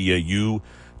Jacob Media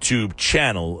YouTube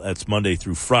channel. That's Monday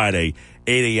through Friday,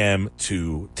 8 a.m.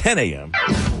 to 10 a.m.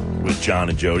 with John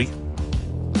and Jody.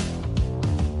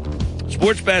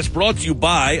 Sports Bash brought to you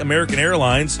by American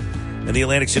Airlines and the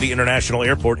Atlantic City International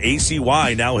Airport.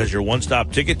 ACY now has your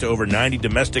one-stop ticket to over 90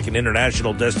 domestic and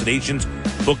international destinations.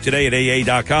 Book today at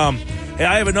AA.com. Hey,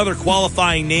 I have another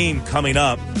qualifying name coming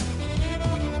up.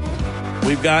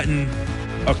 We've gotten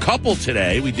a couple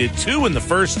today. We did 2 in the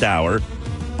first hour.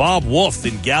 Bob Wolf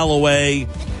in Galloway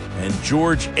and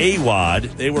George Awad.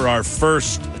 They were our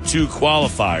first 2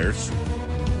 qualifiers.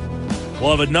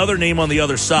 We'll have another name on the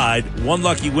other side. One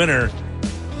lucky winner.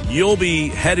 You'll be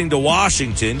heading to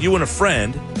Washington, you and a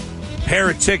friend. Pair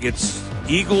of tickets,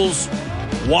 Eagles,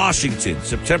 Washington,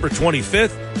 September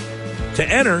 25th. To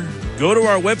enter, go to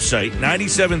our website,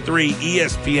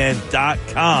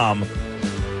 973ESPN.com.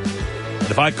 And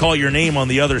if I call your name on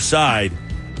the other side,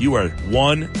 you are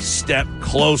one step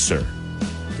closer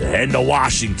to heading to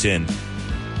Washington.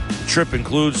 The trip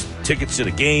includes tickets to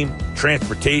the game,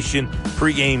 transportation,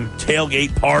 pregame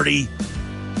tailgate party.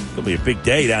 It'll be a big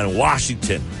day down in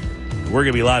Washington. We're going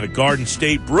to be live at Garden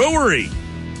State Brewery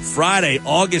Friday,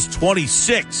 August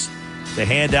 26th to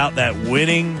hand out that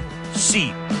winning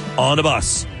seat on the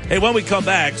bus. Hey, when we come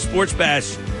back, Sports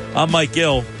Bash, I'm Mike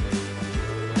Gill.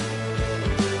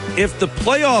 If the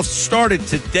playoffs started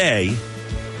today,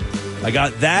 I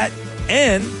got that,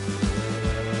 and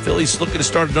Phillies looking to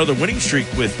start another winning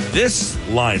streak with this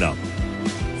lineup.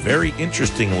 Very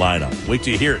interesting lineup. Wait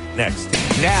till you hear it next.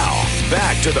 Now,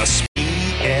 back to the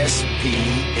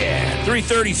ESPN.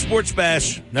 3:30 Sports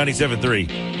Bash, 97.3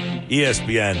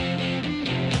 ESPN.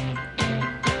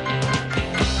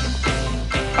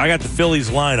 I got the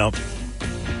Phillies lineup.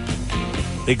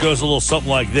 It goes a little something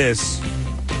like this.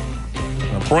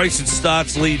 Bryson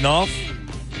Stott's leading off.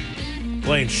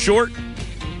 Playing short.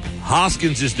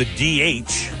 Hoskins is the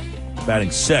DH.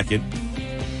 Batting second.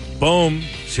 Bohm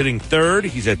is hitting third.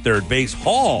 He's at third base.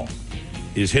 Hall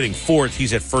is hitting fourth.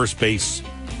 He's at first base.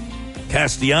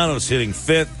 Castellanos hitting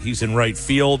fifth. He's in right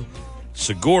field.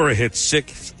 Segura hits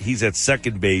sixth. He's at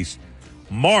second base.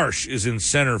 Marsh is in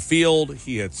center field.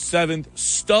 He hits seventh.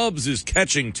 Stubbs is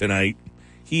catching tonight.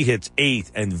 He hits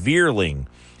eighth. And Veerling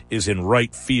is in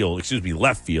left field,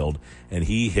 and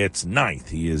he hits ninth.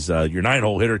 He is your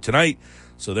 9-hole hitter tonight.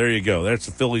 So there you go. That's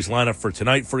the Phillies lineup for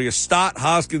tonight. For you, Stott,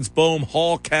 Hoskins, Bohm,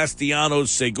 Hall, Castellanos,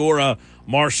 Segura,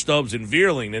 Marsh, Stubbs, and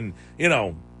Veerling. And,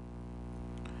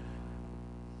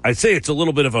 I'd say it's a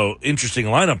little bit of an interesting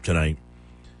lineup tonight.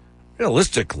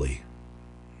 Realistically,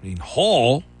 I mean,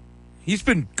 Hall, he's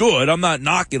been good. I'm not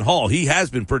knocking Hall. He has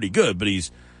been pretty good, but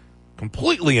he's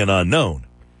completely an unknown.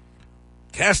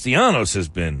 Castellanos has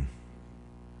been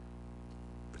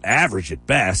average at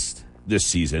best this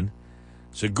season.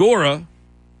 Segura,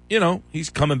 he's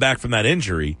coming back from that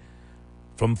injury.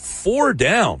 From 4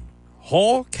 down,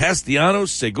 Hall,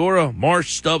 Castellanos, Segura,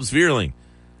 Marsh, Stubbs, Vierling.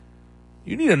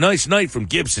 You need a nice night from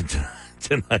Gibson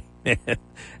tonight, man.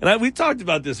 And we talked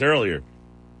about this earlier.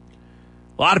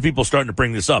 A lot of people starting to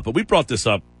bring this up, but we brought this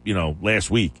up, last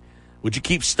week. Would you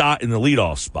keep Stott in the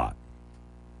leadoff spot?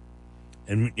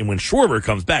 And when Schwarber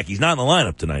comes back, he's not in the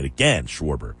lineup tonight again,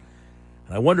 Schwarber.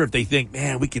 And I wonder if they think,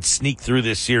 man, we could sneak through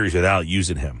this series without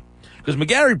using him. Because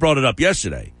McGarry brought it up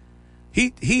yesterday.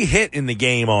 He hit in the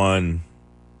game on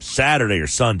Saturday or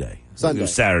Sunday. Sunday. It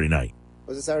was Saturday night.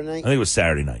 Was it Saturday night? I think it was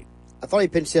Saturday night. I thought he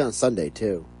pinched hit on Sunday,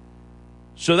 too.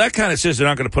 So that kind of says they're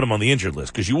not going to put him on the injured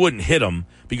list because you wouldn't hit him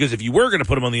because if you were going to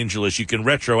put him on the injured list, you can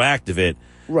retroactive it,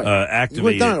 right.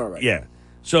 Activate done it. it already. Yeah.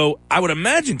 So I would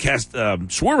imagine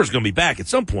Schwarber's going to be back at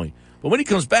some point. But when he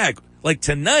comes back, like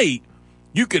tonight,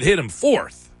 you could hit him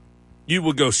 4th. You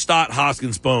would go Stott,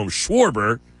 Hoskins, Bohm,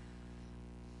 Schwarber,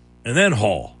 and then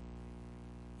Hall.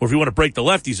 Or if you want to break the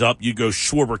lefties up, you go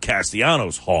Schwarber,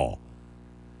 Castellanos, Hall.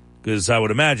 Because I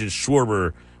would imagine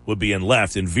Schwarber would be in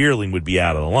left and Vierling would be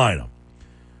out of the lineup.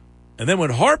 And then when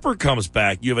Harper comes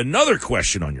back, you have another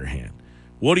question on your hand.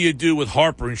 What do you do with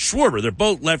Harper and Schwarber? They're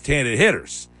both left-handed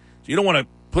hitters. So you don't want to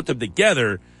put them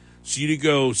together. So you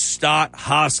go Scott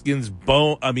Hoskins,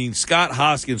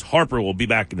 Harper will be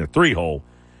back in the 3-hole.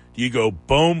 Do you go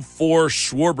Bohm 4,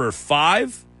 Schwarber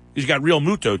 5? Because you got Real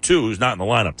Muto, too, who's not in the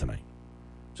lineup tonight.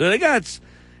 So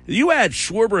you add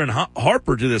Schwarber and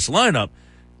Harper to this lineup,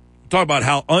 talk about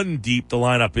how undeep the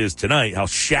lineup is tonight, how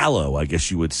shallow, I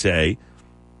guess you would say.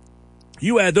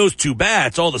 You add those 2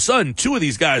 bats, all of a sudden, 2 of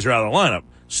these guys are out of the lineup.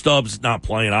 Stubbs not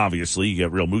playing, obviously. You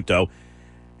get Real Muto.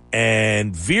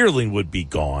 And Vierling would be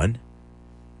gone.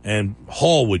 And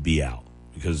Hall would be out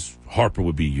because Harper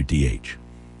would be your DH.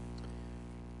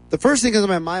 The first thing that comes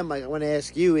to my mind, Mike, I want to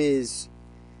ask you is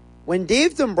when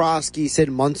Dave Dombrowski said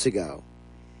months ago,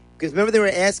 because remember they were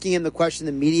asking him the question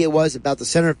the media was about the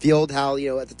center field, how,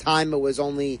 at the time it was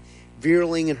only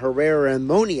Vierling and Herrera and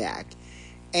Moniak.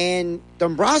 And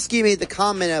Dombrowski made the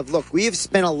comment of, look, we have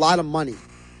spent a lot of money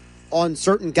on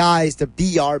certain guys to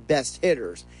be our best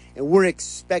hitters, and we're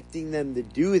expecting them to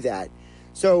do that.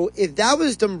 So if that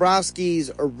was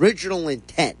Dombrowski's original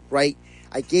intent, right?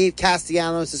 I gave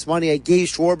Castellanos this money, I gave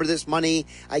Schwarber this money,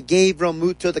 I gave Real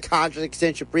Muto the contract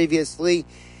extension previously.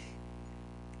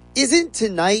 Isn't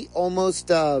tonight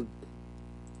almost an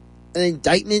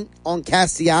indictment on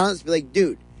Castellanos? Be like,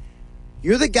 dude,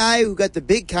 you're the guy who got the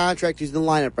big contract who's in the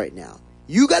lineup right now.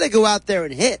 You got to go out there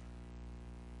and hit.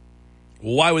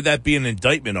 Well, why would that be an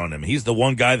indictment on him? He's the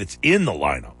one guy that's in the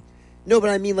lineup. No, but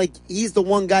I mean, like, he's the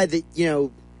one guy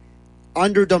that,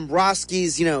 under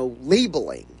Dombrowski's,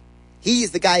 labeling,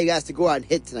 he's the guy who has to go out and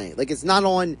hit tonight. Like, it's not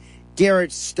on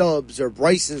Garrett Stubbs or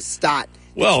Bryson Stott.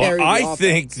 Well, I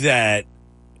think that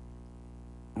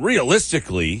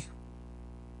realistically,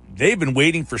 they've been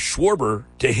waiting for Schwarber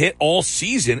to hit all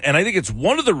season, and I think it's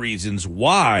one of the reasons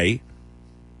why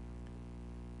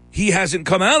he hasn't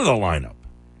come out of the lineup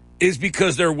is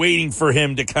because they're waiting for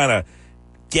him to kind of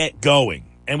get going.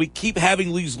 And we keep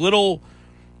having these little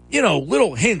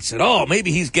hints that,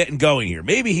 maybe he's getting going here.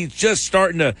 Maybe he's just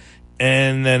starting to,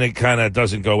 and then it kind of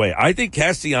doesn't go away. I think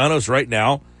Castellanos right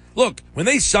now, look, when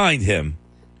they signed him,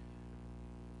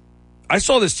 I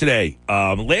saw this today.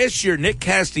 Last year, Nick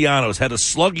Castellanos had a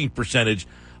slugging percentage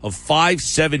of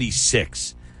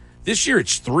 .576. This year,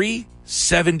 it's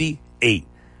 .378.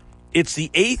 It's the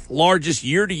 8th largest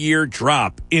year-to-year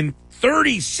drop in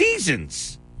 30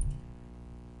 seasons.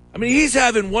 I mean, he's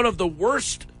having one of the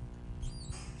worst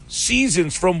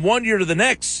seasons from one year to the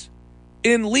next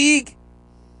in league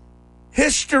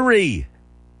history.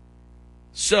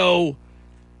 So,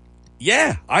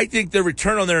 yeah, I think the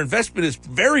return on their investment is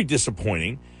very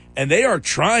disappointing, and they are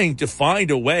trying to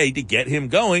find a way to get him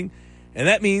going, and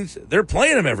that means they're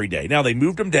playing him every day. Now, they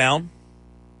moved him down.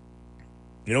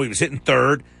 He was hitting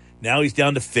 3rd. Now he's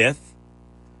down to 5th.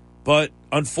 But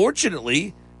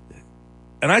unfortunately,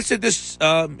 and I said this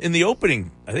in the opening,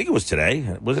 I think it was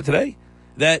today. Was it today?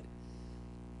 That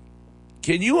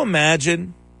can you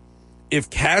imagine if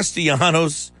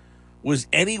Castellanos was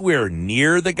anywhere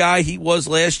near the guy he was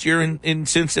last year in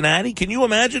Cincinnati? Can you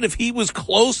imagine if he was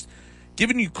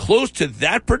giving you close to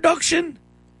that production?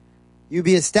 You'd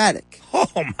be ecstatic.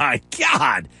 Oh, my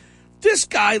God. This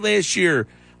guy last year,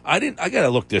 I got to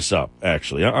look this up,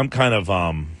 actually. I'm kind of,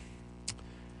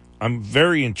 I'm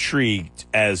very intrigued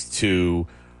as to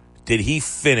did he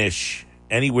finish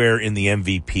anywhere in the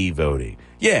MVP voting?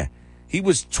 Yeah, he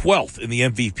was 12th in the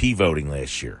MVP voting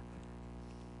last year.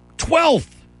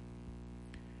 12th.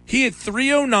 He had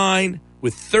 309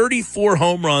 with 34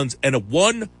 home runs and a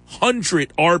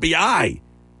 100 RBI.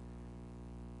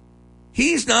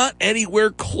 He's not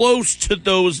anywhere close to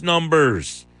those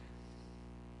numbers.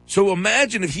 So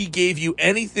imagine if he gave you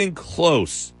anything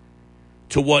close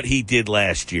to what he did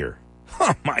last year.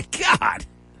 Oh, my God.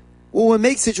 Well, what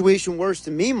makes the situation worse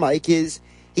to me, Mike, is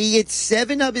he hit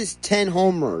 7 of his 10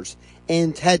 homers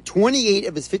and had 28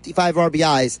 of his 55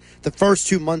 RBIs the first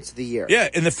 2 months of the year. Yeah,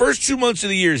 in the first 2 months of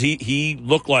the year, he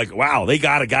looked like, wow, they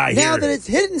got a guy here. Now that it's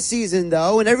hitting season,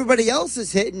 though, and everybody else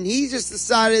is hitting, he just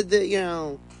decided that,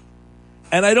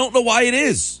 And I don't know why it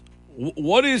is.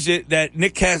 What is it that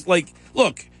Nick has,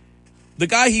 look, the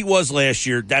guy he was last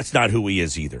year, that's not who he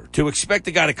is either. To expect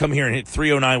a guy to come here and hit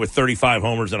 309 with 35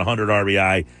 homers and 100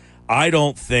 RBI, I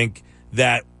don't think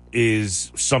that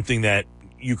is something that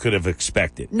you could have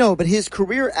expected. No, but his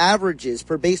career averages,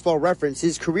 per Baseball Reference,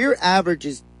 his career average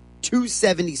is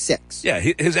 276. Yeah,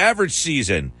 his average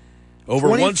season over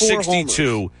 162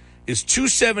 homers. Is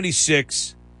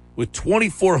 276 with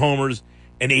 24 homers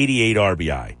and 88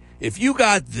 RBI. If you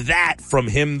got that from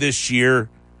him this year,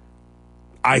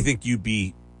 I think you'd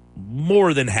be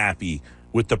more than happy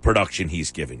with the production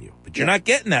he's given you. But you're not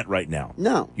getting that right now.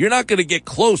 No. You're not going to get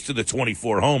close to the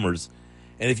 24 homers.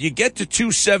 And if you get to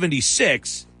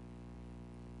 276,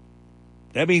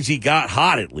 that means he got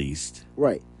hot at least.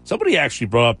 Right. Somebody actually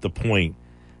brought up the point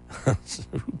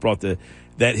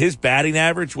that his batting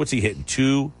average, what's he hitting?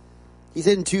 He's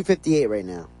hitting 258 right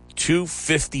now.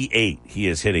 258 he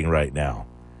is hitting right now.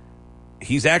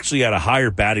 He's actually at a higher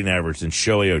batting average than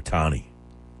Shohei Ohtani.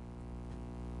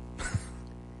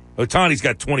 Ohtani's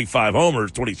got 25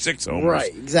 homers, 26 homers.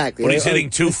 Right, exactly. But he's hitting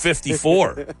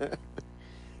 254.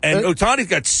 And Ohtani's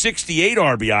got 68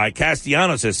 RBI.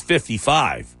 Castellanos has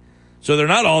 55. So they're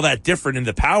not all that different in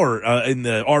the power, in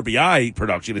the RBI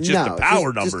production. It's just the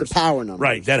power numbers. Just the power numbers.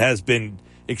 Right, that has been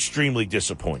extremely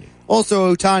disappointing.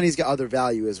 Also, Ohtani's got other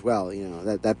value as well,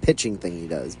 that pitching thing he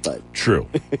does. But true.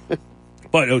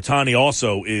 But Ohtani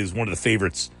also is one of the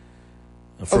favorites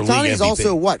for league MVP. Ohtani's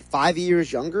also, 5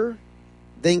 years younger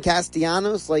than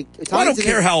Castellanos? I don't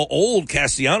care how old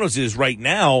Castellanos is right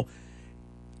now.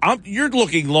 You're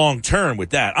looking long term with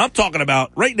that. I'm talking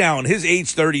about right now in his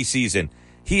age 30 season,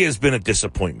 he has been a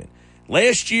disappointment.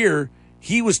 Last year,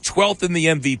 he was 12th in the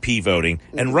MVP voting,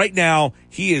 and right now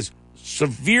he is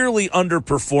severely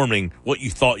underperforming what you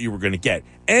thought you were going to get.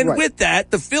 And with that,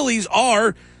 the Phillies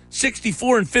are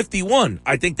 64-51.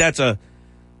 I think that's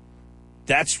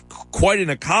quite an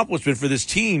accomplishment for this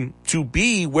team to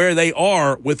be where they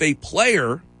are with a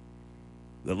player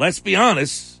that, let's be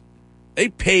honest, they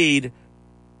paid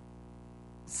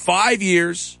 5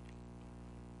 years,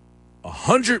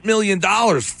 $100 million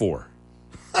for.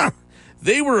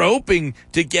 They were hoping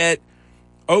to get,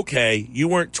 okay, you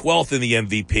weren't 12th in the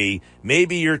MVP.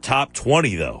 Maybe you're top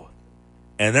 20, though.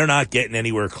 And they're not getting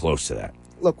anywhere close to that.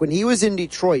 Look, when he was in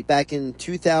Detroit back in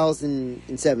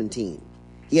 2017,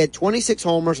 he had 26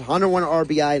 homers, 101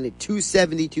 RBI, and a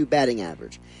 272 batting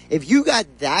average. If you got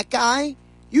that guy,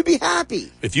 you'd be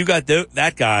happy. If you got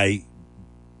that guy,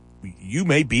 you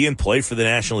may be in play for the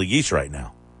National League East right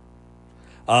now.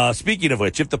 Speaking of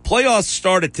which, if the playoffs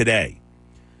started today,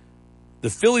 the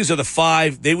Phillies are the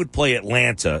 5. They would play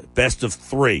Atlanta, best of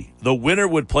 3. The winner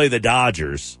would play the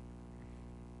Dodgers.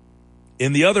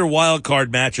 In the other wild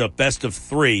card matchup, best of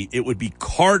 3, it would be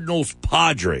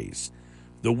Cardinals-Padres.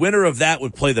 The winner of that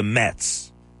would play the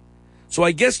Mets. So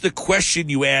I guess the question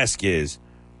you ask is,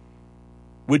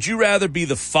 would you rather be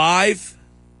the 5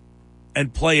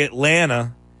 and play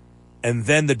Atlanta and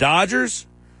then the Dodgers?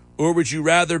 Or would you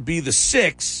rather be the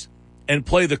 6 and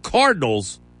play the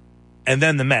Cardinals and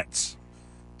then the Mets?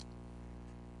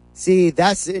 See,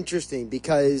 that's interesting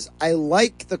because I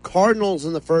like the Cardinals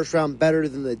in the first round better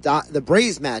than the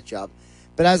Braves matchup.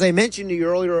 But as I mentioned to you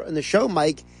earlier in the show,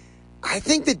 Mike, I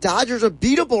think the Dodgers are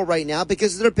beatable right now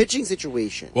because of their pitching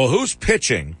situation. Well, who's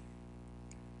pitching?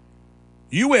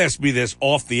 You asked me this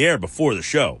off the air before the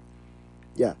show.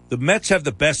 Yeah. The Mets have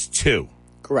the best 2.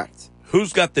 Correct.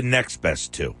 Who's got the next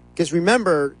best 2? Because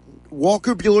remember,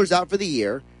 Walker Buehler's out for the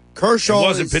year. Kershaw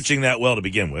wasn't pitching that well to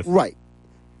begin with. Right.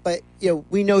 But,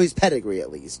 we know his pedigree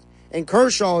at least. And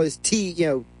Kershaw is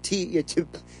till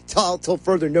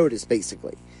further notice,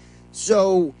 basically.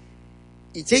 So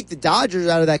you take the Dodgers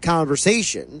out of that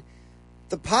conversation.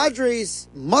 The Padres,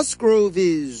 Musgrove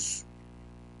is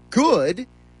good,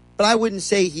 but I wouldn't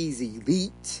say he's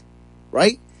elite,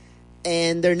 right?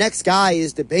 And their next guy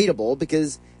is debatable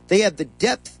because they have the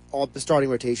depth off the starting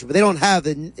rotation, but they don't have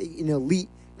an elite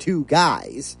two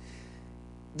guys.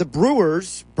 The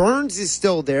Brewers, Burns is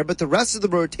still there, but the rest of the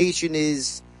rotation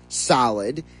is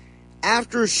solid.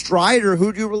 After Strider,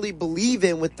 who do you really believe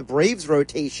in with the Braves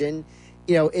rotation,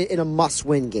 in a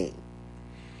must-win game?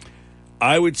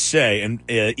 I would say, and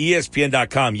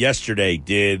ESPN.com yesterday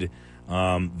did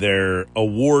their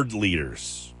award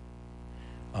leaders.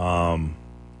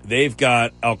 They've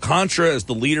got Alcantara as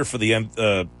the leader for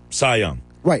the Cy Young.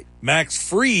 Right. Max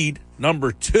Fried,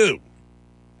 number 2.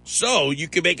 So you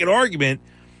can make an argument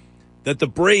that the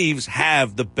Braves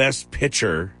have the best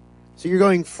pitcher. So you're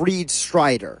going Fried,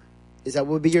 Strider. Is that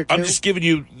what would be your two? I'm just giving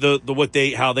you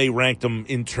how they ranked them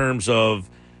in terms of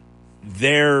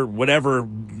their whatever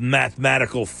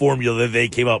mathematical formula that they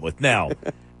came up with. Now,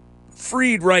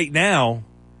 Fried right now,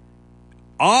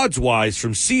 odds-wise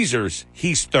from Caesars,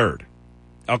 he's 3rd.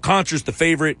 Alcantara's the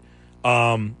favorite.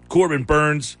 Corbin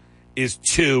Burns is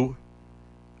 2.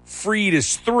 Fried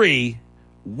is 3.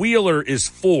 Wheeler is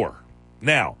 4.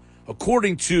 Now,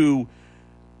 according to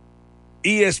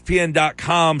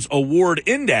ESPN.com's award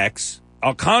index,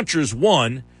 Alcantara's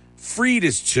 1, Fried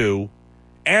is 2,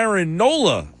 Aaron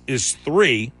Nola is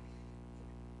 3.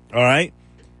 All right.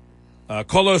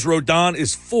 Carlos Rodon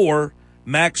is 4.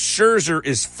 Max Scherzer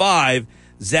is 5.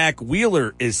 Zach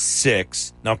Wheeler is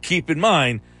 6. Now, keep in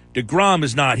mind, DeGrom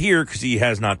is not here because he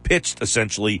has not pitched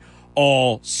essentially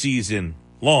all season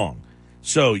long.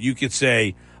 So you could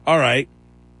say, all right,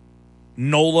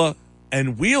 Nola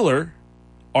and Wheeler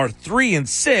are 3 and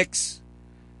 6.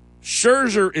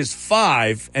 Scherzer is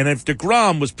 5. And if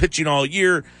DeGrom was pitching all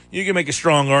year, you can make a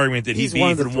strong argument that he'd be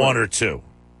even 1 or 2.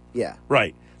 Yeah.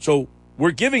 Right. So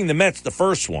we're giving the Mets the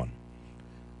first one.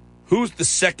 Who's the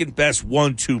second best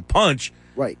 1-2 punch?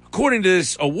 Right. According to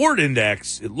this award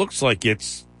index, it looks like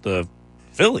it's the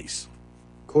Phillies.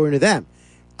 According to them.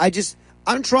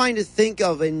 I'm trying to think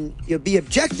of and be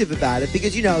objective about it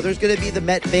because, there's going to be the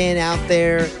Met fan out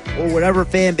there or whatever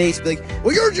fan base be like,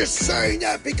 well, you're just saying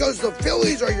that because the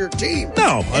Phillies are your team.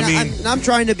 No, I'm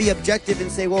trying to be objective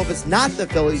and say, well, if it's not the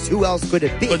Phillies, who else could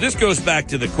it be? But this goes back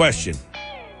to the question.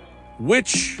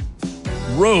 Which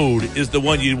road is the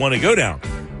one you want to go down?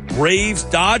 Braves,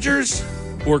 Dodgers,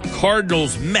 or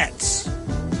Cardinals, Mets?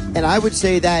 And I would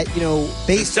say that,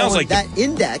 based on like that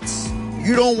index,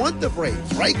 you don't want the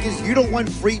Braves, right? Because you don't want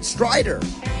Fried, Strider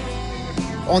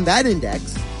on that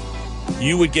index.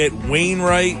 You would get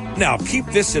Wainwright. Now, keep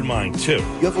this in mind, too.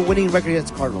 You have a winning record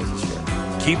against Cardinals this year.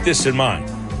 Keep this in mind.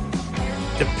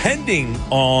 Depending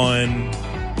on,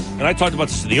 and I talked about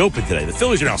this in the Open today, the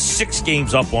Phillies are now 6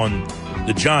 games up on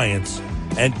the Giants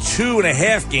and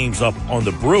 2.5 games up on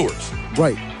the Brewers.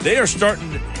 Right. They are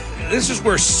starting, this is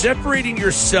where separating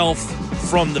yourself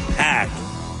from the pack,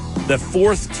 the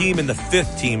 4th team and the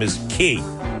 5th team, is key.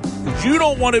 You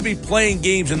don't want to be playing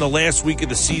games in the last week of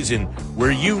the season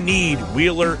where you need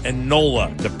Wheeler and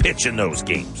Nola to pitch in those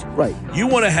games. Right. You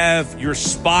want to have your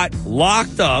spot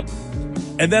locked up,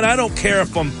 and then I don't care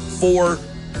if I'm 4,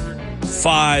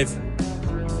 5.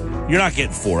 You're not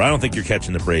getting 4. I don't think you're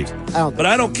catching the Braves. But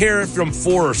I don't care if I'm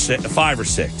 4 or 5 or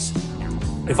 6.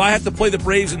 If I have to play the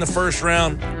Braves in the first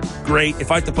round, great. If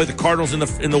I have to play the Cardinals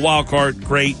in the wild card,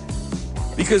 great.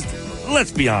 Because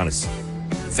let's be honest,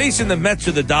 facing the Mets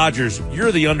or the Dodgers,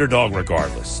 you're the underdog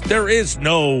regardless. There is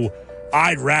no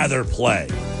I'd rather play,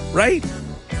 right?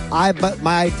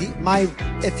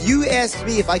 If you asked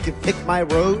me if I could pick my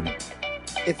road,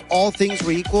 if all things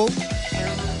were equal,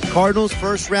 Cardinals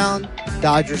first round,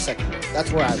 Dodgers second round. That's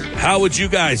where I would go. How would you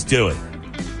guys do it?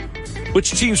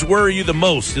 Which teams worry you the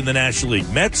most in the National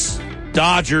League? Mets,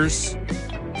 Dodgers,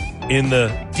 in the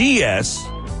DS,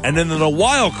 and then in the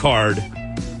wild card,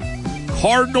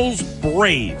 Cardinals,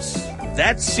 Braves.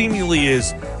 That seemingly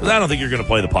is, because I don't think you're going to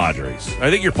play the Padres.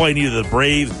 I think you're playing either the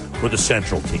Braves or the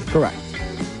Central team. Correct.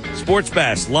 Sports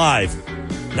Bash live,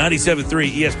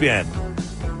 97.3 ESPN.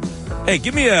 Hey,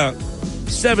 give me a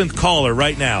 7th caller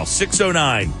right now,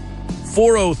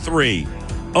 609-403-0973,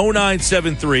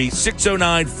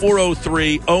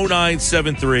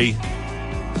 609-403-0973.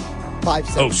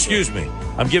 573. Oh, excuse me.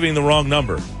 I'm giving the wrong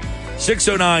number.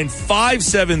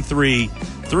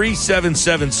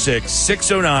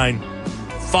 609-573-3776.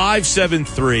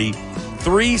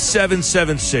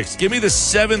 609-573-3776. Give me the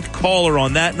 7th caller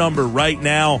on that number right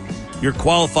now. You're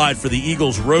qualified for the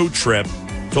Eagles road trip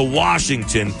to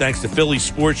Washington, thanks to Philly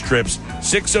Sports Trips.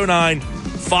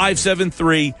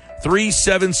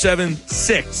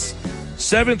 609-573-3776.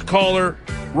 7th caller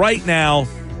right now.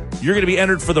 You're going to be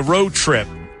entered for the road trip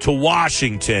to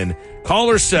Washington.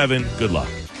 Caller 7, good luck.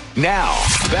 Now,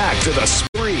 back to the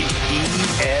spree.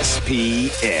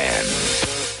 ESPN.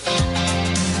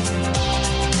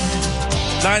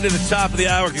 9 to the top of the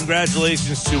hour.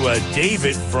 Congratulations to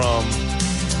David from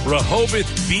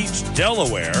Rehoboth Beach,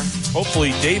 Delaware.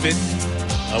 Hopefully, David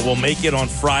will make it on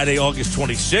Friday, August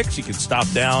 26th. You can stop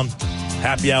down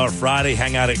Happy Hour Friday,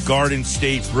 hang out at Garden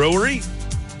State Brewery.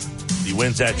 If he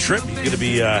wins that trip, he's going to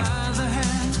be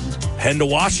heading to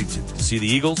Washington to see the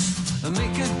Eagles and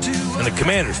the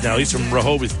Commanders. Now, he's from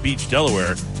Rehoboth Beach,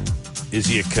 Delaware. Is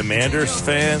he a Commanders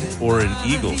fan or an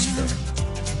Eagles fan?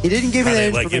 He didn't give me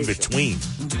that like information. in between.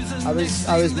 I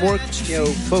was more,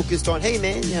 focused on, hey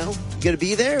man, you got to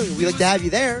be there. We like to have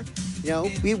you there.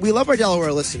 We love our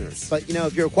Delaware listeners, but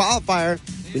if you're a qualifier,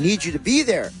 we need you to be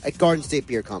there at Garden State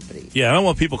Beer Company. Yeah, I don't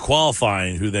want people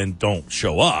qualifying who then don't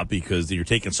show up because you're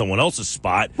taking someone else's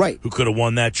spot, right? Who could have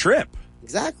won that trip.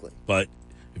 Exactly. But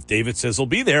if David says he'll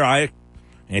be there, I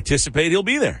anticipate he'll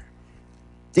be there.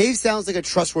 Dave sounds like a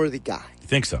trustworthy guy. You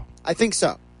think so? I think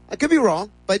so. I could be wrong,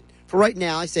 but for right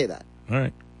now, I say that. All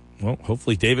right. Well,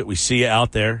 hopefully, David, we see you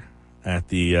out there at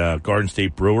the Garden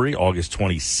State Brewery, August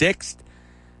 26th.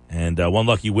 And one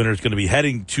lucky winner is going to be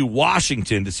heading to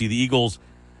Washington to see the Eagles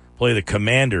play the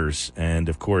Commanders. And,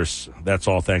 of course, that's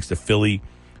all thanks to Philly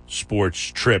Sports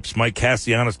Trips. Mike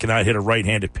Castellanos cannot hit a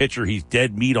right-handed pitcher. He's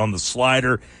dead meat on the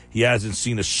slider. He hasn't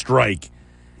seen a strike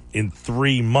in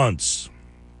 3 months.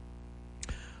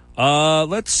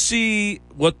 Let's see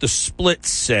what the splits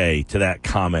say to that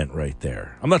comment right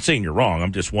there. I'm not saying you're wrong.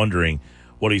 I'm just wondering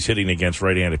what he's hitting against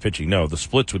right-handed pitching. No, the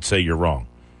splits would say you're wrong.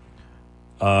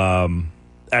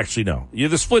 Actually, no. Yeah,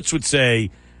 the splits would say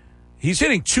he's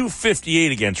hitting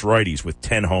 .258 against righties with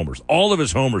 10 homers. All of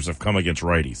his homers have come against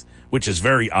righties, which is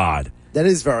very odd. That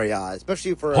is very odd,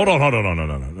 especially for... Hold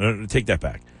on. No. Take that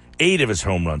back. 8 of his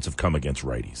home runs have come against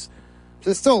righties.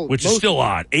 Which is still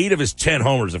odd. 8 of his 10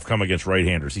 homers have come against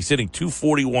right-handers. He's hitting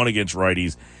 .241 against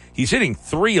righties. He's hitting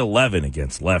 .311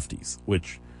 against lefties,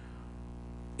 which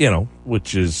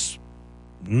is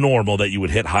normal that you would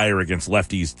hit higher against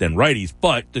lefties than righties,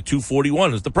 but the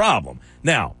 .241 is the problem.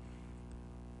 Now,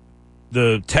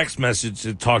 the text message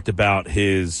that talked about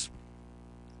his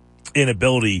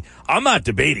inability. I'm not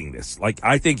debating this.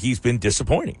 I think he's been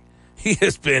disappointing. He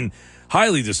has been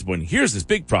highly disappointing. Here's this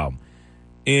big problem.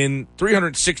 In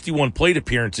 361 plate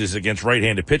appearances against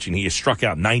right-handed pitching, he has struck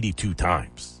out 92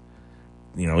 times.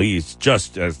 He's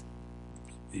just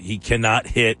he cannot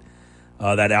hit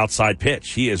that outside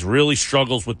pitch. He really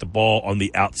struggles with the ball on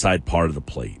the outside part of the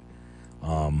plate.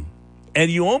 And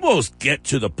you almost get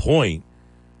to the point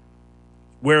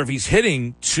where if he's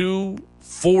hitting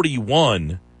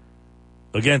 .241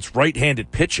 against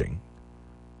right-handed pitching,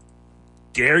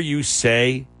 dare you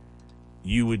say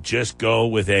you would just go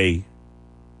with a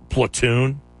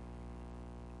platoon?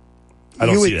 I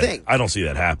don't see that. Think. I don't see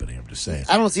that happening. I'm just saying.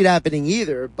 I don't see it happening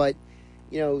either, but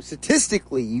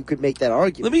statistically, you could make that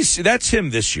argument. Let me see. That's him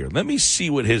this year. Let me see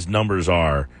what his numbers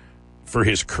are for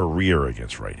his career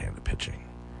against right-handed pitching.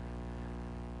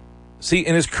 See,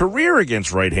 in his career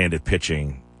against right-handed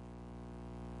pitching,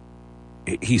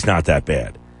 he's not that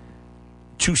bad.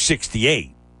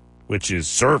 .268, which is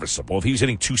serviceable. If he was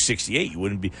hitting .268, you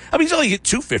wouldn't be. I mean, he's only hit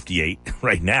 .258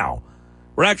 right now.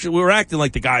 We're acting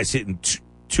like the guy's hitting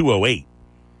 .208.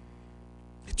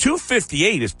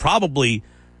 .258 is probably.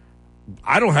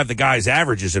 I don't have the guy's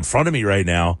averages in front of me right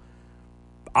now.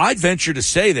 I'd venture to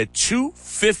say that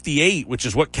 .258, which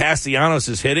is what Castellanos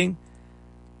is hitting,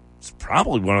 is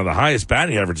probably one of the highest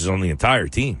batting averages on the entire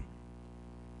team.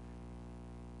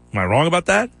 Am I wrong about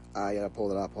that? I gotta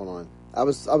pull it up. Hold on. I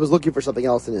was looking for something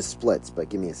else in his splits, but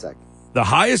give me a second. The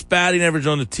highest batting average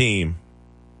on the team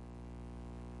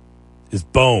is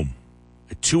Bohm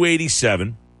at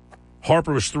 .287.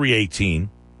 Harper was .318.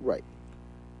 Right.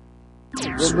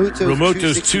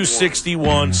 Realmuto's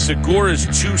 .261. Segura's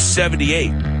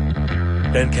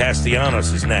 .278. Then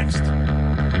Castellanos is next.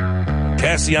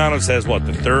 Castellanos has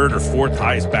the third or fourth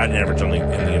highest batting average on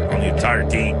the entire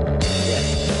team.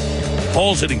 Yeah.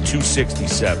 Paul's hitting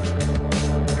 .267.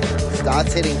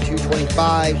 Stott's hitting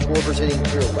 .225. Schwarber's hitting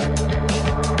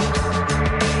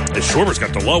 .211. And Schwarber's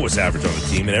got the lowest average on the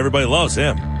team, and everybody loves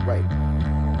him. Right.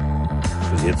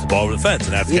 Because he hits the ball over the fence,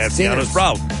 and that's Castellanos'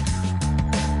 problem.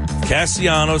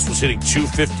 Castellanos was hitting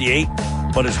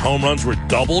 .258, but his home runs were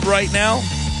doubled right now.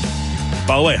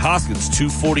 By the way, Hoskins,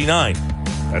 .249.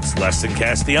 That's less than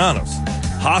Castellanos.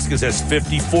 Hoskins has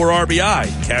 54 RBI.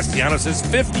 Castellanos has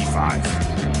 55.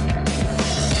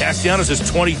 Castellanos has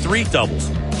 23 doubles.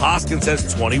 Hoskins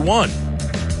has 21. I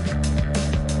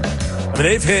mean,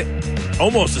 they've hit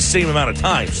almost the same amount of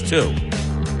times, too.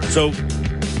 So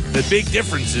the big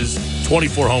difference is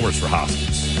 24 homers for Hoskins.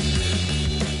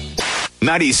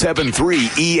 97.3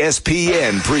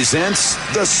 ESPN presents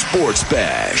The Sports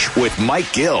Bash with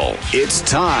Mike Gill. It's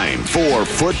time for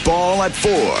Football at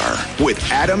 4 with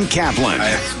Adam Kaplan. I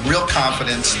have real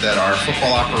confidence that our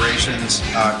football operations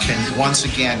can once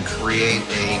again create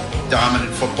a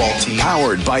dominant football team.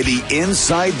 Powered by the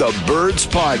Inside the Birds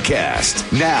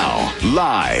podcast. Now,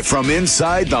 live from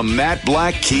inside the Matt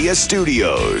Black Kia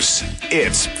Studios.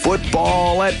 It's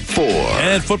Football at 4.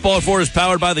 And Football at 4 is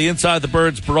powered by the Inside the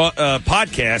Birds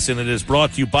podcast, and it is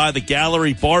brought to you by the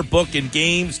Gallery Bar, Book, and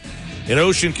Games in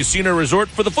Ocean Casino Resort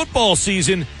for the football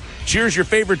season. Cheers your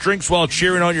favorite drinks while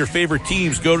cheering on your favorite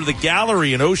teams. Go to the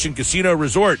Gallery in Ocean Casino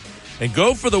Resort and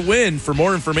go for the win. For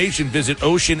more information, visit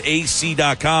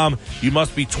oceanac.com. You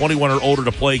must be 21 or older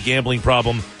to play. Gambling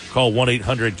problem? Call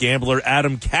 1-800-GAMBLER.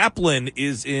 Adam Kaplan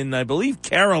is in, I believe,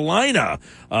 Carolina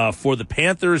for the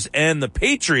Panthers and the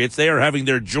Patriots. They are having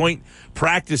their joint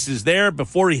practices there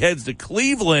before he heads to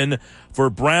Cleveland for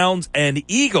Browns and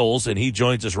Eagles. And he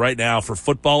joins us right now for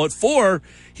Football at 4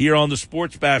 here on the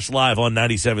Sports Bash Live on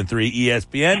 97.3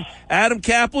 ESPN. Adam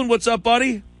Kaplan, what's up,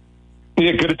 buddy?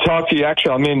 Yeah, good to talk to you.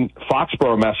 Actually, I'm in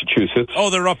Foxborough, Massachusetts. Oh,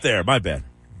 they're up there. My bad.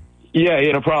 Yeah,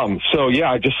 no problem. So,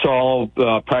 I just saw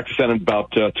practice ended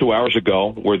about 2 hours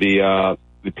ago, where the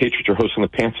Patriots are hosting the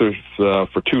Panthers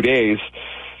for 2 days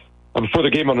before the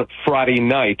game on Friday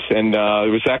night, and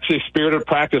it was actually a spirited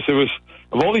practice. It was,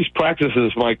 of all these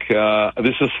practices, Mike,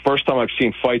 this is the first time I've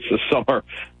seen fights this summer,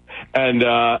 and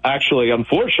actually,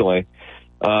 unfortunately,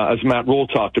 as Matt Rule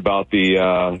talked about,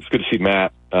 it's good to see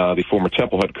Matt, the former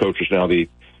Temple head coach, is now the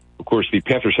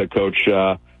Panthers head coach.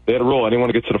 They had a rule: anyone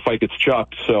who gets to the fight gets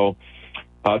chucked. So,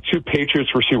 2 Patriots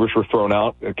receivers were thrown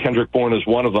out. Kendrick Bourne is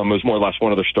one of them. It was more or less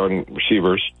one of their starting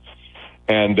receivers.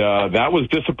 And that was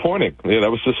disappointing. Yeah,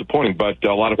 that was disappointing, but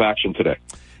a lot of action today.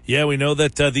 Yeah, we know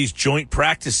that these joint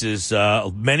practices,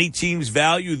 many teams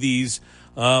value these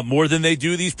more than they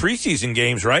do these preseason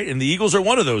games, right? And the Eagles are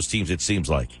one of those teams, it seems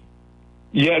like.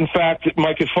 Yeah, in fact,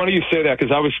 Mike, it's funny you say that,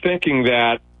 because I was thinking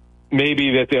that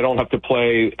maybe that they don't have to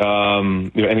play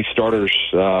any starters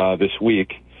this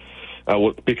week,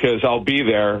 because I'll be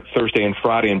there Thursday and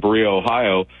Friday in Berea,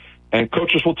 Ohio, and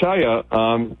coaches will tell you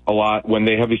a lot when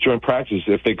they have these joint practices.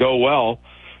 If they go well,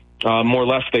 more or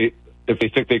less, if they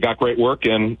think they got great work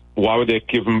in, why would they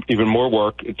give them even more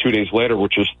work 2 days later,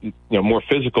 which is more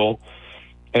physical,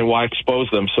 and why expose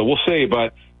them? So we'll see,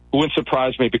 but it wouldn't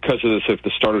surprise me because of this if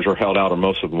the starters are held out, or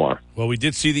most of them are. Well, we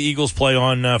did see the Eagles play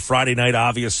on Friday night,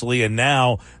 obviously, and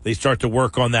now they start to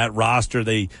work on that roster.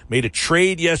 They made a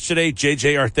trade yesterday,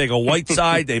 J.J.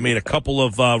 Arcega-Whiteside. They made a couple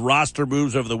of roster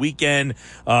moves over the weekend,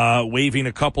 waiving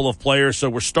a couple of players. So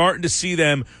we're starting to see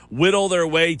them whittle their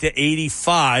way to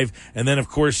 85. And then, of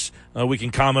course, we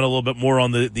can comment a little bit more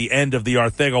on the end of the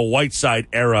Arcega-Whiteside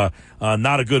era.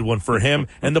 Not a good one for him.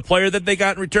 And the player that they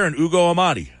got in return, Ugo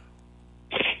Amadi.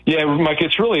 Yeah, Mike,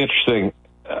 it's really interesting.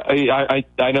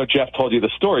 I know Jeff told you the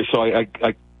story, so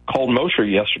I called Mosher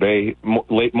yesterday,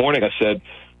 late morning. I said,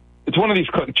 it's one of these,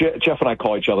 Jeff and I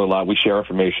call each other a lot. We share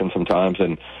information sometimes,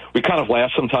 and we kind of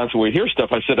laugh sometimes when we hear stuff.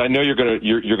 I said, I know you're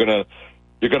gonna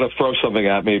throw something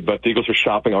at me, but the Eagles are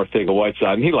shopping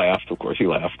Arcega-Whiteside. And he laughed, of course, he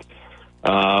laughed.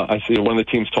 I said, one of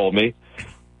the teams told me.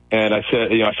 And I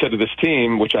said to this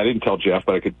team, which I didn't tell Jeff,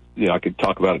 but I could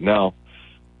talk about it now.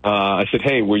 I said,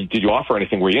 hey, did you offer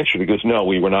anything? Were you interested? He goes, no,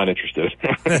 we were not interested.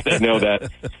 They know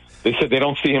that. They said they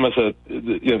don't see him as they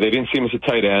didn't see him as a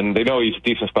tight end. They know he's a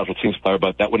decent special teams player,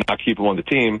 but that would not keep him on the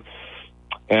team.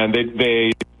 And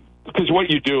because what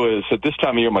you do is, at this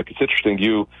time of year, Mike, it's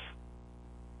interesting,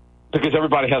 because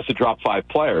everybody has to drop 5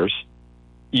 players,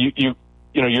 you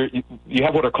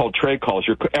have what are called trade calls.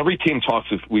 Every team talks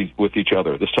with each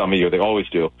other this time of year. They always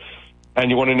do. And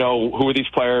you want to know who are these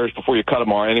players before you cut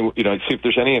them, or see if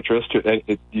there's any interest.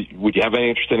 Would you have any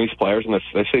interest in these players? And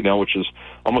they say no, which is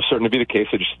almost certain to be the case.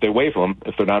 They waive them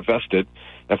if they're not vested.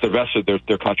 If they're vested,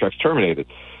 their contract's terminated.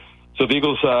 So the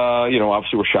Eagles,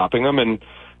 obviously were shopping them, and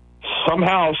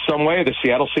somehow, some way, the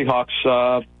Seattle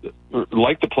Seahawks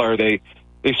like the player. They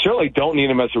certainly don't need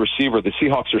him as a receiver. The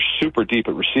Seahawks are super deep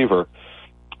at receiver.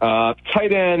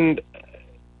 Tight end,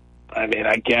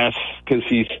 I guess because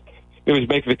he's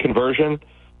making the conversion.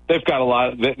 They've got a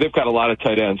lot of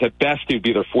tight ends. At best, he'd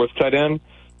be their 4th tight end.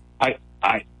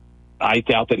 I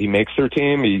doubt that he makes their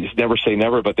team. He's never say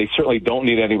never, but they certainly don't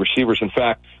need any receivers. In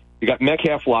fact, you got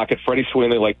Metcalf, Lockett, Freddie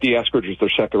Sweeney, like D. Eskridge was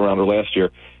their 2nd rounder last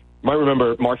year. You might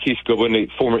remember Marquise Goodwin, the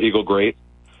former Eagle great,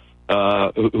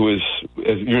 who is,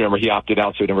 as you remember, he opted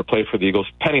out, so he never played for the Eagles.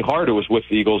 Penny Hard, who was with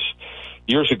the Eagles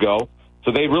years ago.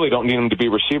 So they really don't need him to be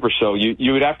a receiver. So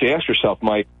you would have to ask yourself,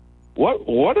 Mike,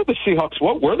 what are the Seahawks?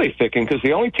 What were they thinking? Because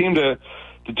the only team to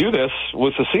to do this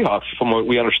was the Seahawks, from what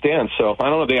we understand. So I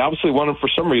don't know. They obviously won him for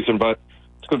some reason, but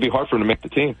it's going to be hard for him to make the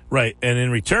team. Right, and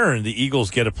in return, the Eagles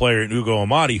get a player in Ugo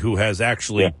Amadi who has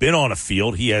actually been on a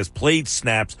field. He has played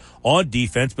snaps on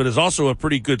defense, but is also a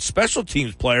pretty good special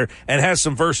teams player and has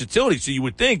some versatility. So you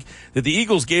would think that the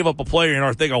Eagles gave up a player in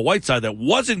Arcega-Whiteside that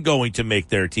wasn't going to make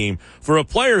their team for a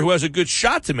player who has a good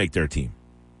shot to make their team.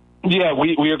 Yeah,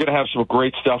 we are going to have some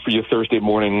great stuff for you Thursday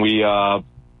morning. We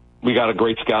got a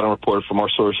great scouting report from our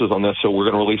sources on this, so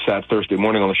we're going to release that Thursday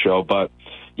morning on the show. But,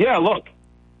 yeah, look.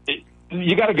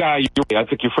 You got a guy, I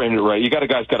think you framed it right. You got a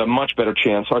guy who's got a much better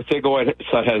chance.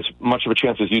 Arcega-Whiteside has much of a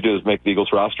chance as you do to make the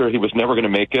Eagles roster. He was never going to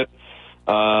make it.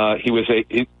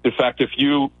 In fact, if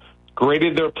you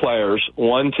graded their players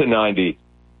 1 to 90,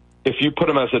 if you put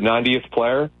him as a 90th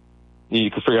player, you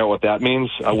can figure out what that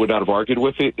means. I would not have argued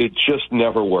with it. It just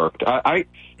never worked.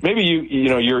 Maybe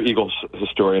you're Eagles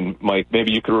historian, Mike.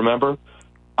 Maybe you could remember.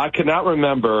 I cannot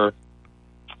remember.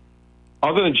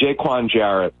 Other than Jaquan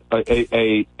Jarrett,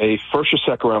 a first or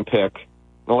second round pick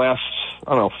in the last,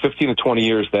 15 to 20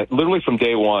 years that literally from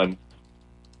day one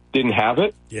didn't have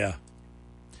it. Yeah.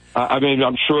 I mean,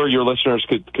 I'm sure your listeners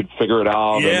could figure it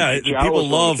out. Yeah, people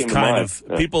love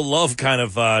kind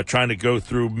of trying to go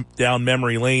down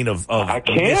memory lane of I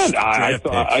can't.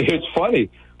 It's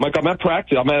funny. Mike, I'm at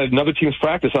practice. I'm at another team's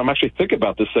practice. I'm actually thinking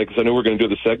about this thing because I knew we were going to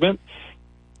do the segment.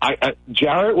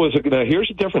 Jarrett was here's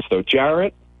the difference, though.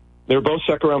 Jarrett, they were both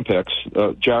second-round picks.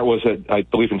 Jarrett was, I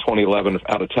believe, in 2011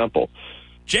 out of Temple.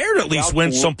 Jarrett at least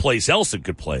went someplace else and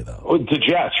could play, though. The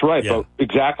Jets, right. Yeah. But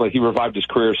exactly. He revived his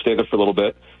career, stayed there for a little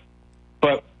bit.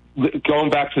 But going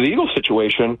back to the Eagles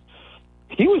situation,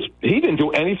 he didn't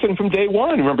do anything from day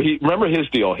one. Remember his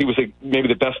deal. He was maybe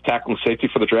the best tackling safety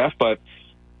for the draft, but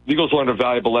the Eagles learned a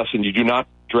valuable lesson. You do not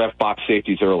draft box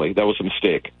safeties early. That was a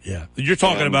mistake. Yeah. You're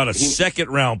talking about a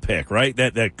second-round pick, right?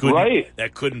 That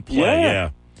couldn't play.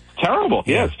 Yeah. Terrible.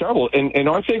 Yeah, it's terrible. And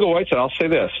Arcega-Whiteside, I'll say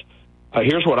this.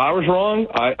 Here's what I was wrong.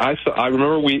 I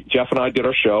remember Jeff and I did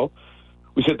our show.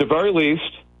 We said at the very least,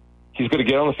 he's going to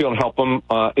get on the field and help him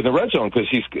in the red zone because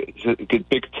he's a good,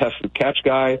 big test and catch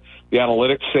guy. The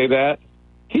analytics say that.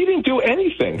 He didn't do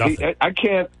anything.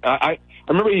 I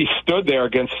remember he stood there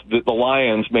against the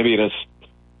Lions maybe in his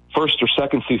first or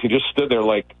second season. He just stood there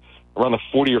like around the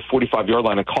 40 or 45-yard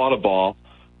line and caught a ball.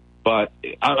 But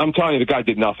I'm telling you, the guy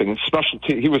did nothing.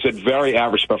 He was a very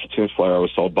average special teams player, I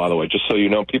was told, by the way. Just so you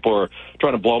know, people are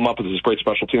trying to blow him up as this great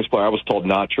special teams player. I was told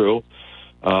not true.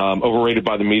 Overrated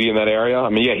by the media in that area.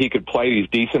 I mean, yeah, he could play. He's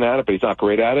decent at it, but he's not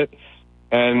great at it.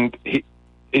 And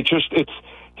here's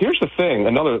the thing,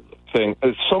 another thing.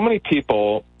 So many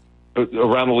people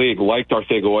around the league liked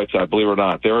Arcega-Whiteside, believe it or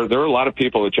not. There are a lot of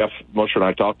people that Jeff Mosher and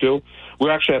I talked to. We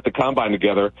were actually at the Combine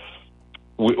together.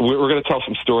 We're going to tell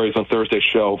some stories on Thursday's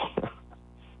show,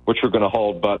 which we're going to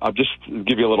hold, but I'll just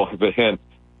give you a little bit of a hint.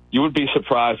 You would be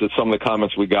surprised at some of the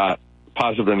comments we got,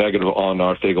 positive or negative, on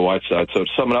Arcega-Whiteside. So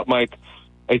to sum it up, Mike,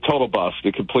 a total bust.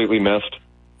 He completely missed.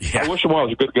 Yeah. I wish him well.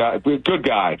 He was a good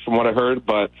guy from what I heard,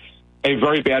 but a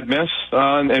very bad miss,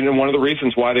 and one of the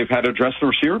reasons why they've had to address the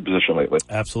receiver position lately.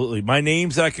 Absolutely. My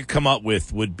names I could come up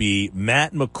with would be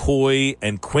Matt McCoy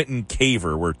and Quentin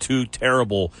Caver were two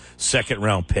terrible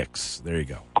second-round picks. There you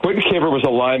go. Quentin Caver was a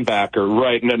linebacker,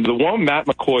 right. And then the one, Matt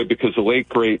McCoy, because the late,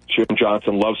 great Jim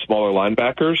Johnson loved smaller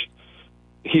linebackers,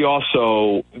 he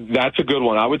also, that's a good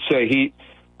one. I would say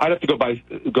I'd have to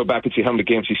go back and see how many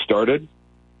games he started.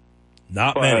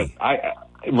 Not many.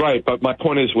 Right, but my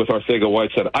point is with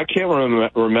Arcega-Whiteside, I can't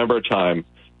remember a time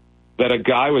that a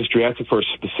guy was drafted for a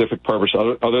specific purpose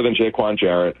other than Jaquan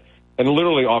Jarrett and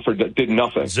literally did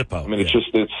nothing. Zippo. I mean,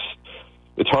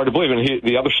 it's hard to believe. And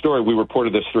the other story, we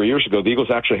reported this 3 years ago, the Eagles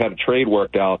actually had a trade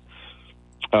worked out.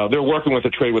 They're working with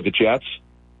a trade with the Jets.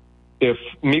 If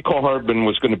Mecole Hardman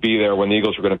was going to be there when the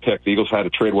Eagles were going to pick, the Eagles had a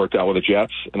trade worked out with the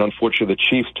Jets, and unfortunately the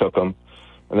Chiefs took them,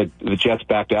 and the Jets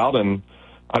backed out, and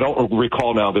I don't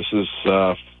recall now. This is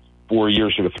 4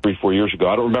 years ago, 3-4 years ago.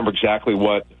 I don't remember exactly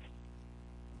what.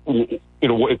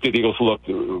 If the Eagles looked,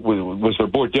 was their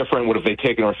board different? Would have they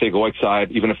taken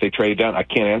Arcega-Whiteside even if they traded down? I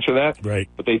can't answer that. Right.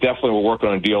 But they definitely were working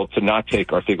on a deal to not take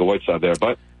Arcega-Whiteside there.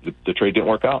 But the trade didn't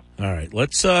work out. All right.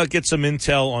 Let's get some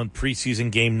intel on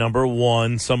preseason game number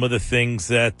 1. Some of the things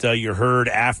that you heard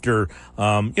after.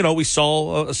 We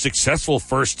saw a successful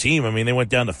first team. I mean, they went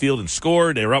down the field and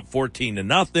scored. They were up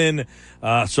 14-0.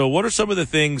 So what are some of the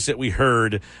things that we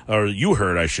heard, or you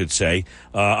heard, I should say,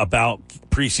 about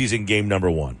preseason game number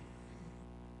 1?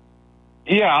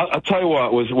 Yeah, I'll tell you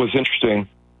what was interesting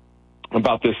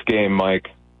about this game, Mike,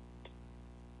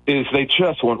 is they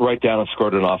just went right down and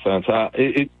scored an offense.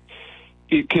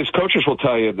 because coaches will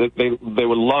tell you that they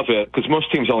would love it, because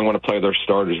most teams only want to play their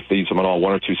starters if they use them in all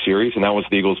 1 or 2 series, and that was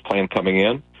the Eagles' plan coming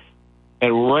in.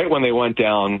 And right when they went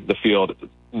down the field,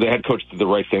 the head coach did the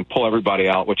right thing, pull everybody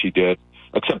out, which he did,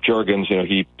 except Juergens.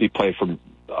 He played for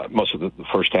most of the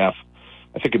first half.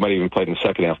 I think he might have even played in the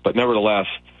second half. But nevertheless,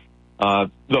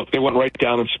 look, they went right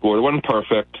down and scored. It wasn't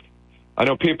perfect. I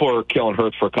know people are killing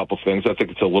Hurts for a couple things. I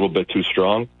think it's a little bit too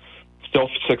strong. Still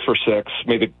 6 for 6.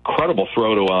 Made an incredible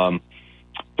throw to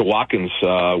Watkins,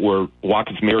 where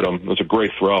Watkins mirrored him. It was a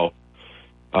great throw.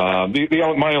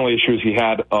 My only issue is he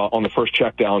had on the first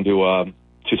check down to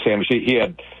Sanders. He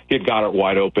had got it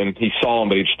wide open. He saw him,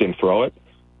 but he just didn't throw it.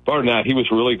 But other than that, he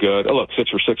was really good. Oh, look, 6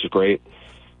 for 6 is great.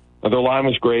 Their line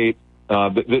was great.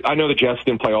 I know the Jets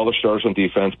didn't play all their starters on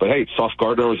defense, but hey, Sauce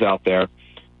Gardner was out there.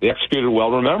 They executed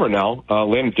well. Remember now,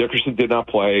 Landon Dickerson did not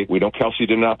play. We know Kelsey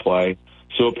did not play.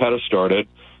 Sua Pettis started.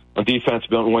 On defense,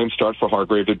 Milton Williams started for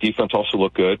Hargrave. Their defense also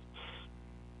looked good.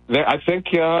 I think,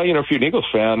 if you're an Eagles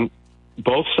fan,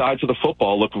 both sides of the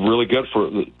football look really good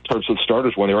in terms of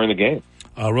starters when they were in the game.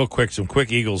 Real quick, some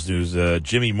quick Eagles news.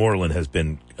 Jimmy Moreland has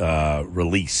been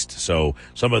released, so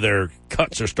some of their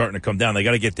cuts are starting to come down. They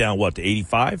got to get down, to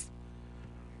 85?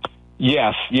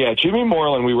 Yes, yeah. Jimmy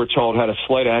Moreland, we were told, had a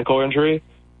slight ankle injury,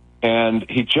 and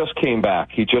he just came back.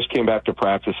 He just came back to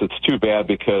practice. It's too bad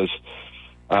because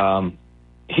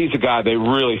he's a guy they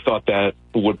really thought that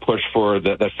would push for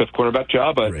that fifth quarterback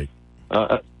job, but right.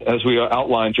 As we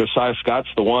outlined, Josiah Scott's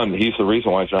the one. He's the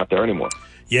reason why he's not there anymore.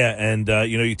 Yeah, and,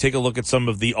 you take a look at some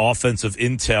of the offensive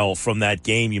intel from that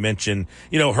game. You mentioned,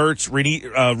 Hurts.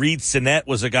 Reed Sinnett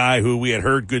was a guy who we had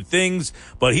heard good things,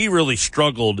 but he really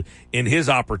struggled in his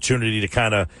opportunity to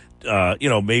kind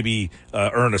of, maybe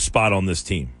earn a spot on this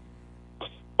team.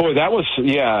 Boy, that was,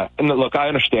 yeah. And look, I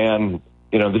understand,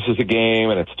 this is a game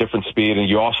and it's different speed, and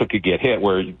you also could get hit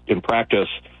where in practice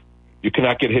you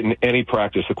cannot get hit in any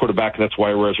practice. The quarterback, that's why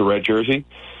he wears a red jersey.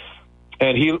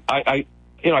 And I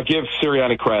give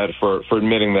Sirianni credit for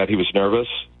admitting that he was nervous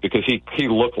because he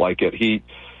looked like it.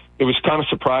 It was kind of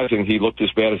surprising he looked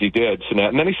as bad as he did, Sinnett,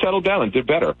 and then he settled down and did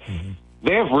better. Mm-hmm.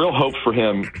 They have real hope for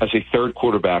him as a third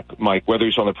quarterback, Mike, whether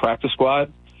he's on the practice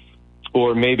squad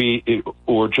or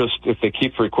or just if they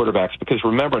keep 3 quarterbacks. Because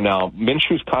remember now,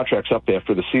 Minshew's contract's up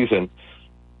after the season,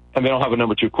 and they don't have a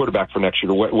number 2 quarterback for next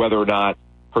year, whether or not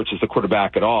Hurts is the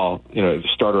quarterback at all, the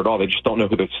starter at all. They just don't know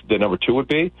who the number 2 would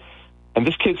be. And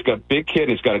this kid's got a big kid.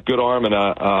 He's got a good arm,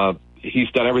 and he's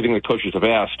done everything the coaches have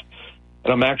asked.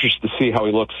 And I'm anxious to see how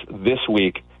he looks this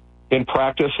week in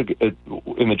practice,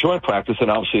 in the joint practice,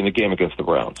 and obviously in the game against the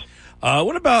Browns.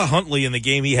 What about Huntley in the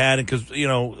game he had? Because,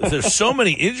 there's so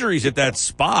many injuries at that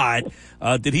spot.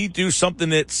 Did he do something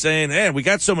that's saying, hey, we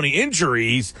got so many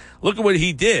injuries, look at what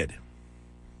he did?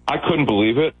 I couldn't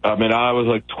believe it. I mean, I was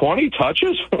like, 20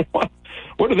 touches?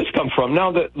 Where did this come from?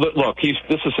 Now, look, this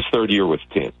is his 3rd year with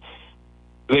the team.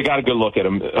 They got a good look at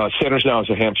him. Sanders now has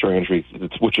a hamstring injury,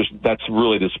 that's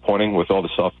really disappointing with all the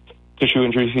soft tissue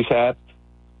injuries he's had.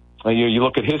 You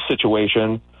look at his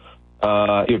situation,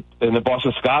 and then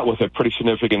Boston Scott with a pretty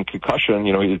significant concussion.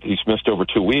 He's missed over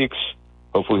 2 weeks.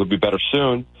 Hopefully he'll be better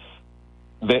soon.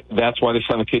 That's why they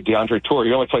signed the kid DeAndre Torrey.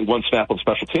 He only played 1 snap on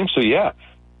special teams, so yeah.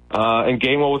 And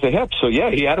Gainwell with a hip, so yeah,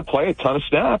 he had to play a ton of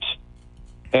snaps.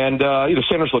 And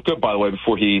Sanders looked good, by the way,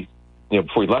 before he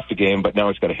left the game, but now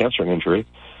he's got a hamstring injury.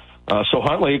 So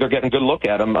Huntley, they're getting a good look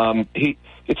at him.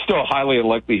 It's still highly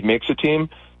unlikely he makes a team.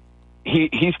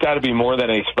 He's got to be more than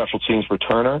a special teams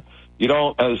returner.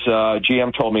 As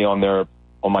GM told me on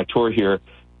my tour here,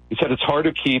 he said it's hard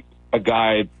to keep a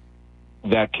guy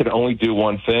that can only do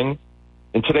one thing.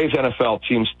 In today's NFL,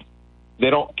 teams, they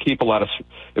don't keep a lot of.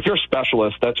 If you're a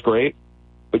specialist, that's great,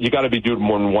 but you got to be doing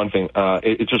more than one thing.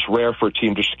 It's just rare for a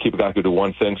team just to keep a guy who do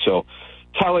one thing. So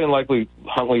it's highly unlikely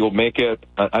Huntley will make it.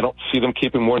 I don't see them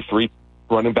keeping more than 3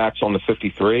 running backs on the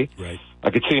 53. Right. I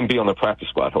could see him be on the practice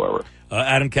squad, however.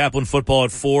 Adam Kaplan, football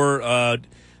at 4.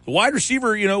 The wide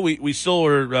receiver, we still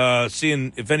are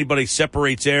seeing if anybody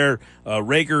separates there.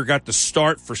 Rager got the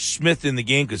start for Smith in the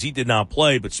game because he did not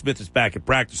play, but Smith is back at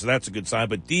practice, so that's a good sign.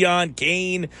 But Deion,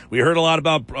 Kane, we heard a lot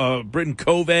about Britton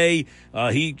Covey.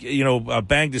 He,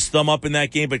 banged his thumb up in that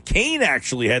game, but Kane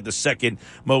actually had the second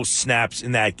most snaps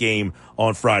in that game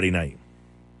on Friday night.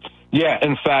 Yeah,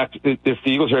 in fact, if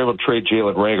the Eagles are able to trade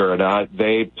Jalen Rager, and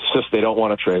they insist they don't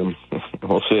want to trade him,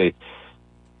 we'll see.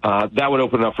 That would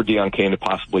open up for Deion Kane to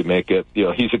possibly make it.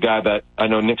 He's a guy that I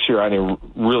know Nick Sirianni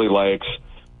really likes.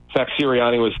 In fact,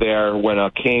 Sirianni was there when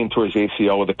Kane tore his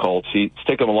ACL with the Colts. It's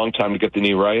taken him a long time to get the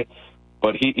knee right,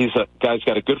 but he's a guy's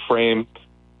got a good frame.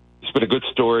 It's been a good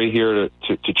story here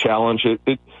to challenge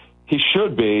it. He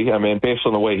should be. I mean, based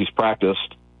on the way he's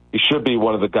practiced, he should be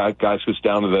one of the guys who's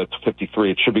down to the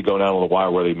 53. It should be going down on the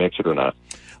wire whether he makes it or not.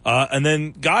 And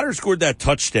then Goddard scored that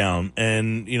touchdown,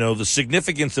 and, the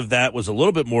significance of that was a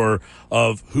little bit more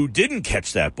of who didn't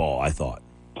catch that ball, I thought.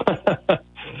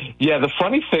 Yeah, the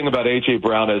funny thing about A.J.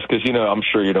 Brown is, because, I'm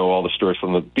sure you know all the stories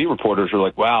from the beat reporters are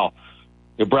like, wow,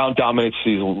 Brown dominates.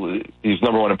 He's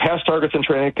number one in pass targets in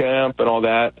training camp and all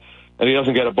that, and he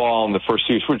doesn't get a ball in the first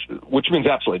series, which means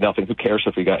absolutely nothing. Who cares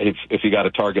if he got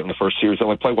a target in the first series? They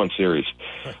only played one series.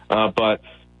 But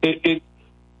the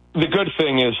good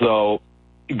thing is, though,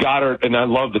 Goddard, and I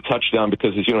love the touchdown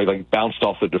because he bounced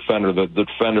off the defender. The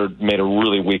defender made a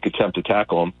really weak attempt to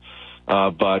tackle him.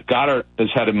 But Goddard has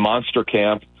had a monster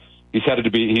camp.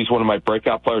 He's one of my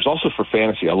breakout players, also for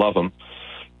fantasy. I love him.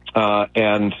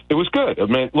 And it was good. I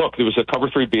mean, look, it was a cover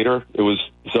 3 beater. It was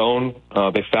zone.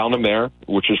 They found him there,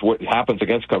 which is what happens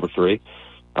against cover 3.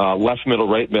 Left middle,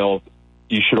 right middle.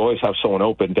 You should always have someone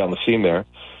open down the seam there.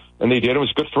 And they did. It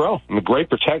was a good throw. I mean, great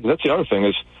protect. That's the other thing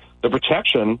is the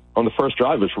protection on the first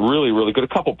drive was really, really good. A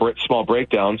couple small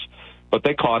breakdowns, but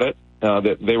they caught it.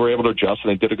 They were able to adjust,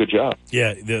 and they did a good job.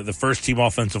 Yeah, the first team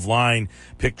offensive line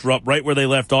picked her up right where they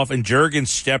left off, and Juergens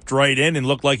stepped right in and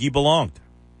looked like he belonged.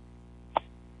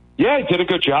 Yeah, he did a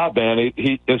good job, man.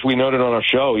 He as we noted on our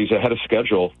show, he's ahead of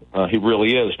schedule. He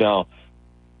really is. Now,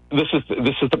 this is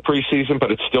the preseason,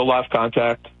 but it's still live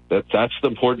contact. That's the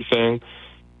important thing,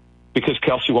 because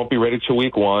Kelsey won't be ready till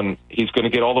week 1. He's going to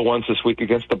get all the ones this week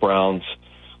against the Browns.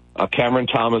 Cameron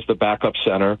Thomas, the backup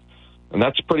center. And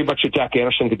that's pretty much it. Jack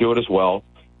Anderson could do it as well.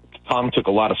 Tom took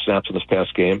a lot of snaps in this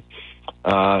past game.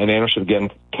 And Anderson,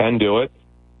 again, can do it.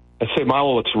 And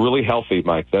Seumalo looks really healthy,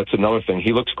 Mike. That's another thing.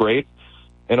 He looks great.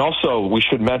 And also, we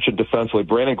should mention defensively,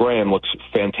 Brandon Graham looks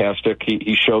fantastic.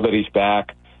 He showed that he's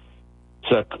back.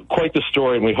 It's quite the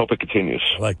story, and we hope it continues.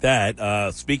 Like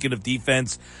that. Speaking of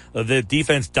defense, the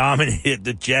defense dominated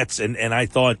the Jets, and I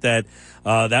thought that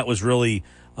that was really...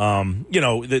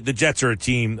 the Jets are a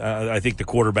team. I think the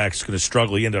quarterback's going to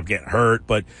struggle. He ended up getting hurt,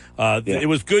 but it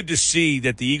was good to see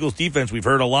that the Eagles defense, we've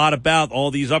heard a lot about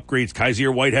all these upgrades.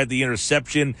 Kaiser White had the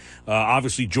interception.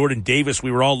 Obviously, Jordan Davis,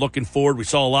 we were all looking forward. We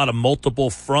saw a lot of multiple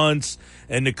fronts,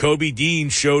 and Nakobe Dean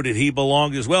showed that he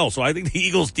belonged as well. So I think the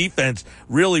Eagles defense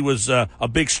really was a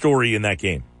big story in that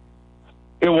game.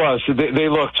 It was. They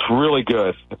looked really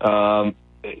good.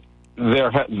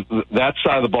 That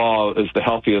side of the ball is the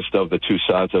healthiest of the two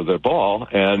sides of their ball,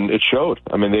 and it showed.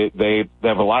 I mean, they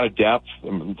have a lot of depth.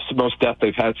 It's the most depth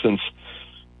they've had since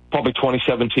probably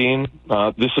 2017.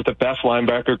 This is the best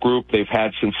linebacker group they've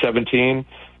had since 17.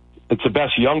 It's the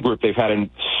best young group they've had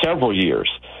in several years.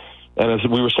 And as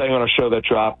we were saying on our show that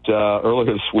dropped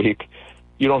earlier this week,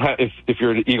 you don't have, if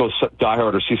you're an Eagles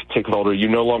diehard or season ticket holder, you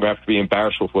no longer have to be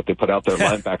embarrassed with what they put out there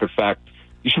at linebacker. In fact,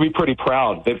 you should be pretty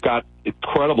proud. They've got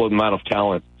incredible amount of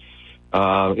talent.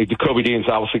 Jacoby Dean's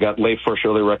obviously got late first,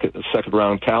 early second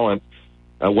round talent.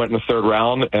 Went in the third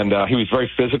round, and he was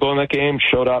very physical in that game.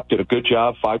 Showed up, did a good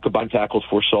job. 5 combined tackles,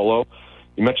 4 solo.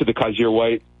 You mentioned the Kaiser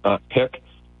White pick.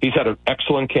 He's had an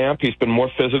excellent camp. He's been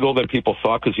more physical than people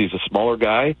thought because he's a smaller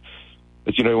guy.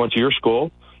 As you know, he went to your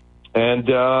school. And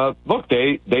look,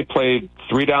 they played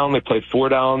 3 down. They played 4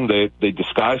 down. They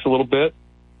disguised a little bit.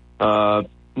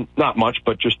 Not much,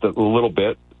 but just a little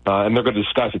bit. And they're going to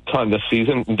disguise a ton this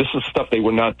season. And this is stuff they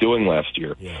were not doing last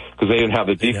year because they didn't have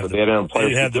the defense. They didn't have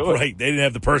players to do it. Right. They didn't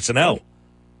have the personnel.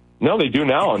 No, they do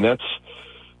now, and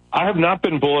I have not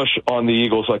been bullish on the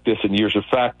Eagles like this in years. In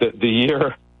fact, the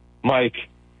year, Mike,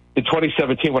 in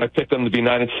 2017 when I picked them to be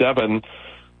 9-7,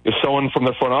 if someone from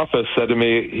the front office said to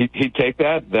me he'd take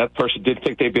that person did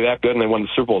think they'd be that good, and they won the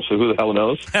Super Bowl. So who the hell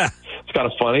knows? It's kind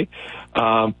of funny,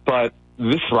 but.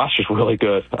 This roster's really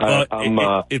good.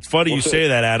 It's funny you say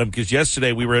that, Adam, because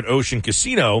yesterday we were at Ocean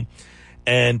Casino,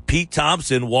 and Pete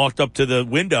Thompson walked up to the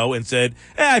window and said,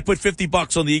 I put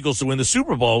 $50 on the Eagles to win the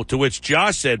Super Bowl, to which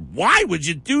Josh said, why would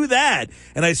you do that?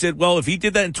 And I said, well, if he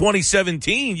did that in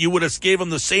 2017, you would have gave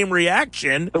him the same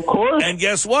reaction. Of course. And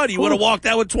guess what? He would have walked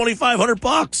out with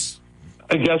 $2,500.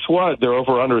 And guess what? Their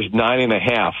over-under is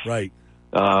 9.5. Right.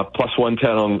 Plus 110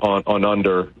 on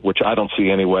under, which I don't see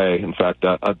anyway. In fact,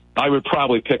 I would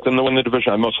probably pick them to win the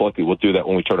division. I most likely will do that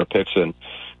when we turn our picks in.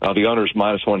 The under is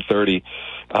minus 130.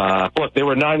 Look, they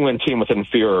were a 9-win team with an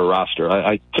inferior roster.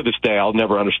 To this day, I'll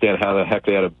never understand how the heck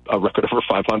they had a record over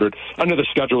 500. I know the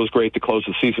schedule was great to close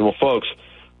the season. Well, folks,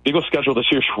 the Eagles' schedule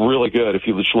this year is really good if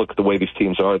you just look at the way these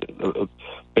teams are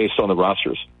based on the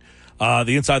rosters.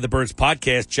 The Inside the Birds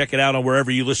podcast. Check it out on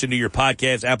wherever you listen to your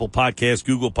podcasts, Apple Podcasts,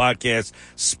 Google Podcasts,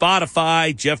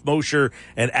 Spotify. Jeff Mosher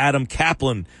and Adam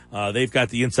Kaplan They've got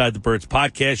the Inside the Birds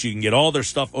podcast. You can get all their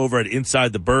stuff over at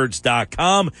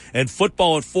InsideTheBirds.com. And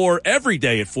football at 4 every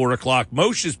day at 4 o'clock.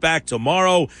 Moshe is back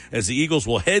tomorrow as the Eagles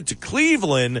will head to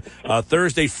Cleveland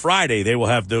Thursday, Friday. They will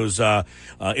have those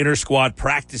inter-squad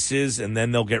practices, and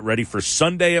then they'll get ready for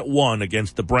Sunday at 1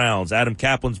 against the Browns. Adam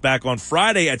Kaplan's back on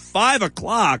Friday at 5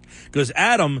 o'clock because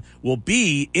Adam will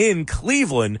be in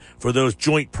Cleveland for those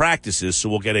joint practices. So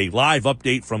we'll get a live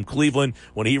update from Cleveland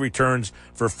when he returns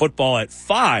for football at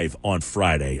 5 on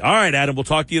Friday. All right, Adam, we'll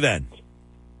talk to you then.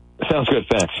 Sounds good.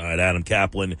 Thanks. All right, Adam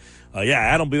Kaplan.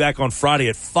 Adam will be back on Friday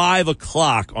at 5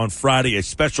 o'clock on Friday. A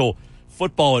special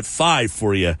football at 5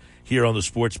 for you here on the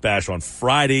Sports Bash on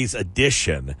Friday's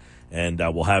edition. And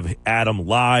we'll have Adam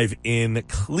live in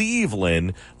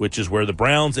Cleveland, which is where the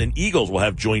Browns and Eagles will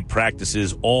have joint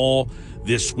practices all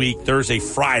this week, Thursday,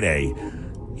 Friday.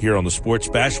 Here on the Sports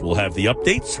Bash, we'll have the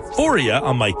updates for you.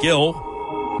 I'm Mike Gill.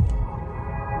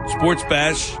 Sports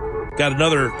Bash, got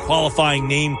another qualifying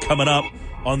name coming up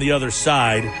on the other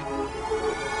side.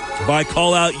 If I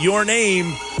call out your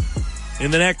name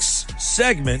in the next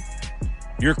segment,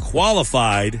 you're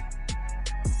qualified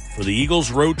for the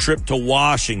Eagles road trip to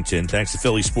Washington, thanks to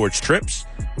Philly Sports Trips.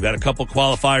 We've got a couple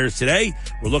qualifiers today.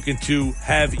 We're looking to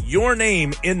have your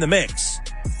name in the mix.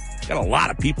 Got a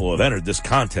lot of people who have entered this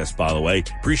contest, by the way.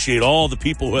 Appreciate all the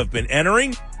people who have been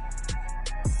entering.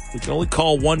 We can only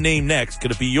call one name next.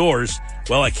 Could it be yours?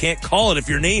 Well, I can't call it if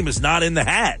your name is not in the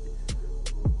hat.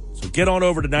 So get on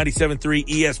over to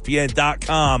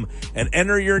 973ESPN.com and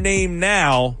enter your name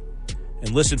now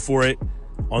and listen for it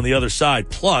on the other side.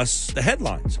 Plus, the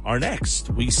headlines are next.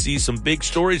 We see some big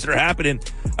stories that are happening.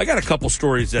 I got a couple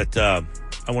stories that I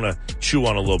want to chew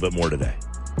on a little bit more today.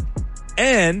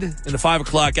 And in the 5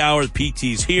 o'clock hour, the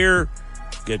PT's here.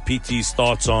 Get PT's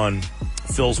thoughts on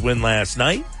Phil's win last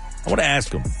night. I want to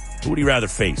ask him, who would he rather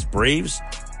face? Braves,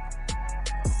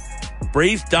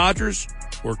 Dodgers,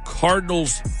 or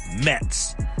Cardinals,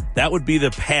 Mets? That would be the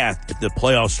path if the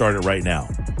playoffs started right now.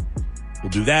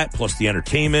 We'll do that, plus the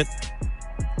entertainment.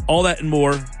 All that and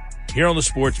more here on the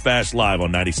Sports Bash live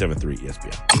on 97.3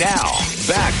 ESPN. Now,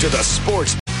 back to the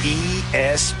Sports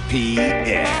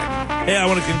ESPN. Hey, I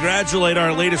want to congratulate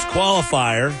our latest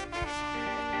qualifier.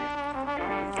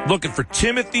 Looking for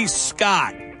Timothy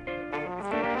Scott.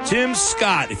 Tim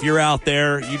Scott, if you're out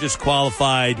there, you just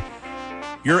qualified.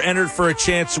 You're entered for a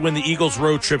chance to win the Eagles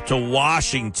road trip to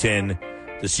Washington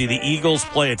to see the Eagles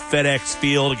play at FedEx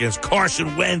Field against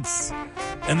Carson Wentz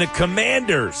and the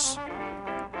Commanders.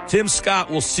 Tim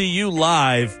Scott will see you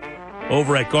live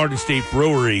over at Garden State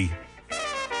Brewery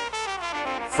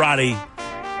Friday,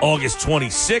 August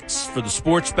 26th for the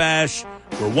Sports Bash,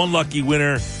 where one lucky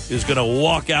winner is going to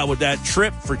walk out with that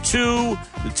trip for two,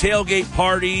 the tailgate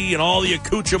party, and all the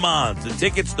accoutrements, the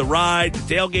tickets, the ride,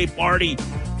 the tailgate party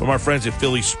from our friends at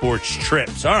Philly Sports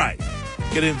Trips. All right,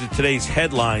 get into today's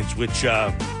headlines, which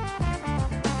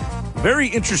very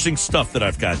interesting stuff that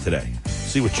I've got today.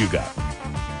 See what you got.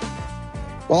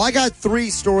 Well, I got three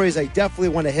stories I definitely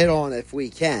want to hit on if we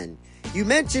can. You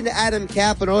mentioned Adam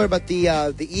Kaplan earlier about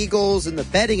the Eagles and the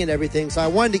betting and everything, so I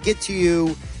wanted to get to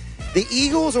you. The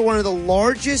Eagles are one of the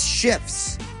largest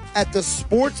shifts at the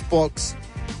sports books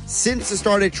since the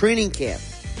start of training camp.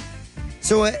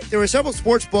 So there were several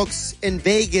sports books in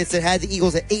Vegas that had the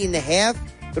Eagles at 8.5.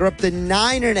 They're up to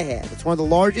 9.5. It's one of the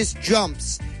largest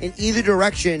jumps in either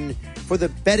direction for the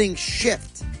betting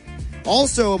shift.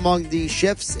 Also among the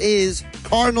shifts is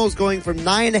Cardinals going from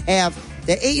 9.5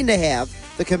 to 8.5.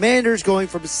 The Commanders going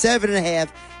from 7.5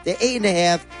 to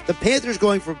 8.5. The Panthers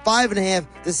going from 5.5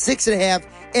 to 6.5.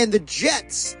 And the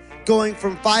Jets going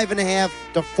from 5.5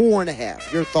 to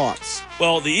 4.5. Your thoughts?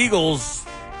 Well, the Eagles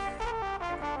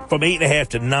from 8.5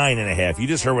 to 9.5. You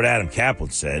just heard what Adam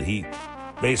Kaplan said. He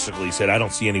basically said, I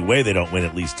don't see any way they don't win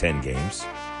at least 10 games.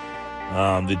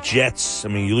 The Jets, I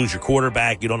mean, you lose your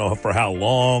quarterback. You don't know for how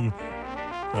long.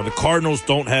 The Cardinals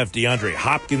don't have DeAndre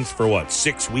Hopkins for,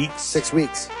 6 weeks? 6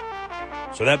 weeks.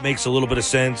 So that makes a little bit of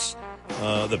sense.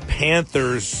 The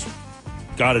Panthers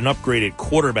got an upgraded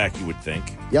quarterback, you would think.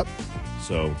 Yep.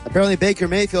 So apparently Baker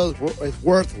Mayfield is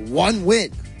worth one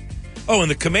win. Oh, and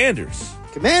the Commanders.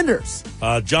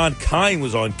 John Kine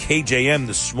was on KJM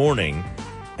this morning,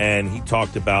 and he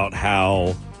talked about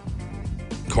how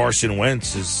Carson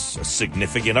Wentz is a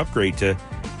significant upgrade to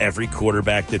every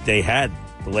quarterback that they had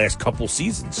the last couple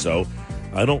seasons. So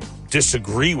I don't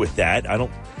disagree with that.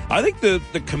 I think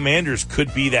the Commanders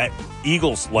could be that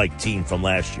Eagles-like team from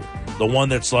last year. The one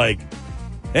that's like,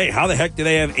 hey, how the heck do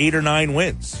they have 8 or 9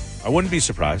 wins? I wouldn't be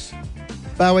surprised.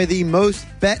 By the way, the most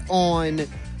bet on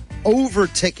over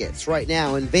tickets right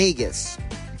now in Vegas.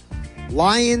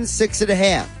 Lions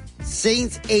 6.5.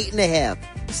 Saints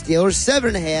 8.5. Steelers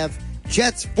 7.5,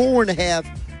 Jets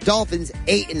 4.5, Dolphins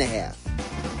 8.5.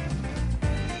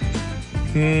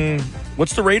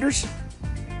 What's the Raiders?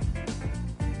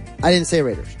 I didn't say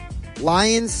Raiders.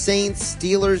 Lions, Saints,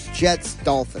 Steelers, Jets,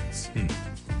 Dolphins.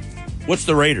 What's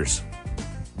the Raiders?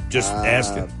 Just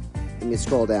asking. Let me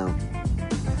scroll down.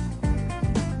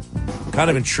 Kind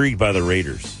of intrigued by the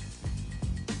Raiders.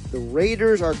 The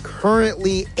Raiders are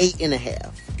currently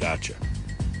 8.5. Gotcha.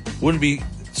 Wouldn't be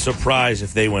surprised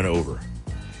if they went over.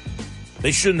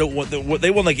 They shouldn't have won.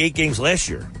 They won like 8 games last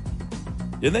year.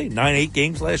 Didn't they? 9-8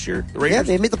 games last year? The Raiders? Yeah,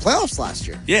 they made the playoffs last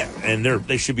year. Yeah, and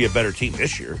they should be a better team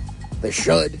this year. They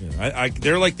should. Yeah,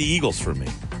 they're like the Eagles for me.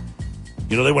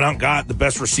 You know, they went out and got the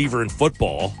best receiver in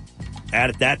football,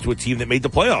 added that to a team that made the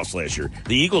playoffs last year.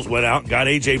 The Eagles went out and got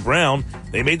A.J. Brown.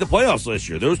 They made the playoffs last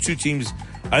year. Those two teams,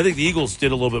 I think the Eagles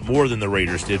did a little bit more than the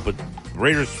Raiders did, but the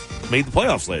Raiders made the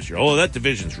playoffs last year. Oh, that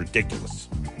division's ridiculous.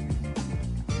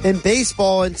 In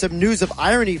baseball, and some news of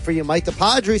irony for you, Mike, the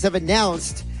Padres have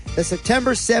announced that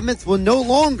September 7th will no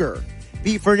longer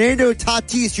be Fernando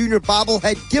Tatis Jr.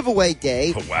 bobblehead giveaway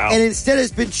day. Oh, wow. And instead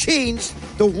has been changed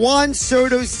the Juan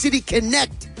Soto City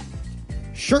Connect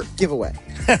shirt giveaway.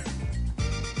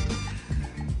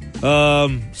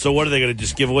 So what are they going to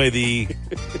just give away the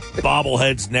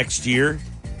bobbleheads next year?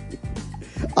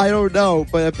 I don't know,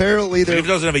 but apparently If they're... it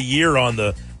doesn't have a year on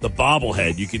the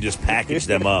bobblehead, you can just package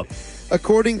them up.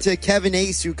 According to Kevin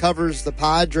Ace, who covers the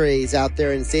Padres out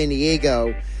there in San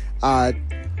Diego,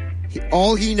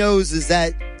 all he knows is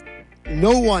that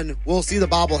no one will see the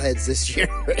bobbleheads this year.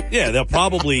 Yeah, they'll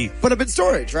probably put them in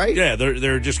storage, right? Yeah,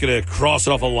 they're just going to cross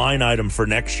it off a line item for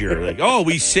next year. Like, oh,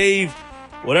 we saved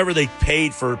whatever they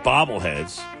paid for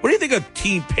bobbleheads. What do you think a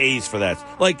team pays for that?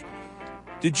 Like,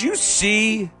 did you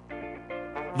see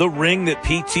the ring that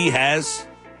PT has?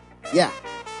 Yeah.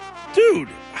 Dude,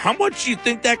 how much do you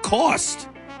think that cost?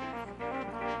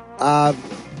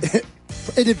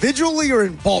 Individually or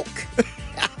in bulk? Because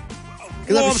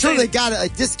Well, I'm I'm sure saying- they got a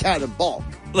discount in bulk.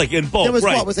 Like in bulk, There was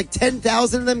right? what? Was like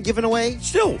 10,000 of them given away?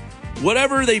 Still,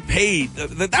 whatever they paid,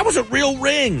 that was a real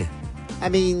ring. I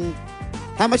mean,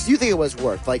 how much do you think it was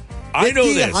worth? Like 50, I know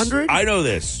this. 100? I know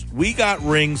this. We got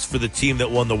rings for the team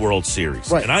that won the World Series.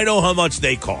 Right. And I know how much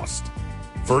they cost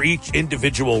for each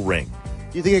individual ring.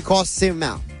 Do you think it costs the same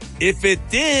amount? If it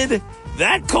did,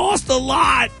 that cost a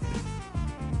lot.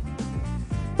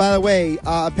 By the way,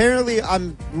 apparently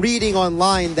I'm reading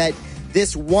online that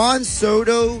this Juan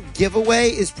Soto giveaway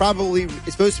is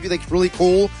supposed to be like really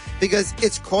cool because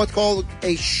it's called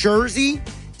a jersey.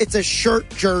 It's a shirt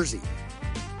jersey.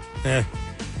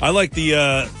 I like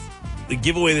the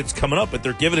giveaway that's coming up, but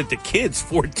they're giving it to kids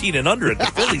 14 and under at the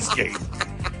Phillies game.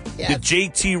 Yes. The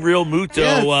JT Real Muto,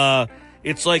 Yes.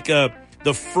 it's like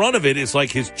the front of it is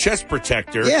like his chest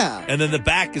protector. Yeah. And then the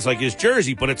back is like his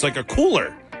jersey, but it's like a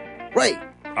cooler. Right.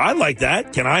 I like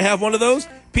that. Can I have one of those?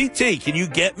 PT, can you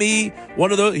get me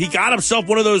one of those? He got himself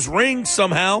one of those rings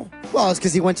somehow. Well, it's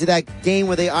because he went to that game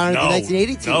where they honored the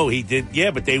 1980 team. No, he did.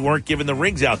 Yeah, but they weren't giving the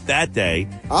rings out that day.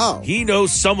 Oh. He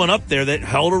knows someone up there that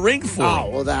held a ring for him. Oh,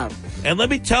 well, that. And let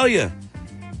me tell you,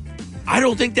 I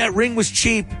don't think that ring was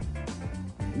cheap.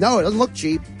 No, it doesn't look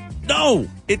cheap. No,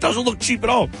 it doesn't look cheap at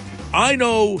all. I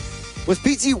know. Was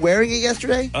PT wearing it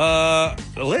yesterday? The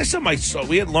last time I saw,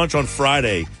 we had lunch on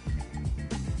Friday.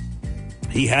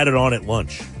 He had it on at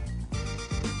lunch.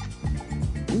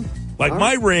 Like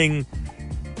my ring,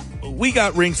 we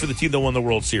got rings for the team that won the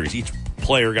World Series. Each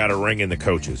player got a ring, and the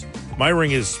coaches. My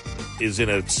ring is in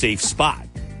a safe spot.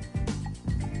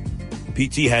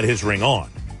 PT had his ring on.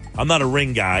 I'm not a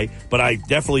ring guy, but I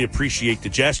definitely appreciate the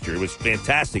gesture. It was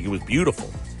fantastic. It was beautiful.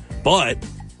 But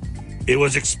it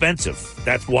was expensive.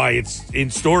 That's why it's in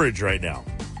storage right now.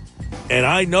 And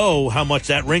I know how much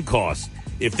that ring costs.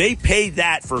 If they paid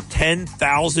that for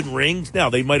 10,000 rings, now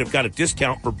they might have got a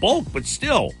discount for bulk, but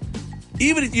still,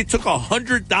 even if you took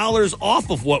 $100 off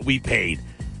of what we paid,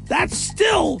 that's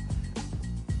still,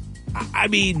 I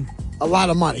mean, A lot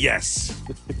of money. yes.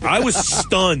 I was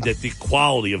stunned at the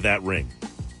quality of that ring.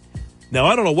 Now,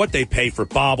 I don't know what they pay for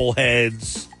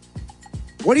bobbleheads.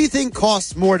 What do you think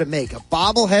costs more to make, a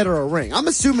bobblehead or a ring? I'm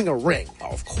assuming a ring. Oh,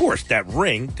 of course, that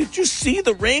ring. Did you see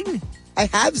the ring? I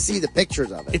have seen the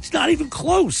pictures of it. It's not even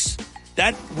close.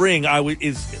 That ring,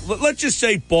 let's just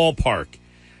say ballpark.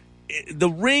 The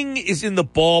ring is in the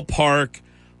ballpark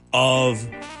of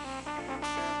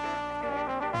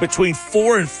between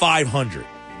 400 and 500.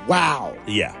 Wow.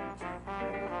 Yeah.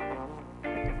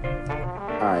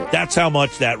 All right. That's how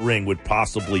much that ring would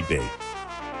possibly be.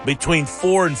 Between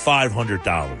 $400 and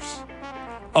 $500.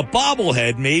 A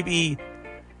bobblehead, maybe,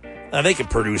 they could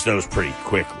produce those pretty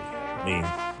quickly. I mean,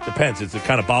 Depends. It's the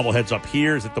kind of bobbleheads up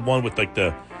here. Is it the one with like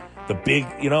the big,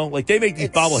 like they make these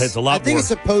bobbleheads a lot more. I think it's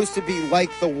supposed to be like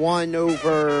the one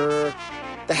over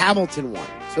the Hamilton one.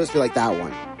 It's supposed to be like that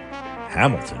one.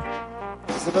 Hamilton?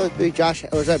 It's supposed to be Josh,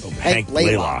 or is that Hank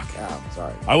Blaylock? Oh,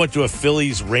 sorry. I went to a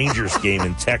Phillies Rangers game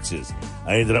in Texas.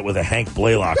 I ended up with a Hank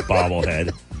Blaylock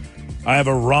bobblehead. I have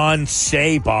a Ron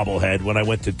Say bobblehead when I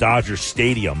went to Dodger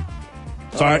Stadium.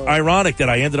 So ironic that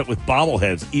I ended up with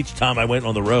bobbleheads each time I went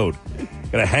on the road.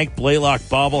 Got a Hank Blaylock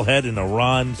bobblehead and a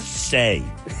Ron Say.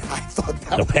 I thought that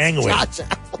the was Penguin. Josh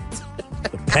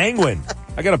Hamilton. The Penguin.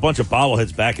 I got a bunch of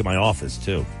bobbleheads back in my office,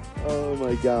 too. Oh,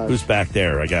 my gosh. Who's back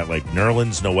there? I got like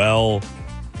Nerlens Noel.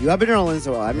 You have been Nerlens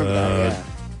Noel. I remember that,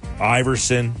 yeah.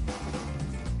 Iverson.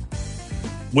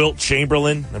 Wilt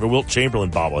Chamberlain. I have a Wilt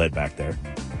Chamberlain bobblehead back there.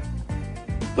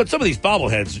 But some of these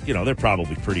bobbleheads, they're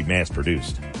probably pretty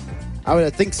mass-produced. I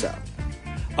would think so.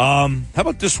 How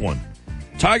about this one?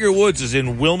 Tiger Woods is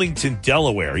in Wilmington,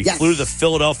 Delaware. He flew to the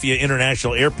Philadelphia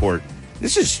International Airport.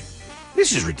 This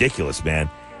is ridiculous, man.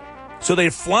 So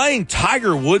they're flying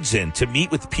Tiger Woods in to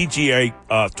meet with the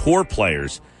PGA Tour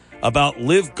players about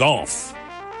LIV Golf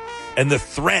and the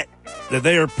threat that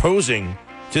they are posing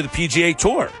to the PGA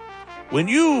Tour.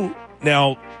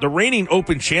 Now, the reigning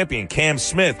Open champion, Cam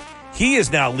Smith, he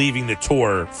is now leaving the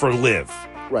tour for LIV.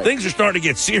 Right. Things are starting to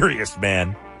get serious,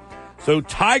 man. So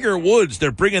Tiger Woods,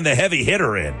 they're bringing the heavy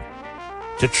hitter in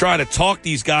to try to talk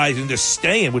these guys into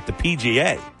staying with the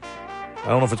PGA. I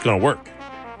don't know if it's going to work.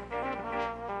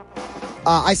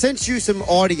 I sent you some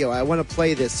audio. I want to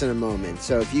play this in a moment,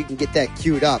 so if you can get that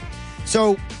queued up.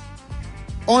 So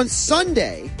on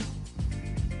Sunday,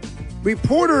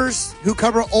 reporters who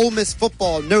cover Ole Miss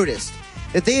football noticed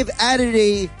that they have added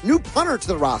a new punter to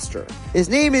the roster. His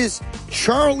name is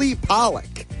Charlie Pollock.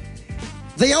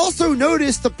 They also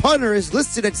noticed the punter is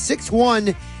listed at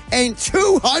 6'1" and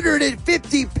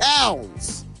 250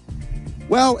 pounds.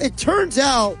 Well, it turns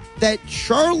out that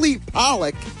Charlie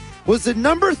Pollock was the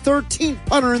number 13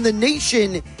 punter in the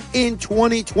nation in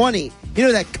 2020. You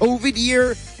know, that COVID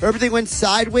year where everything went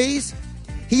sideways?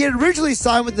 He had originally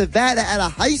signed with Nevada at a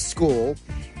high school,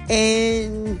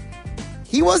 and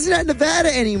he wasn't at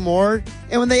Nevada anymore.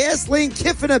 And when they asked Lane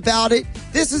Kiffin about it,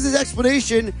 this is his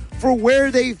explanation for where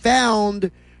they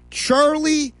found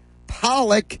Charlie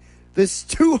Pollock, this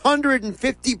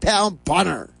 250-pound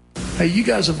punter. Hey, you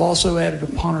guys have also added a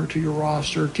punter to your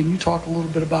roster. Can you talk a little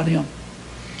bit about him?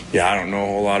 Yeah, I don't know a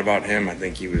whole lot about him. I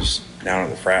think he was down at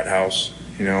the frat house,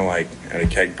 like at a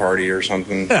keg party or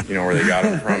something, where they got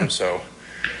him from. So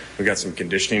we got some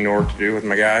conditioning work to do with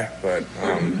my guy. But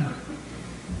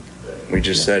we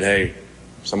just said, hey,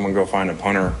 someone go find a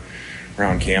punter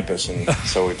around campus. And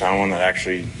so we found one that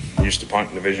actually used to punt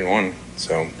in Division I.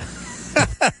 So,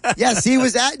 yes, he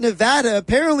was at Nevada.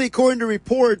 Apparently, according to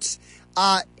reports,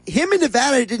 him and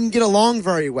Nevada didn't get along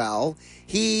very well.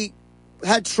 He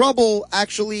had trouble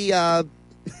actually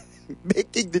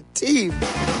making the team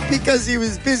because he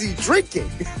was busy drinking.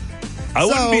 I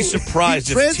wouldn't be surprised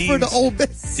if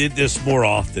teams did this more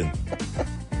often.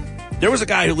 There was a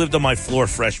guy who lived on my floor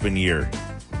freshman year,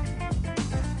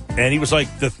 and he was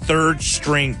like the third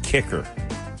string kicker.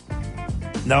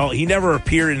 No, he never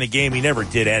appeared in the game. He never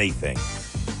did anything.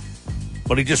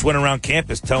 But he just went around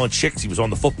campus telling chicks he was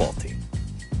on the football team.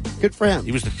 Good for him.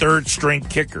 He was the third string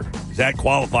kicker. Does that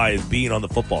qualify as being on the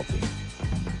football team?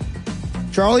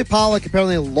 Charlie Pollock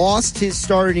apparently lost his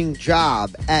starting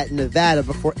job at Nevada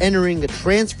before entering the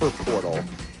transfer portal.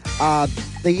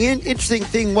 The interesting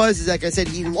thing was, like I said,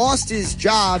 he lost his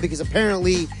job because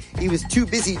apparently he was too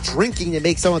busy drinking to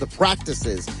make some of the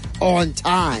practices on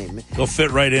time. He'll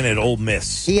fit right in at Ole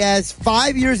Miss. He has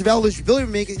 5 years of eligibility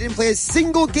remaining because he didn't play a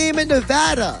single game in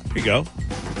Nevada. There you go.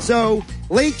 So,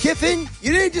 Lane Kiffin,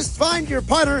 you didn't just find your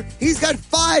punter. He's got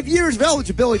 5 years of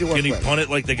eligibility to work with. Can he punt it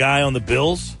like the guy on the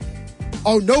Bills?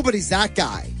 Oh, nobody's that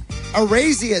guy.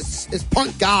 Araizi is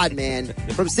punt god, man.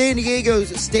 From San Diego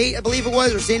State, I believe it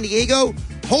was, or San Diego.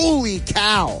 Holy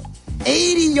cow.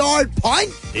 80-yard punt?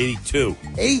 82.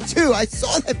 82. I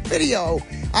saw that video.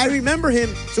 I remember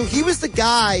him. So he was the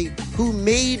guy who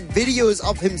made videos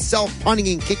of himself punting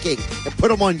and kicking and put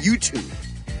them on YouTube.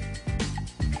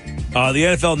 The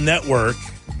NFL Network,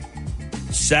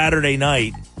 Saturday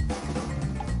night,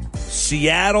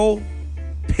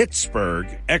 Seattle-Pittsburgh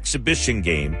exhibition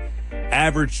game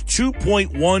averaged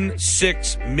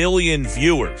 2.16 million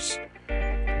viewers,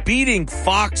 beating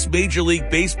Fox Major League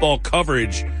Baseball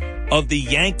coverage of the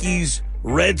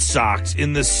Yankees-Red Sox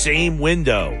in the same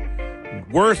window.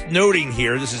 Worth noting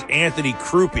here, this is Anthony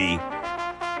Krupe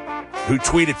who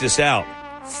tweeted this out.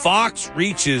 Fox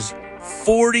reaches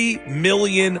 40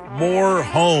 million more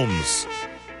homes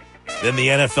than the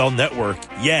NFL Network,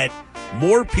 yet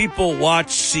more people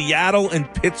watch Seattle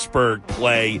and Pittsburgh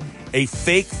play a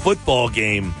fake football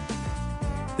game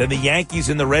than the Yankees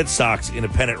and the Red Sox in a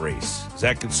pennant race. Is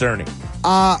that concerning?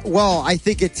 Well, I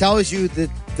think it tells you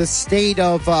the state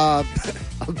of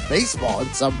baseball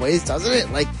in some ways, doesn't it?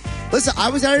 Like, listen, I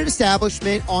was at an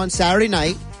establishment on Saturday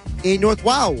night in North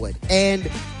Wildwood, and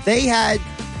they had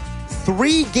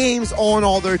 3 games on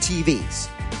all their TVs.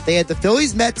 They had the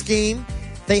Phillies-Mets game,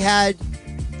 they had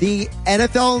the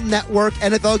NFL Network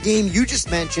NFL game you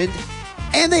just mentioned,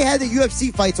 and they had the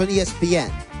UFC fights on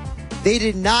ESPN. They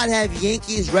did not have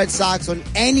Yankees, Red Sox on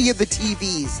any of the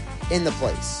TVs in the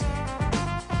place.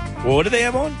 Well, what did they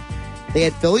have on? They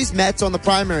had Phillies Mets on the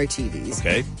primary TVs.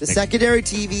 Okay. The secondary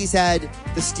TVs had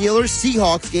the Steelers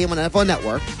Seahawks game on NFL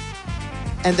Network.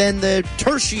 And then the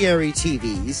tertiary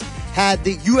TVs had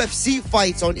the UFC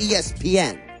fights on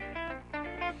ESPN.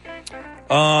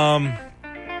 How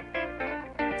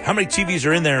many TVs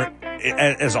are in there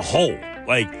as a whole?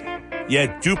 Like, you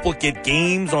had duplicate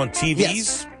games on TVs?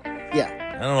 Yes. Yeah.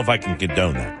 I don't know if I can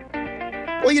condone that.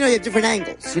 Well, you have different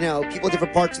angles. People at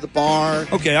different parts of the bar.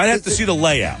 Okay, I'd have to see the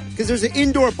layout. Because there's an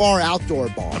indoor bar, outdoor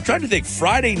bar. I'm trying to think.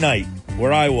 Friday night,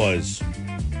 where I was,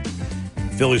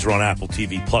 Phillies were on Apple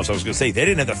TV Plus. I was going to say, they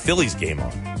didn't have the Phillies game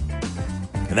on.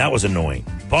 And that was annoying.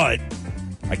 But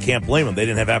I can't blame them. They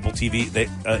didn't have Apple TV.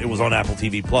 It was on Apple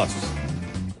TV Plus.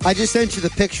 I just sent you the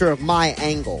picture of my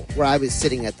angle where I was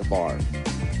sitting at the bar.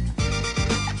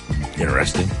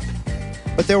 Interesting.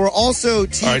 But there were also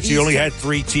TVs. All right, so you only had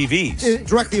 3 TVs.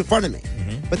 Directly in front of me.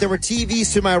 Mm-hmm. But there were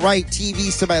TVs to my right,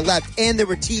 TVs to my left, and there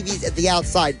were TVs at the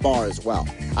outside bar as well.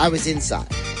 I was inside.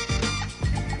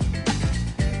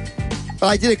 But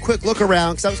I did a quick look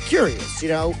around because I was curious,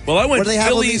 Well, I went where do they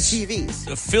have all Phillies, these TVs?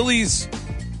 The Phillies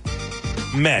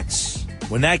Mets.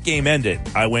 When that game ended,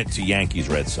 I went to Yankees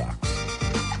Red Sox.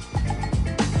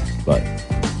 But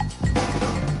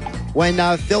when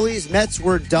Phillies Mets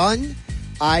were done,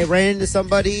 I ran into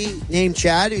somebody named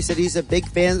Chad who said he's a big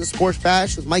fan of the Sports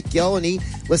Bash with Mike Gill, and he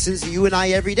listens to you and I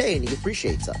every day, and he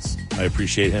appreciates us. I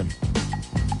appreciate him.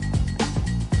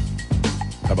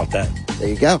 How about that? There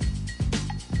you go.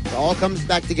 It all comes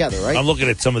back together, right? I'm looking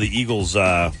at some of the Eagles.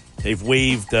 They've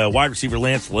waived wide receiver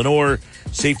Lance Lenore,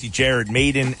 safety Jared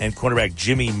Maiden, and cornerback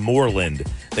Jimmy Moreland.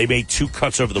 They made 2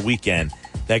 cuts over the weekend.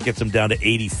 That gets them down to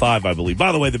 85, I believe.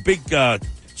 By the way, the big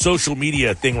social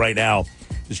media thing right now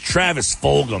is Travis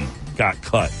Fulgham got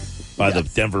cut by the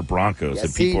Denver Broncos. Yes,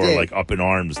 and people are like up in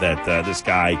arms that this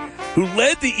guy who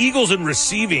led the Eagles in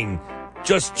receiving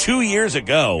just 2 years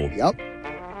ago. Yep.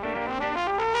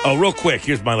 Oh, real quick,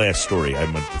 here's my last story. I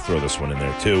meant to throw this one in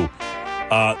there, too.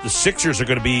 The Sixers are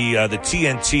going to be the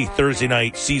TNT Thursday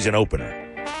night season opener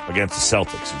against the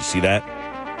Celtics. Did you see that?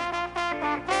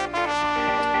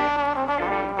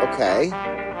 Okay.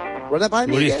 Run that by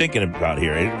me What are you again. thinking about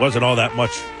here? It wasn't all that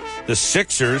much. The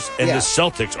Sixers and the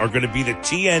Celtics are going to be the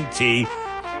TNT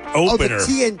opener. Oh, the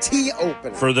TNT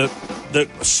opener. For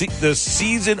the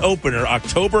season opener,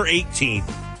 October 18th.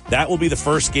 That will be the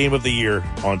first game of the year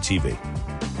on TV.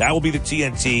 That will be the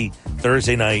TNT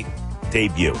Thursday night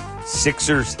debut.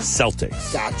 Sixers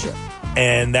Celtics. Gotcha.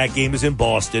 And that game is in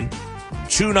Boston.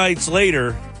 2 nights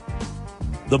later,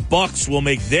 the Bucks will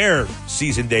make their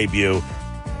season debut.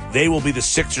 They will be the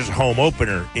Sixers home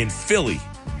opener in Philly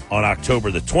on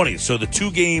October the 20th. So the 2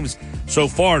 games so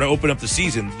far to open up the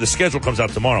season, the schedule comes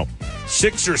out tomorrow.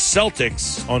 Sixers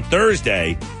Celtics on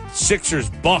Thursday, Sixers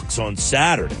Bucks on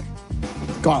Saturday.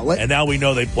 Gauntlet. And now we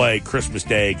know they play Christmas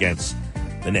Day against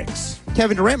the Knicks.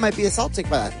 Kevin Durant might be a Celtic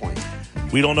by that point.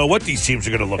 We don't know what these teams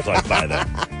are going to look like by then.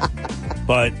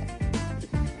 But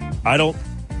I don't,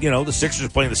 the Sixers are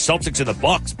playing the Celtics and the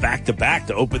Bucks back-to-back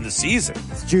to open the season.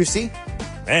 It's juicy.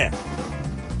 Man,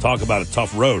 talk about a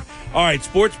tough road. All right,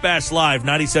 Sports Bash Live,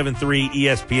 97.3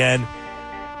 ESPN.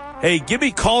 Hey, give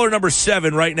me caller number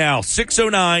 7 right now,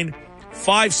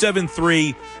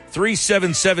 609-573-3776,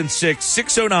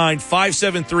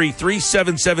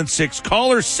 609-573-3776.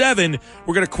 Caller 7,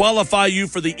 we're going to qualify you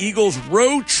for the Eagles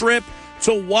road trip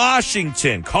to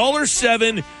Washington. Caller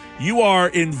 7, you are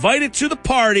invited to the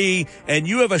party, and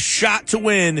you have a shot to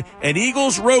win an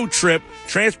Eagles road trip,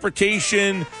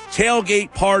 transportation,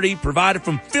 tailgate party provided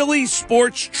from Philly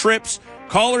Sports Trips.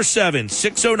 Caller 7,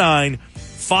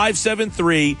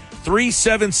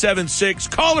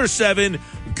 609-573-3776. Caller 7,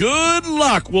 good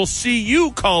luck. We'll see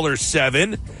you, caller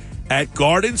 7, at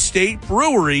Garden State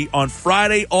Brewery on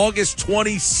Friday, August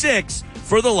 26th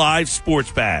for the live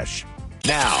Sports Bash.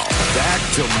 Now, back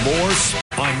to more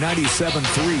on 97.3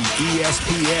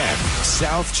 ESPN,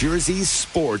 South Jersey's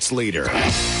sports leader.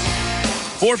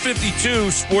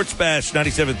 452 Sports Bash,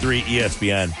 97.3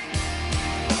 ESPN.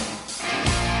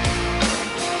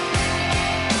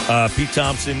 Pete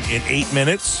Thompson in 8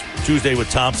 minutes. Tuesday with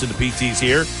Thompson, the PT's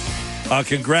here.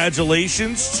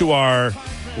 Congratulations to our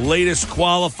latest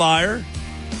qualifier,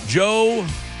 Joe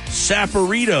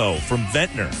Saporito from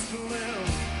Ventnor.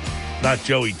 Not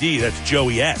Joey D, that's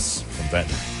Joey S from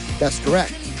Ventnor. That's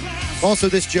correct. Also,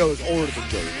 this Joe is older than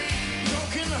Joey D.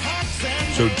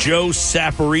 So Joe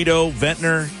Saporito,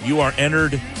 Ventnor, you are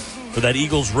entered for that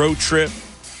Eagles road trip.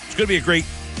 It's going to be a great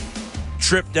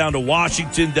trip down to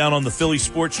Washington, down on the Philly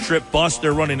Sports Trip bus.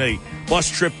 They're running a bus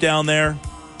trip down there.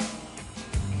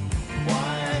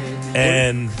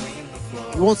 And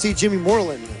you won't see Jimmy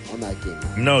Moreland on that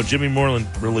game. No, Jimmy Moreland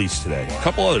released today. A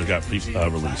couple others got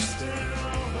released.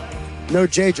 No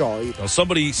J-Jaw either. Now,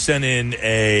 somebody sent in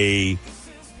a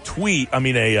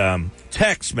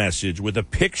text message with a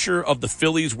picture of the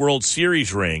Phillies World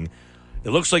Series ring. It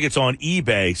looks like it's on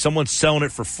eBay. Someone's selling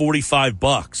it for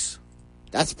 $45.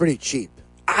 That's pretty cheap.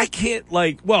 I can't,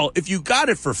 if you got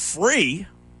it for free,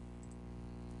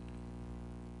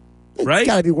 right? It's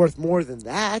got to be worth more than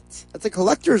that. That's a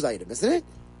collector's item, isn't it?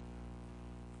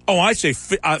 Oh, I say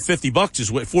 $50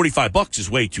 is $45 is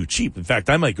way too cheap. In fact,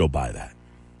 I might go buy that.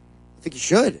 I think you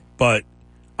should. But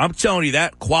I'm telling you,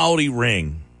 that quality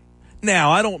ring.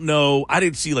 Now, I don't know. I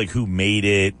didn't see who made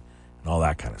it and all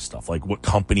that kind of stuff. Like what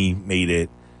company made it.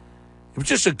 It was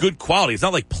just a good quality. It's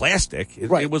not like plastic.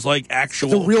 It was like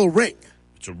actual. It's a real ring.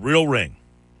 It's a real ring.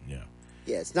 Yeah.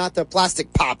 Yeah, it's not the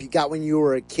plastic pop you got when you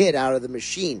were a kid out of the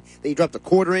machine that you dropped a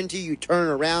quarter into, you turn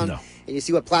around, and you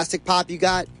see what plastic pop you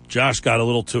got. Josh got a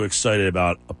little too excited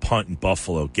about a punt in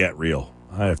Buffalo. Get real.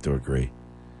 I have to agree.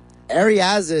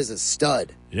 Ariaza is a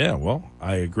stud. Yeah, well,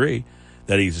 I agree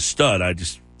that he's a stud. I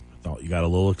just thought you got a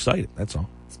little excited. That's all.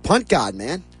 It's punt god,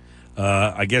 man.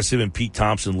 I guess him and Pete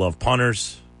Thompson love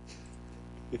punters.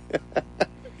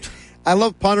 I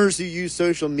love punters who use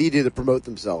social media to promote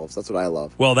themselves. That's what I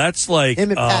love. Well, that's like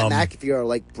him and Pat McAfee are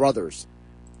like brothers.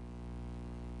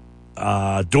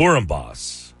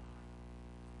 Dorenbos,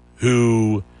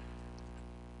 who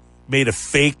made a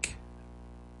fake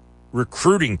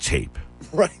recruiting tape.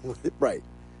 Right.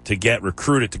 To get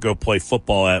recruited to go play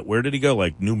football at, where did he go?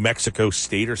 Like New Mexico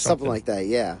State or something? Something like that,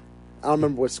 yeah. I don't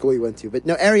remember what school he went to. But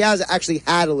no, Ariaza actually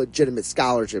had a legitimate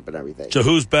scholarship and everything. So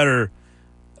who's a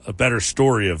better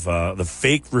story of the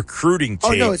fake recruiting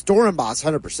tape? Oh, no, it's Dorenbos,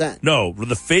 100%. No,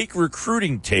 the fake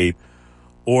recruiting tape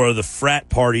or the frat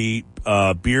party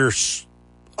beer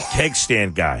keg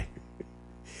stand guy?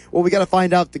 Well, we got to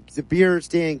find out the beer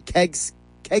stand keg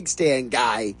stand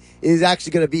guy is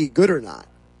actually going to be good or not.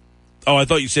 Oh, I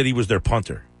thought you said he was their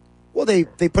punter. Well, they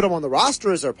put him on the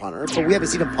roster as their punter, but we haven't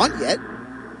seen him punt yet.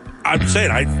 I'm saying,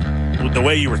 the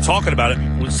way you were talking about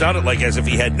it sounded like as if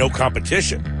he had no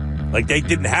competition. Like they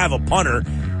didn't have a punter.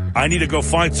 I need to go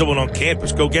find someone on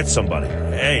campus. Go get somebody.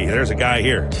 Hey, there's a guy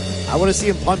here. I want to see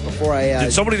him punt before I...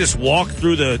 Did somebody just walk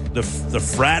through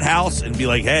the frat house and be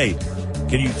like, hey,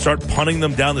 can you start punting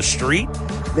them down the street?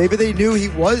 Maybe they knew he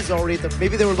was already at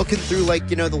maybe they were looking through,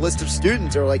 the list of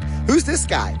students. Or who's this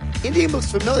guy? His name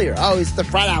looks familiar. Oh, he's the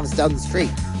frat house down the street.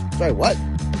 Sorry, what?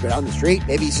 Go down the street.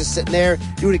 Maybe he's just sitting there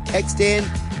doing a keg stand.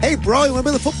 Hey, bro, you want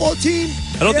to be on the football team?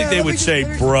 I don't think they would say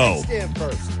bro.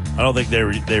 First. I don't think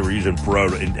they were using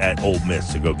bro at Ole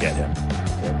Miss to go get him.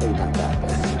 Yeah, maybe not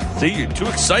that. See, you're too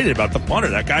excited about the punter.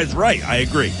 That guy's right. I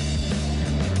agree.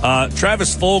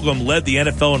 Travis Fulgham led the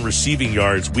NFL in receiving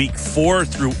yards week 4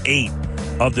 through 8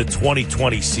 of the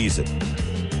 2020 season.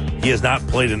 He has not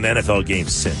played an NFL game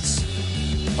since.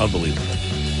 Unbelievable.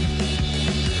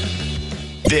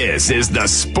 This is the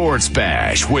Sports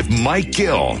Bash with Mike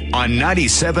Gill on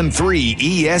 97.3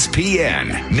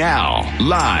 ESPN. Now,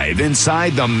 live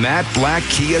inside the Matt Black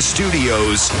Kia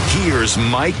Studios, here's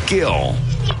Mike Gill. All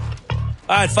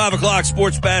right, 5 o'clock,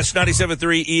 Sports Bash,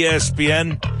 97.3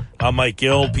 ESPN. I'm Mike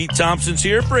Gill. Pete Thompson's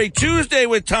here for a Tuesday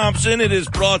with Thompson. It is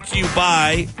brought to you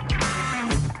by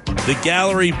the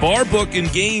Gallery Bar Book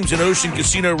and Games in Ocean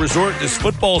Casino Resort this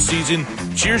football season.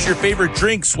 Cheers your favorite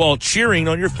drinks while cheering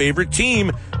on your favorite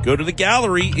team. Go to the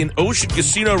Gallery in Ocean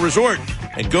Casino Resort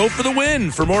and go for the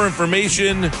win. For more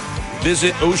information,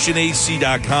 visit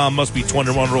oceanac.com. Must be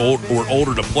 21 or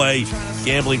older to play.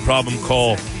 Gambling problem,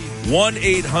 call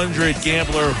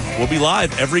 1-800-GAMBLER. We'll be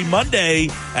live every Monday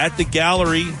at the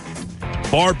Gallery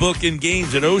Bar Book and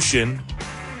Games at Ocean.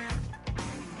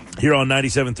 Here on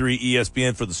 97.3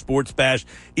 ESPN for the Sports Bash.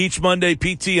 Each Monday,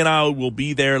 PT and I will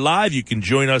be there live. You can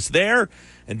join us there.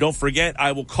 And don't forget,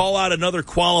 I will call out another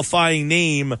qualifying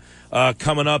name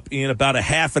coming up in about a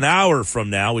half an hour from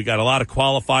now. We got a lot of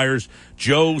qualifiers.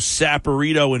 Joe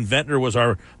Saporito in Ventnor was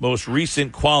our most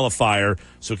recent qualifier.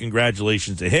 So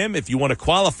congratulations to him. If you want to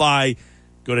qualify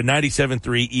Go to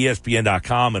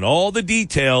 973ESPN.com, and all the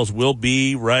details will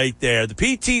be right there. The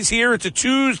PT's here. It's a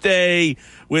Tuesday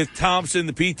with Thompson.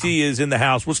 The PT is in the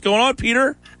house. What's going on,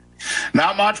 Peter?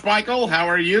 Not much, Michael. How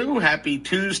are you? Happy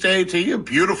Tuesday to you.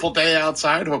 Beautiful day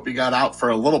outside. Hope you got out for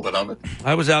a little bit of it.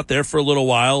 I was out there for a little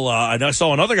while. I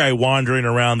saw another guy wandering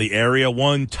around the area.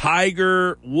 One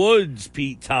Tiger Woods,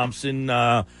 Pete Thompson.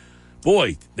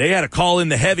 Boy, they had to call in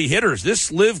the heavy hitters.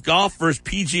 This Live Golf versus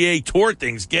PGA Tour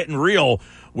thing's getting real,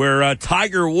 where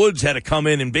Tiger Woods had to come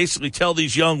in and basically tell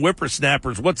these young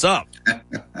whippersnappers what's up.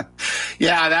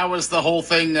 Yeah, that was the whole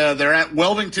thing. They're at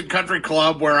Wilmington Country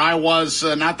Club, where I was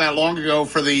not that long ago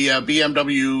for the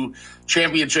BMW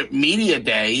Championship Media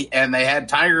Day, and they had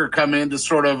Tiger come in to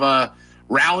sort of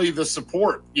rally the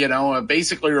support,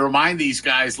 basically remind these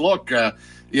guys, look,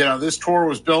 this tour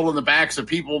was built on the backs of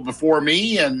people before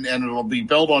me, and it'll be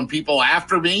built on people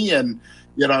after me. And,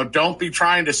 don't be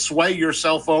trying to sway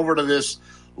yourself over to this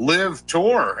Live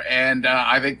tour. And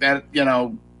I think that,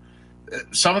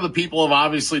 some of the people have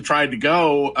obviously tried to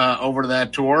go over to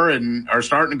that tour and are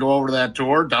starting to go over to that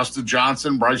tour. Dustin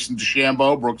Johnson, Bryson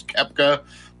DeChambeau, Brooks Koepka,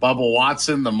 Bubba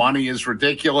Watson. The money is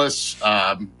ridiculous.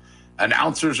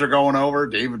 Announcers are going over.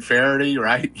 David Feherty,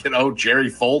 right?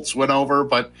 Jerry Foltz went over.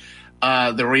 But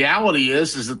the reality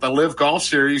is that the Live Golf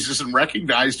Series isn't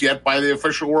recognized yet by the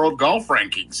official World Golf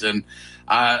Rankings. And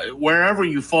wherever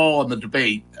you fall in the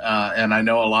debate, and I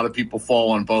know a lot of people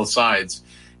fall on both sides,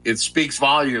 it speaks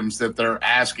volumes that they're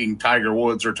asking Tiger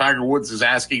Woods, or Tiger Woods is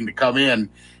asking to come in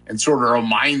and sort of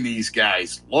remind these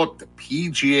guys, look, the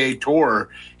PGA Tour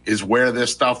is where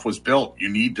this stuff was built. You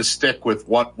need to stick with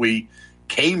what we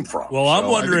came from. Well, I'm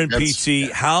wondering,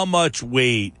 PT, how much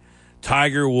weight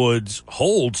Tiger Woods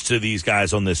holds to these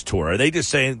guys on this tour. Are they just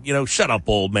saying, shut up,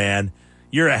 old man,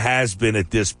 you're a has-been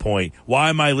at this point, why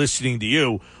am I listening to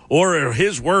you? Or are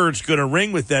his words going to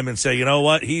ring with them and say, you know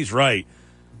what, he's right,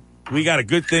 we got a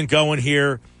good thing going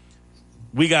here,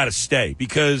 we got to stay?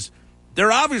 Because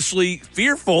they're obviously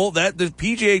fearful that the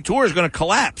PGA Tour is going to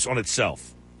collapse on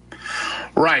itself.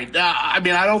 Right. I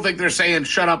don't think they're saying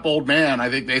shut up, old man. I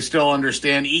think they still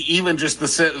understand, even just the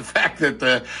fact that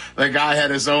the guy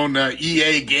had his own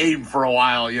EA game for a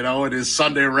while, it is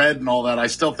Sunday Red and all that. I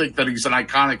still think that he's an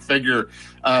iconic figure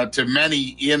to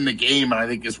many in the game, and I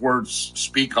think his words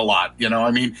speak a lot.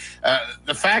 The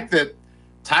fact that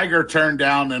Tiger turned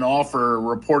down an offer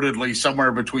reportedly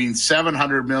somewhere between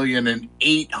 $700 million and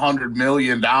 $800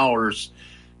 million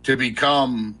to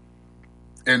become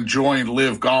and join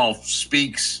Live Golf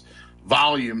speaks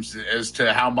volumes as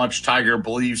to how much Tiger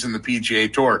believes in the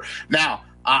PGA Tour. Now,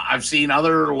 I've seen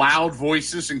other loud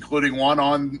voices, including one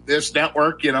on this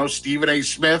network. Stephen A.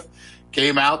 Smith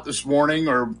came out this morning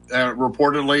or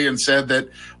reportedly and said that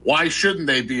why shouldn't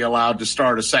they be allowed to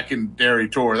start a secondary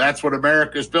tour? That's what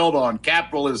America's built on,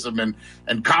 capitalism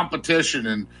and competition.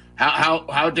 And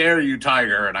how dare you,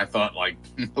 Tiger? And I thought,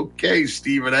 okay,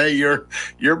 Stephen A.,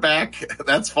 you're back.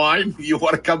 That's fine. You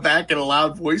want to come back in a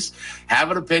loud voice, have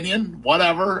an opinion,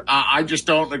 whatever. I just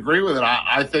don't agree with it.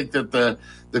 I think that the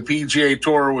PGA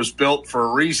Tour was built for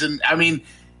a reason.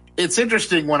 It's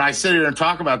interesting when I sit here and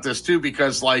talk about this too,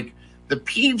 because the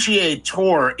PGA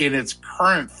Tour in its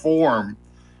current form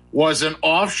was an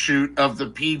offshoot of the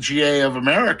PGA of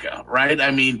America, right?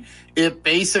 It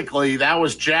basically, that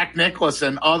was Jack Nicklaus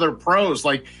and other pros.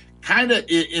 Kind of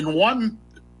in one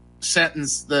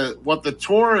sentence, what the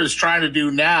tour is trying to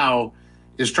do now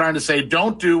is trying to say,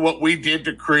 don't do what we did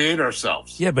to create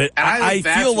ourselves. Yeah, but and I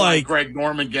think feel like Greg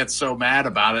Norman gets so mad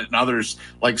about it, and others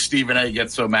like Stephen A.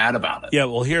 get so mad about it. Yeah,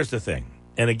 well, here's the thing.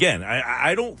 And again,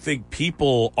 I don't think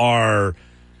people are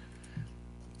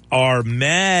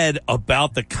mad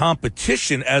about the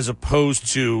competition as opposed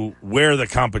to where the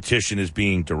competition is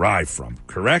being derived from,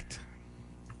 correct?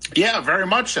 Yeah, very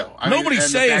much so.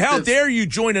 Nobody's saying, how dare you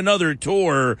join another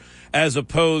tour, as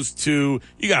opposed to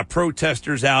you got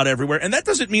protesters out everywhere. And that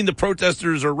doesn't mean the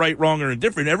protesters are right, wrong, or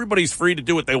indifferent. Everybody's free to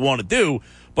do what they want to do.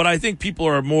 But I think people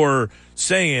are more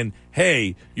saying,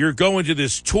 hey, you're going to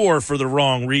this tour for the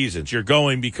wrong reasons. You're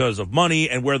going because of money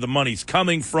and where the money's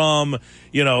coming from,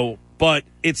 But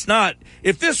it's not.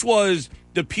 If this was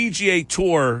the PGA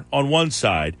Tour on one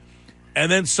side,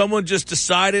 and then someone just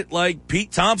decided, like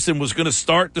Pete Thompson was going to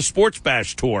start the Sports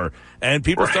Bash Tour, and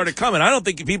people started coming, I don't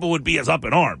think people would be as up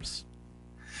in arms.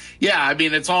 Yeah,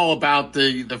 it's all about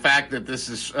the fact that this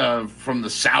is from the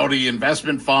Saudi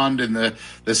investment fund, and the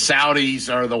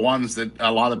Saudis are the ones that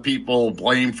a lot of people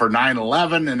blame for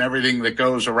 9/11 and everything that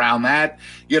goes around that.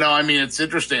 It's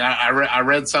interesting. I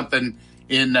read something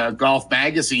in Golf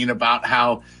Magazine about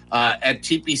how at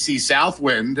TPC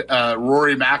Southwind,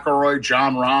 Rory McIlroy,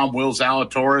 John Rahm, Will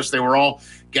Zalatoris, they were all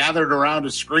gathered around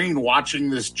a screen watching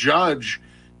this judge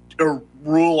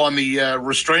rule on the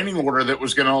restraining order that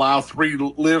was going to allow 3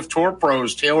 Live Tour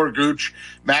pros, Taylor Gooch,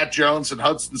 Matt Jones, and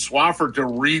Hudson Swafford, to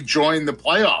rejoin the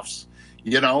playoffs.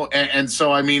 And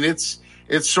so, I mean, it's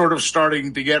sort of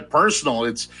starting to get personal.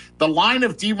 It's the line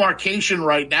of demarcation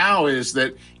right now is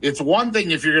that it's one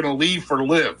thing if you're going to leave for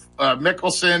Live,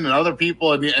 Mickelson and other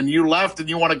people, and you left and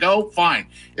you want to go, fine.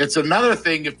 It's another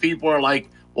thing if people are like,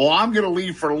 well, I'm going to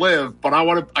leave for Live, but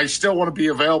I still want to be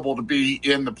available to be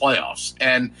in the playoffs.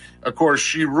 And of course,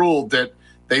 she ruled that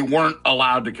they weren't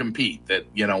allowed to compete. That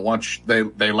once they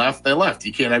left, they left.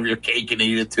 You can't have your cake and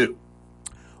eat it too.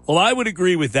 Well, I would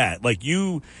agree with that.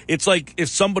 It's like if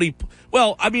somebody.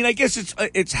 Well, I mean, I guess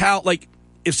it's how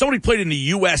if somebody played in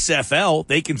the USFL,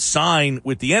 they can sign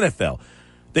with the NFL.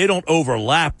 They don't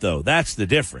overlap, though. That's the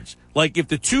difference. Like if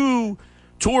the 2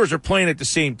 tours are playing at the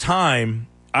same time,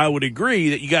 I would agree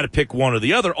that you got to pick one or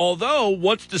the other. Although,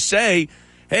 what's to say,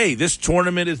 hey, this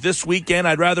tournament is this weekend,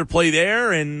 I'd rather play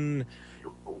there, and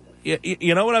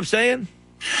you know what I'm saying?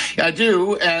 I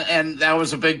do, and that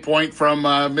was a big point from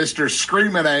Mr.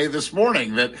 Screamin' this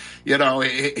morning, that,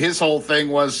 his whole thing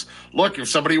was, look, if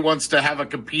somebody wants to have a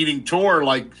competing tour,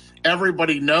 like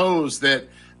everybody knows that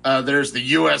there's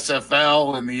the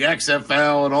USFL and the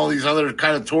XFL and all these other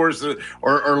kind of tours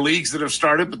or leagues that have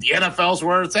started, but the NFL's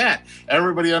where it's at.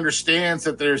 Everybody understands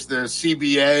that there's the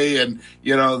CBA and,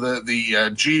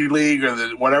 the G League or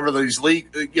whatever these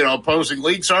opposing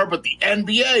leagues are, but the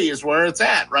NBA is where it's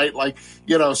at, right?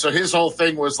 So his whole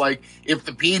thing was like, if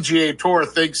the PGA Tour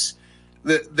thinks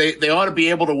that they ought to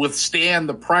be able to withstand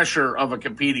the pressure of a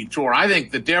competing tour. I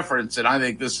think the difference, and I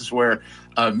think this is where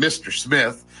Mr.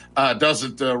 Smith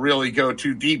doesn't really go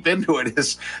too deep into it,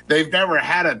 is they've never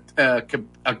had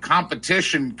a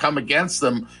competition come against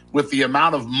them with the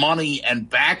amount of money and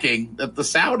backing that the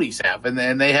Saudis have. And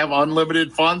then they have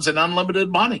unlimited funds and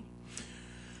unlimited money.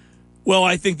 Well,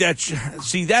 I think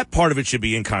that part of it should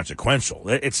be inconsequential.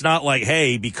 It's not like,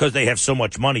 hey, because they have so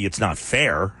much money, it's not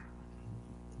fair.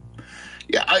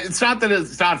 Yeah, it's not that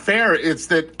it's not fair. It's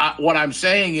that what I'm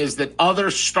saying is that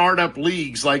other startup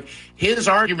leagues, like his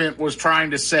argument was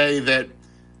trying to say that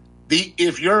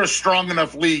if you're a strong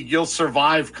enough league, you'll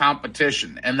survive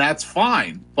competition, and that's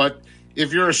fine. But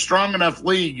if you're a strong enough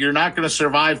league, you're not going to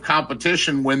survive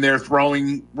competition when they're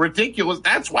throwing ridiculous.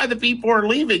 That's why the people are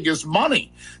leaving, is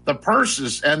money, the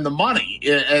purses and the money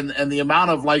and the amount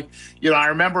of I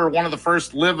remember one of the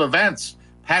first Live events.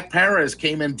 Pat Perez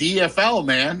came in DFL,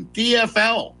 man,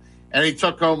 DFL, and he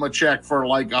took home a check for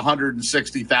like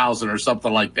 $160,000 or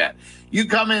something like that. You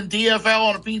come in DFL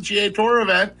on a PGA Tour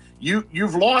event,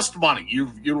 you've lost money.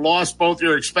 You lost both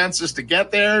your expenses to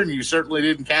get there, and you certainly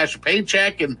didn't cash a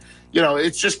paycheck. And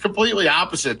it's just completely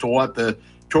opposite to what the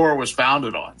tour was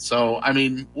founded on. So, I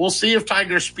mean, we'll see if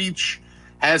Tiger's speech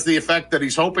has the effect that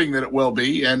he's hoping that it will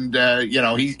be. And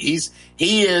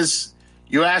he is.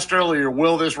 You asked earlier,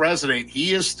 will this resonate?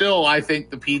 He is still, I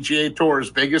think, the PGA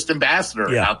Tour's biggest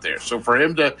ambassador out there. So for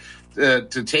him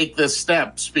to take this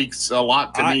step speaks a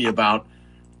lot to me about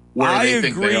where they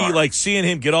think they are. I agree, like seeing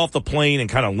him get off the plane and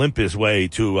kind of limp his way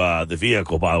to the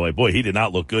vehicle, by the way. Boy, he did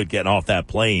not look good getting off that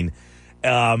plane.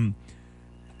 I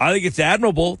think it's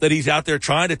admirable that he's out there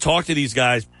trying to talk to these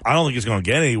guys. I don't think he's going to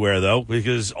get anywhere, though,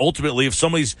 because ultimately if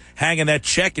somebody's hanging that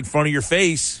check in front of your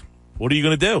face, what are you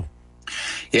going to do?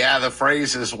 Yeah, the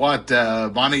phrase is what?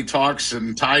 Money talks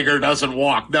and Tiger doesn't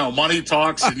walk. No, money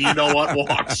talks and you know what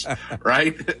walks,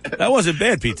 right? That wasn't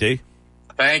bad, PT.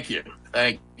 Thank you.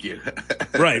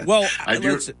 Right. Well,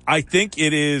 I think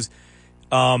it is.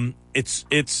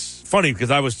 It's funny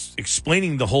because I was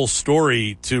explaining the whole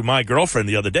story to my girlfriend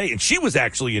the other day, and she was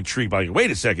actually intrigued by it.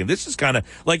 Wait a second, this is kind of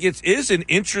like it is an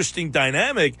interesting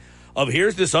dynamic of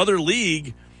here's this other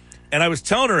league. And I was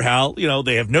telling her how,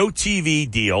 they have no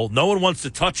TV deal. No one wants to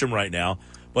touch them right now.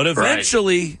 But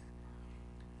eventually,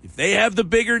 if they have the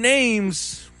bigger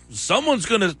names, someone's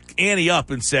going to ante up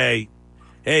and say,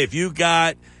 hey, if you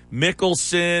got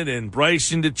Mickelson and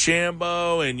Bryson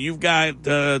DeChambeau and you've got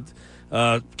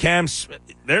Cam Smith,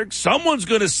 someone's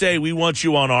going to say, we want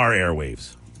you on our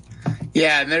airwaves.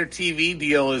 Yeah, and their TV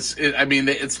deal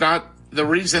it's not the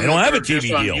reason they don't have a TV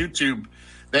deal on YouTube.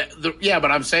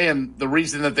 But I'm saying the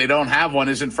reason that they don't have one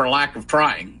isn't for lack of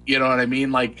trying. You know what I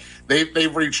mean? Like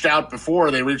they've reached out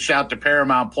before. They reached out to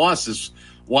Paramount Plus is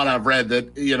what I've read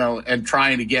that, and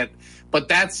trying to get. But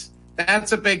that's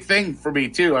a big thing for me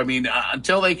too. I mean,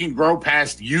 until they can grow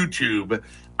past YouTube,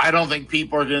 I don't think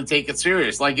people are going to take it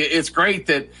serious. Like it's great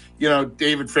that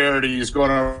David Faraday is going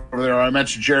over there. I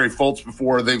mentioned Jerry Foltz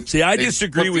before. I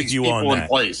disagree with you on that.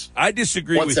 Place. I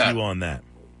disagree with you on that.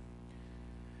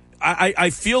 I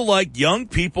feel like young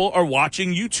people are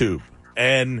watching YouTube,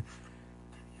 and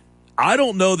I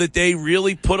don't know that they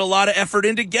really put a lot of effort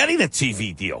into getting a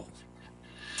TV deal.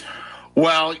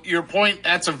 Well, your point,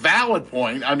 that's a valid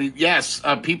point. I mean, yes,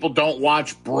 people don't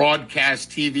watch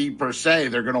broadcast TV per se.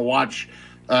 They're going to watch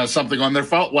something on their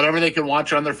phone, whatever they can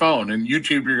watch on their phone. And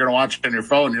YouTube, you're going to watch on your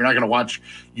phone. You're not going to watch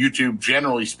YouTube,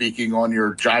 generally speaking, on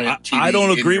your giant TV. I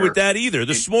don't agree with that either.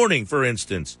 This morning, for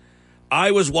instance,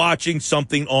 I was watching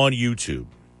something on YouTube,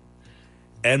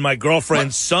 and my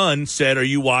girlfriend's son said, "Are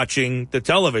you watching the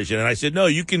television?" And I said, "No,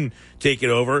 you can take it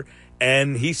over."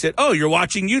 And he said, "Oh, you're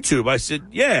watching YouTube?" I said,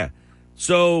 "Yeah."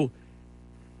 So,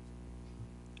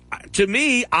 to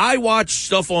me, I watch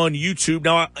stuff on YouTube.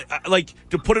 Now, I like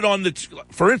to put it on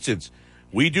for instance,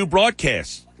 we do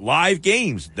broadcasts, live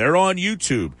games. They're on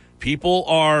YouTube. People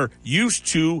are used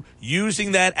to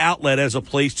using that outlet as a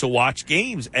place to watch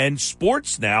games and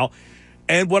sports now.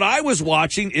 And what I was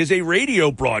watching is a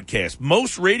radio broadcast.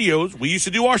 Most radios, we used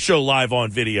to do our show live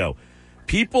on video.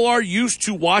 People are used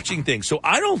to watching things. So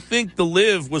I don't think the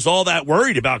Live was all that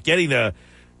worried about getting a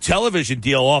television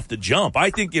deal off the jump. I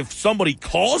think if somebody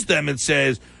calls them and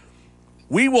says,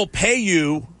 "We will pay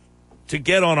you to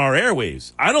get on our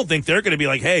airwaves," I don't think they're going to be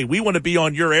like, "Hey, we want to be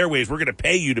on your airwaves. We're going to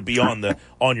pay you to be on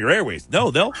your airwaves."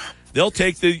 No, they'll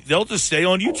just stay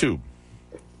on YouTube.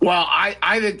 Well,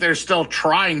 I think they're still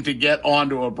trying to get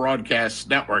onto a broadcast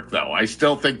network, though. I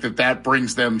still think that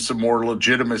brings them some more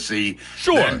legitimacy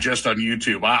than just on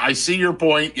YouTube. I see your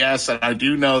point, yes, and I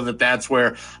do know that that's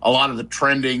where a lot of the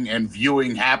trending and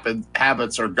viewing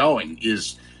habits are going,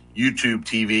 is YouTube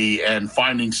TV and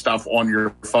finding stuff on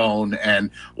your phone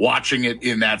and watching it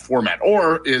in that format,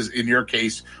 or is, in your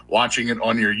case, watching it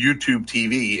on your YouTube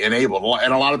TV enabled.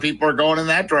 And a lot of people are going in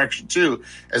that direction too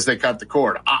as they cut the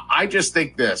cord. I just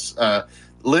think this,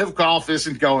 Live Golf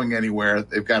isn't going anywhere.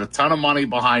 They've got a ton of money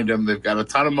behind them. They've got a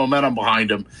ton of momentum behind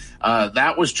them.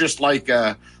 That was just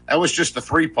a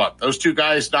 3-putt. Those two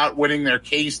guys not winning their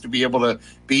case to be able to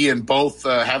be in both,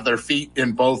 have their feet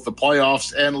in both the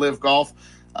playoffs and Live Golf.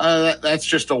 That's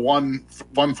just a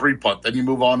 1-3 putt. Then you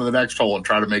move on to the next hole and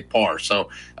try to make par. So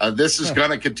this is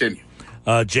going to continue.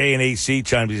 J and AC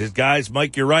chimes. He says, "Guys,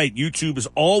 Mike, you're right. YouTube is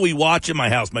all we watch in my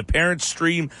house. My parents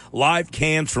stream live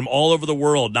cams from all over the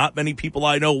world. Not many people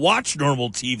I know watch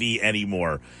normal TV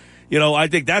anymore." I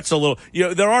think that's a little,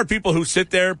 there are people who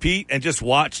sit there, Pete, and just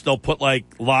watch. They'll put like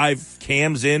live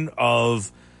cams in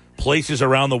of places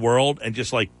around the world and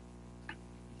just like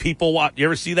people watch. You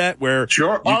ever see that? Where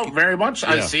sure. Very much.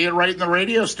 Yeah. I see it right in the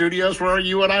radio studios where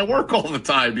you and I work all the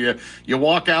time. You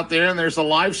walk out there and there's a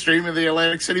live stream of the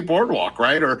Atlantic City Boardwalk,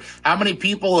 right? Or how many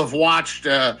people have watched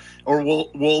or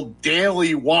will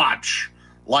daily watch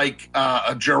like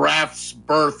a giraffe's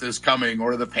birth is coming,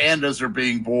 or the pandas are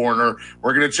being born, or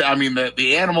we're going to,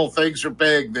 the animal things are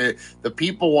big. The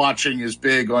people watching is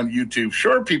big on YouTube.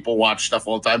 Sure, people watch stuff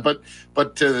all the time,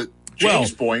 but to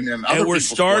James' point and we're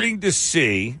starting to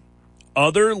see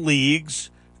other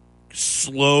leagues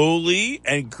slowly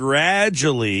and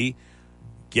gradually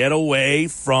get away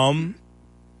from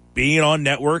being on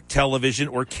network television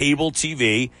or cable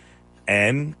TV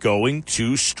and going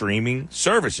to streaming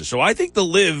services. So I think the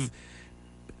Live,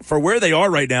 for where they are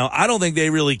right now, I don't think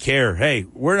they really care. Hey,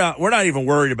 we're not even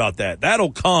worried about that.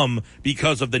 That'll come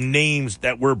because of the names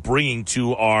that we're bringing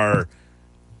to our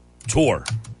tour.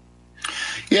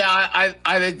 Yeah,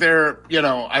 I think they're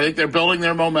building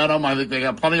their momentum. I think they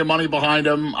got plenty of money behind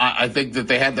them. I think that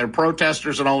they had their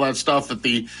protesters and all that stuff at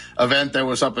the event that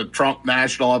was up at Trump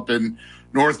National up in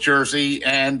North Jersey.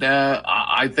 And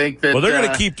I think that... Well, they're going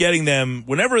to keep getting them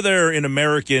whenever they're in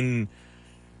American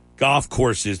golf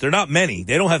courses. They're not many.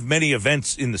 They don't have many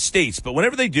events in the States. But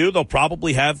whenever they do, they'll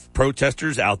probably have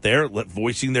protesters out there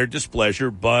voicing their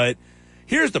displeasure. But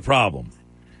here's the problem.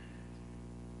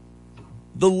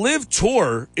 The Live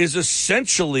Tour is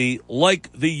essentially like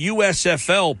the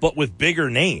USFL, but with bigger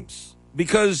names,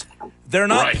 because they're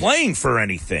not playing for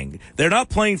anything. They're not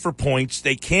playing for points.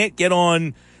 They can't get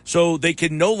on, so they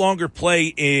can no longer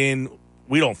play in,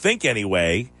 we don't think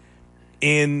anyway,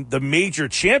 in the major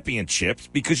championships,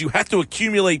 because you have to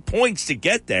accumulate points to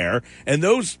get there, and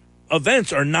those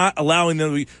events are not allowing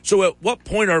them to be. So at what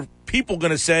point are people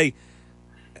going to say,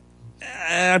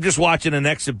 I'm just watching an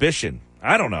exhibition?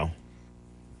 I don't know.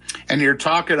 And you're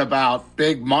talking about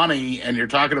big money and you're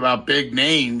talking about big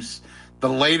names. The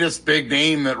latest big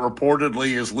name that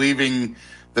reportedly is leaving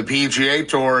the PGA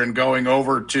Tour and going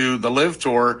over to the Live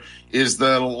Tour is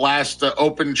the last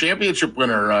Open Championship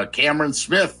winner, Cameron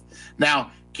Smith.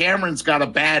 Now, Cameron's got a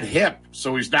bad hip,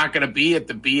 so he's not going to be at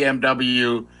the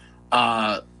BMW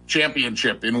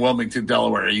Championship in Wilmington,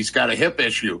 Delaware. He's got a hip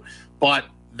issue. But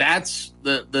that's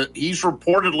he's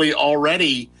reportedly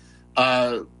already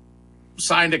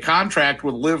signed a contract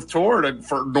with Live Tour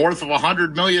for north of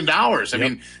 $100 million. I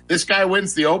mean, this guy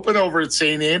wins the Open over at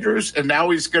St. Andrews, and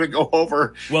now he's going to go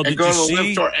over and go to the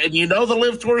Live Tour. And the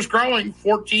Live Tour is growing.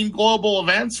 14 global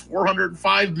events,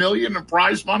 $405 million in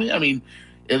prize money. I mean,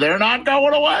 they're not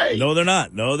going away. No, they're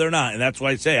not. And that's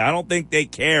why I say I don't think they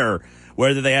care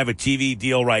whether they have a TV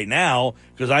deal right now,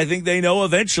 because I think they know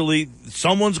eventually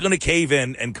someone's going to cave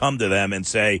in and come to them and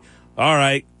say, all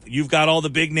right, you've got all the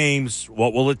big names.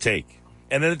 What will it take?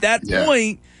 And then at that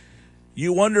point,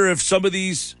 you wonder if some of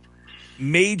these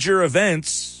major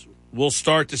events will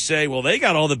start to say, well, they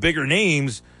got all the bigger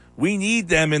names. We need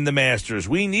them in the Masters.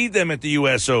 We need them at the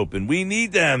U.S. Open. We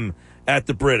need them at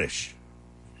the British.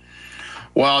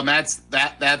 Well, and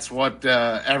that's what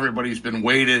everybody's been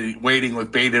waiting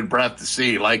with bated breath to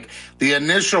see. Like, the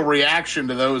initial reaction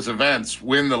to those events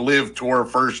when the Live Tour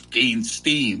first gained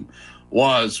steam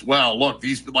was, well, look,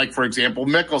 these, like, for example,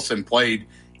 Mickelson played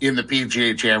in the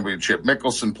PGA Championship.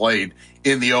 Mickelson played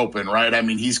in the Open, right? I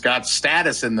mean, he's got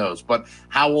status in those, but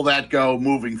how will that go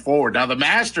moving forward? Now, the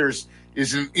Masters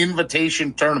is an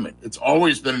invitation tournament. It's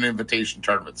always been an invitation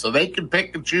tournament, so they can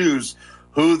pick and choose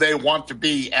who they want to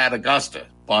be at Augusta.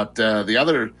 But the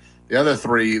other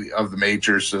three of the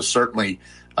majors, certainly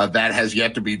that has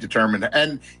yet to be determined.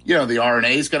 And, the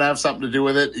RNA is going to have something to do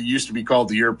with it. It used to be called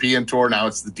the European Tour. Now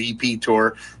it's the DP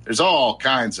Tour. There's all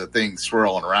kinds of things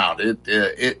swirling around.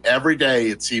 It every day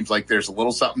it seems like there's a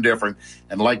little something different.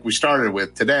 And like we started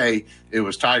with today, it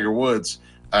was Tiger Woods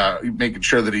making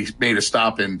sure that he made a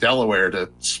stop in Delaware to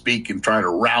speak and try to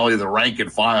rally the rank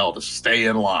and file to stay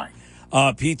in line.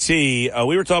 PT,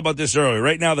 we were talking about this earlier.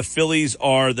 Right now, the Phillies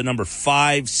are the number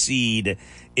 5 seed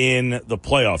in the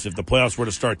playoffs. If the playoffs were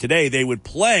to start today, they would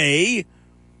play.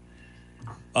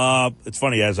 It's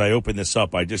funny, as I open this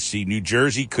up, I just see New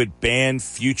Jersey could ban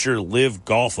future live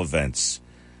golf events.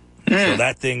 So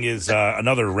that thing is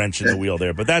another wrench in the wheel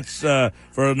there. But that's for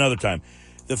another time.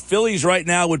 The Phillies right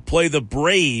now would play the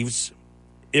Braves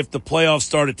if the playoffs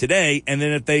started today. And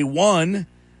then if they won,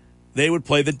 they would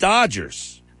play the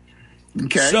Dodgers.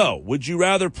 Okay. So, would you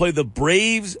rather play the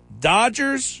Braves,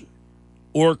 Dodgers,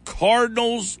 or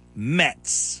Cardinals,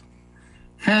 Mets?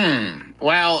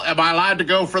 Well, am I allowed to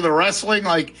go for the wrestling?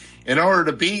 Like, in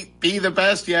order to be the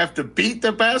best, you have to beat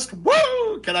the best?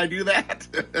 Woo! Can I do that?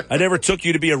 I never took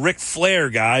you to be a Ric Flair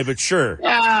guy, but sure.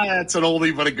 That's an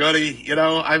oldie but a goodie.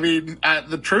 I mean,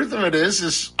 the truth of it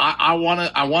is I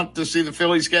want to see the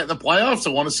Phillies get in the playoffs. I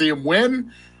want to see them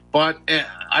win. But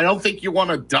I don't think you want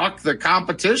to duck the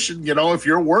competition. If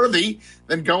you're worthy,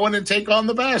 then go in and take on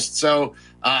the best. So,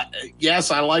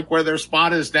 yes, I like where their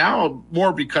spot is now,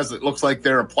 more because it looks like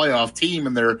they're a playoff team,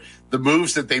 and the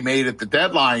moves that they made at the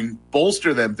deadline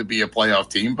bolster them to be a playoff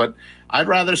team. But I'd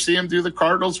rather see them do the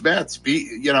Cardinals Mets.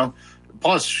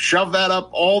 Plus, shove that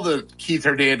up all the Keith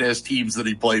Hernandez teams that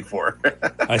he played for.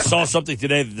 I saw something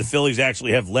today that the Phillies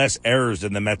actually have less errors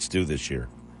than the Mets do this year.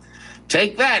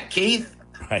 Take that, Keith.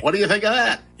 Right. What do you think of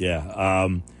that? Yeah.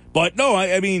 But no,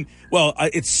 I mean,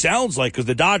 it sounds like, because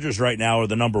the Dodgers right now are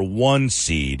the number 1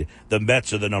 seed, the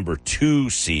Mets are the number 2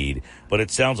 seed, but it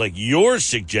sounds like you're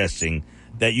suggesting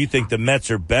that you think the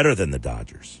Mets are better than the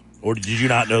Dodgers. Or did you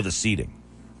not know the seeding?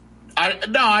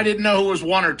 I didn't know who was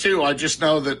 1 or 2. I just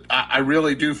know that I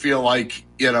really do feel like,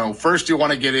 first you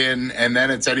want to get in, and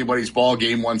then it's anybody's ball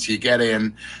game once you get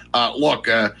in.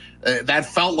 That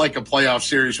felt like a playoff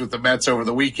series with the Mets over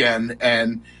the weekend,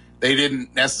 and they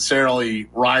didn't necessarily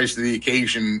rise to the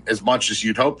occasion as much as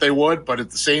you'd hope they would. But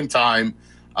at the same time,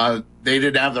 they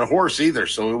didn't have their horse either.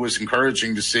 So it was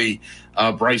encouraging to see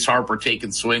Bryce Harper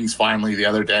taking swings finally the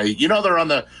other day. They're on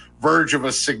the verge of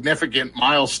a significant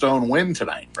milestone win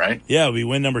tonight, right? Yeah, we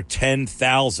win number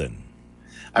 10,000.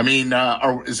 I mean,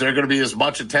 is there going to be as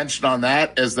much attention on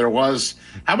that as there was?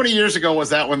 How many years ago was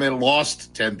that when they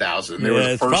lost 10,000? Yeah,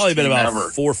 it's probably been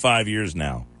about 4 or 5 years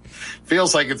now.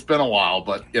 Feels like it's been a while,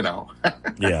 but,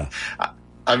 Yeah.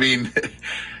 I mean,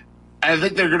 I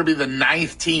think they're going to be the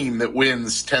 9th team that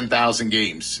wins 10,000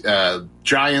 games.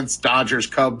 Giants, Dodgers,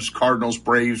 Cubs, Cardinals,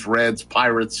 Braves, Reds,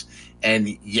 Pirates, and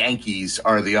Yankees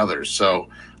are the others. So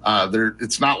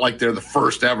it's not like they're the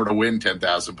first ever to win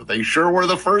 10,000, but they sure were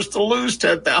the first to lose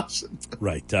 10,000.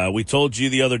 Right. We told you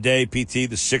the other day, PT,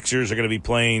 the Sixers are going to be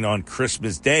playing on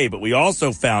Christmas Day, but we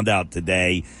also found out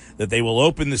today that they will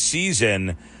open the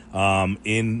season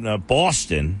in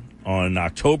Boston on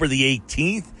October the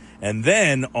 18th. And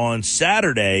then on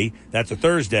Saturday, that's a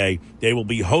Thursday, they will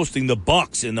be hosting the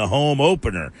Bucks in the home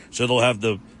opener. So they'll have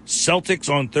the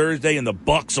Celtics on Thursday and the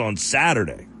Bucks on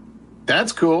Saturday.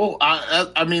 That's cool.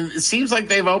 I mean, it seems like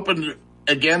they've opened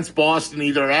against Boston,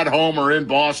 either at home or in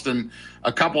Boston,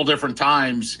 a couple different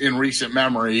times in recent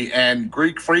memory. And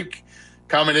Greek Freak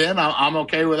coming in, I'm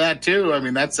okay with that too. I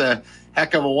mean, that's a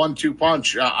heck of a 1-2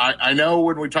 punch. I know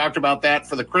when we talked about that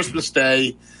for the Christmas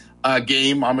Day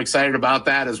game, I'm excited about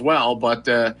that as well. But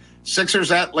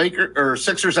Sixers at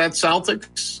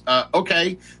Celtics.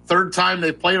 Okay, third time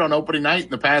they played on opening night in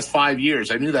the past 5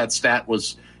 years. I knew that stat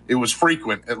was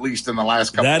frequent, at least in the last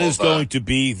couple. That is going to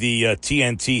be the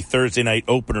TNT Thursday night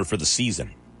opener for the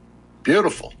season.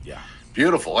 Beautiful. Yeah.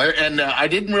 Beautiful. And I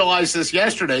didn't realize this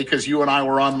yesterday because you and I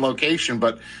were on location,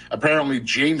 but apparently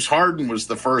James Harden was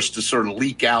the first to sort of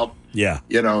leak out,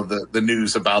 the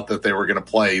news about that they were going to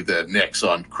play the Knicks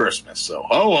on Christmas. So,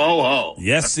 ho, ho, ho.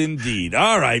 Yes, indeed.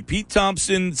 All right. Pete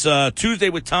Thompson's Tuesday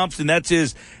with Thompson. That's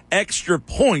his Extra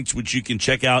Points, which you can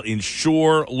check out in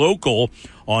Shore Local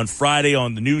on Friday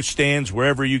on the newsstands,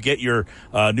 wherever you get your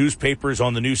newspapers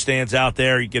on the newsstands out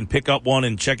there. You can pick up one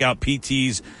and check out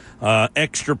PT's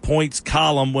Extra Points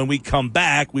column. When we come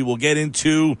back, we will get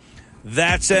into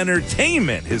That's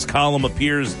Entertainment. His column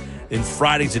appears in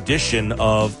Friday's edition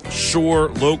of Shore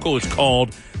Local. It's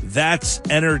called That's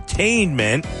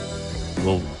Entertainment.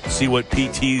 We'll see what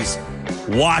PT's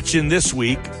watching this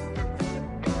week.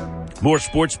 More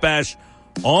Sports Bash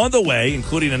on the way,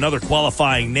 including another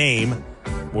qualifying name.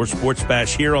 More Sports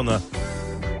Bash here on the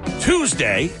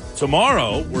Tuesday.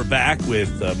 Tomorrow, we're back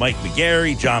with Mike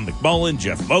McGarry, John McMullen,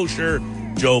 Jeff Mosher,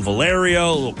 Joe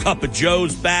Valerio. A little Cup of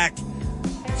Joe's back.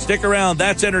 Stick around.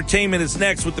 That's Entertainment is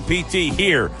next with the PT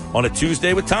here on a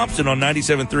Tuesday with Thompson on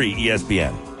 97.3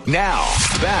 ESPN. Now,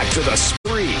 back to the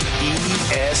spree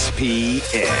ESPN.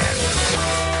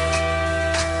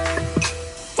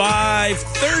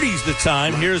 5:30 is the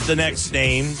time. Here's the next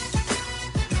name.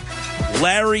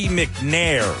 Larry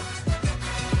McNair.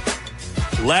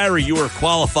 Larry, you are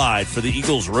qualified for the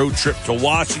Eagles road trip to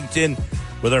Washington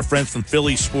with our friends from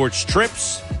Phillies Sports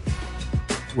Trips.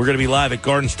 We're going to be live at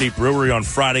Garden State Brewery on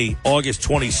Friday, August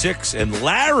 26th. And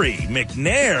Larry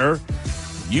McNair,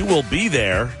 you will be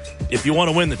there. If you want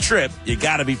to win the trip, you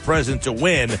got to be present to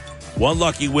win. One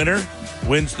lucky winner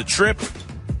wins the trip,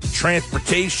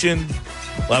 transportation.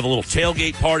 We'll have a little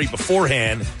tailgate party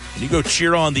beforehand. You go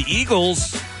cheer on the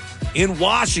Eagles in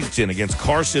Washington against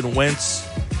Carson Wentz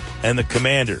and the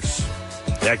Commanders.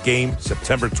 That game,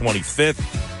 September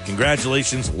 25th.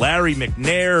 Congratulations, Larry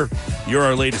McNair. You're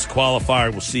our latest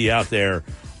qualifier. We'll see you out there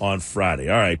on Friday.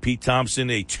 All right, Pete Thompson,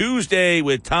 a Tuesday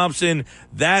with Thompson.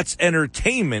 That's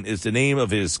Entertainment is the name of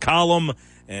his column.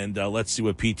 And let's see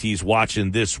what PT's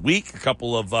watching this week. A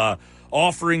couple of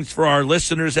offerings for our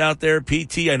listeners out there.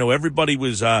 PT, I know everybody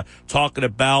was talking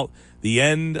about the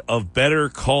end of Better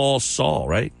Call Saul,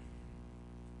 right?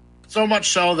 So much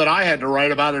so that I had to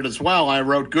write about it as well. I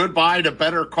wrote Goodbye to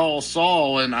Better Call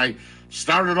Saul, and I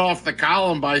started off the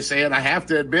column by saying, I have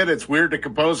to admit it's weird to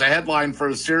compose a headline for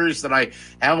a series that I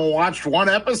haven't watched one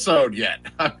episode yet.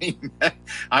 I mean,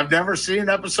 I've never seen an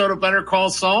episode of Better Call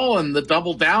Saul, and the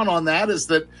double down on that is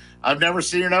that I've never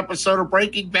seen an episode of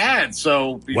Breaking Bad.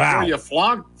 So before you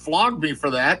flog me for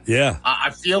that,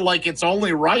 I feel like it's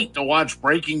only right to watch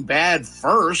Breaking Bad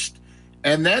first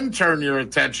and then turn your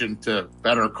attention to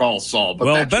Better Call Saul.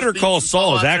 But Better Call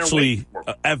Saul is actually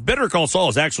a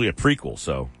prequel,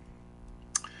 so.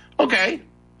 Okay.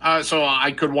 So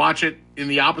I could watch it in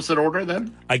the opposite order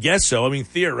then? I guess so. I mean,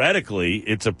 theoretically,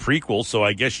 it's a prequel, so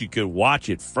I guess you could watch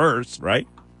it first, right?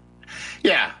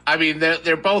 Yeah. I mean,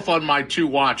 they're both on my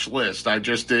to-watch list.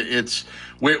 It's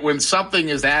when something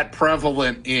is that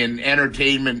prevalent in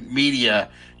entertainment media,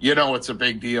 you know it's a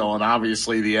big deal. And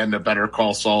obviously the end of Better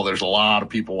Call Saul, there's a lot of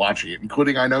people watching it,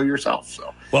 including I know yourself.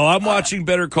 So. Well, I'm watching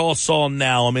Better Call Saul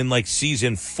now. I'm in like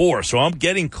season 4, so I'm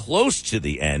getting close to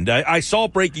the end. I saw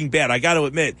Breaking Bad. I got to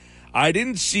admit, I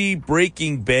didn't see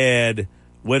Breaking Bad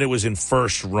when it was in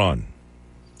first run.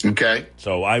 Okay.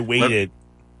 So I waited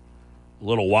a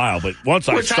little while, but once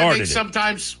I started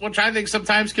which I think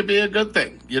sometimes can be a good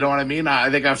thing. You know what I mean? I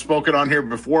think I've spoken on here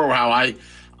before how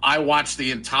I watched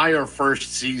the entire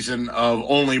first season of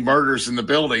Only Murders in the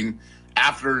Building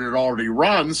after it had already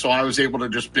run, so I was able to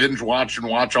just binge watch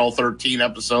all 13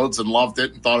 episodes and loved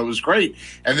it and thought it was great.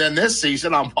 And then this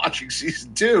season, I'm watching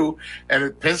season 2, and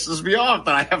it pisses me off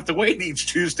that I have to wait each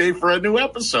Tuesday for a new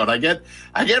episode. I get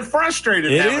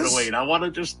frustrated having to wait. I want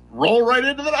to just roll right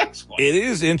into the next one. It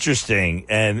is interesting,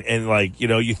 and like, you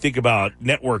know, you think about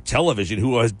network television,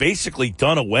 who has basically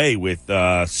done away with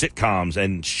sitcoms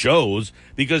and shows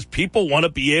because people want to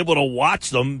be able to watch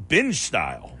them binge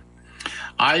style.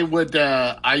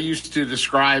 I used to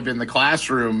describe in the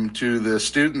classroom to the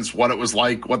students what it was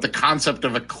like, what the concept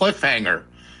of a cliffhanger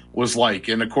was like.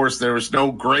 And of course, there was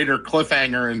no greater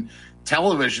cliffhanger in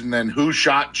television than Who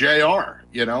Shot JR,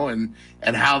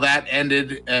 and how that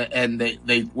ended. And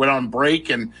they went on break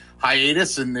and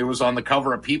hiatus, and it was on the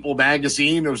cover of People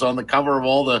magazine. It was on the cover of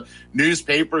all the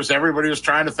newspapers. Everybody was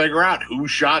trying to figure out who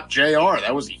shot JR.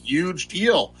 That was a huge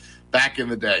deal back in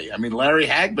the day. I mean, Larry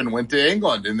Hagman went to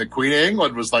England, and the Queen of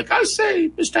England was like, I say,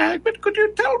 Mr. Hagman, could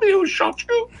you tell me who shot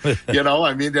you?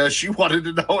 She wanted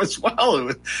to know as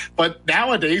well. But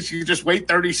nowadays, you just wait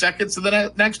 30 seconds and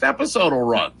the next episode will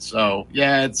run. So,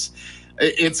 yeah,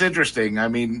 it's interesting. I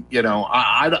mean,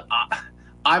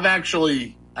 I've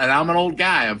actually, and I'm an old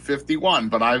guy, I'm 51,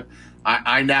 but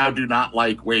I now do not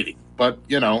like waiting. But,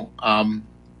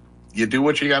 you do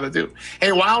what you got to do.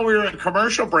 Hey, while we were in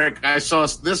commercial break, I saw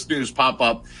this news pop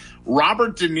up.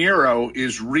 Robert De Niro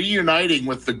is reuniting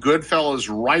with the Goodfellas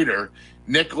writer,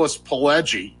 Nicholas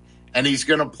Pileggi, and he's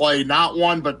going to play not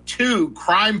one but two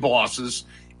crime bosses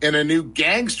in a new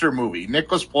gangster movie.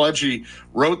 Nicholas Pileggi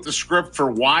wrote the script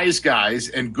for Wise Guys,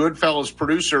 and Goodfellas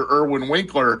producer Irwin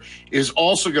Winkler is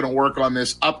also going to work on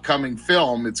this upcoming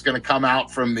film. It's going to come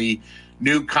out from the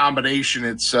new combination.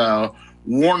 It's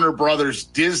Warner Brothers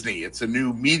Disney. It's a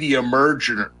new media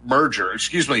merger.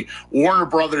 Warner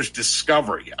Brothers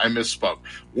Discovery. I misspoke.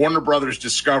 Warner Brothers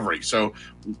Discovery. So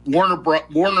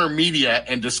Warner Media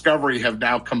and Discovery have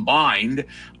now combined.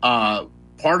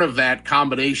 Part of that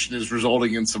combination is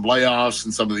resulting in some layoffs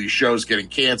and some of these shows getting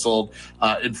canceled.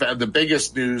 In fact, the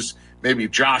biggest news, maybe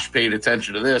Josh paid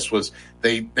attention to this, was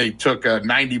they took a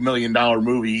 $90 million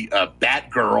movie,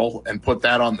 Batgirl, and put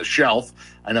that on the shelf.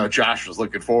 I know Josh was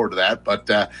looking forward to that, but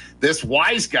this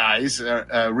Wise Guys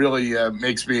really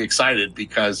makes me excited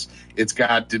because it's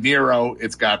got De Niro,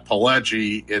 it's got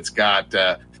Pileggi, it's got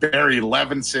Barry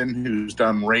Levinson, who's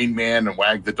done Rain Man and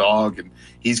Wag the Dog, and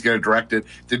he's going to direct it.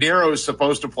 De Niro is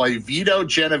supposed to play Vito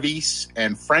Genovese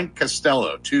and Frank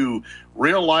Costello, two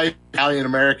real-life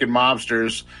Italian-American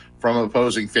mobsters from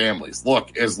opposing families.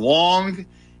 Look, as long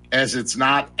as it's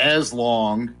not as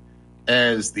long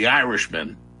as The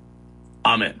Irishman,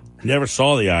 I'm in. Never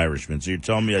saw The Irishman, so you're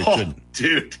telling me I shouldn't.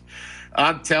 Dude,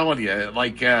 I'm telling you, I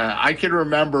can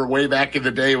remember way back in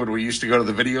the day when we used to go to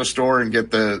the video store and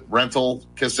get the rental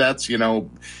cassettes,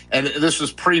 and this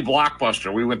was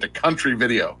pre-Blockbuster. We went to Country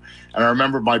Video, and I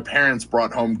remember my parents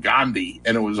brought home Gandhi,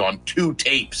 and it was on 2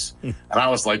 tapes. And I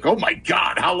was like, oh my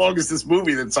God, how long is this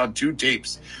movie that's on 2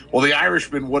 tapes? Well, The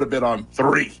Irishman would have been on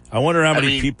 3. I wonder how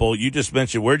many people, you just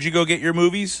mentioned, where'd you go get your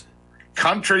movies?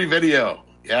 Country Video.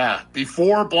 Yeah,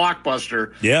 before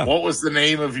Blockbuster. Yeah. What was the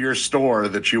name of your store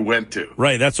that you went to?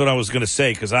 Right, that's what I was going to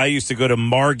say, because I used to go to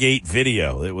Margate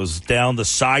Video. It was down the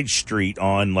side street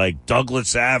on,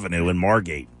 Douglas Avenue in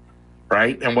Margate.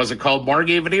 Right, and was it called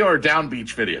Margate Video or Down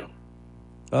Beach Video?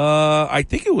 I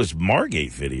think it was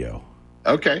Margate Video.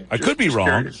 Okay. I could be wrong.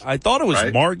 Curious. I thought it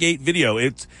was Margate Video.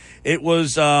 It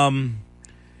was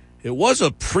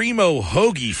a primo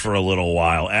hoagie for a little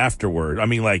while afterward. I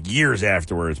mean, years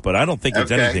afterwards, but I don't think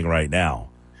it's anything right now.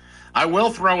 I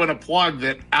will throw in a plug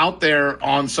that out there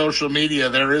on social media,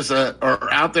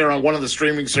 or out there on one of the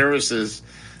streaming services,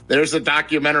 there's a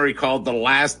documentary called The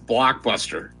Last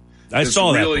Blockbuster. I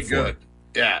saw that really before. Good.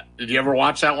 Yeah. Did you ever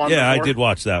watch that one? Yeah, before? I did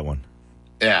watch that one.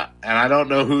 Yeah, and I don't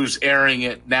know who's airing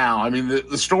it now. I mean,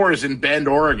 the store is in Bend,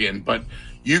 Oregon, but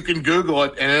you can Google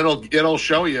it and it'll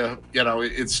show you.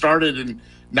 It started in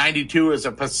 '92 as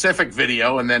a Pacific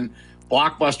Video, and then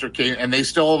Blockbuster came, and they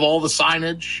still have all the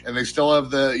signage, and they still have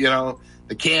the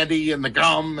candy and the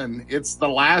gum, and it's the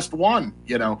last one.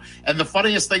 And the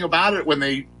funniest thing about it when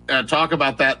they talk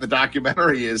about that in the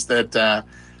documentary is that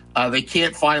they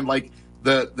can't find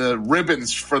the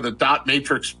ribbons for the dot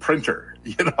matrix printer.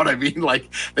 You know what I mean?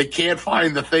 They can't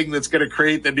find the thing that's going to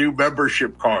create the new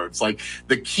membership cards.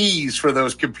 The keys for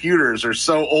those computers are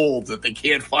so old that they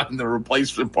can't find the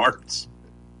replacement parts.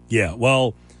 Yeah,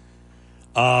 well,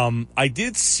 I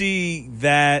did see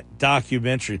that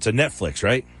documentary. It's a Netflix,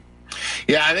 right?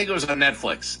 Yeah, I think it was on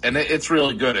Netflix, and it's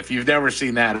really good. If you've never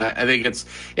seen that, I think it's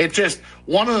just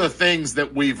one of the things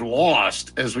that we've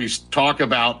lost as we talk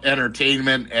about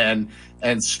entertainment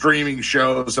and streaming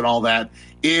shows and all that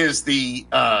is the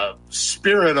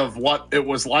spirit of what it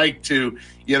was like to,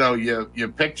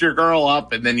 you picked your girl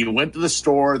up and then you went to the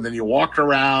store and then you walked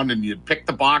around and you picked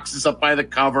the boxes up by the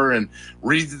cover and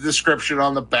read the description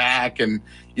on the back and,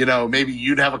 maybe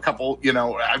you'd have a couple,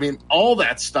 all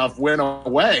that stuff went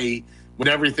away when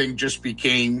everything just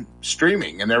became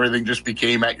streaming and everything just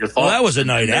became at your thoughts. Well, that was a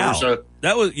night out.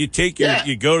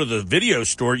 You go to the video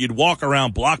store, you'd walk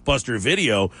around Blockbuster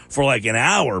Video for an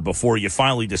hour before you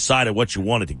finally decided what you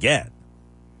wanted to get.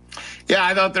 Yeah,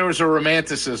 I thought there was a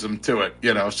romanticism to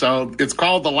it, So it's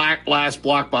called The Last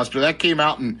Blockbuster. That came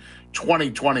out in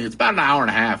 2020. It's about an hour and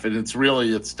a half, and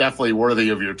it's definitely worthy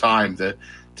of your time to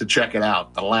check it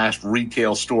out. The last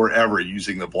retail store ever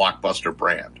using the Blockbuster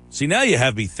brand. See, now you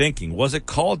have me thinking, was it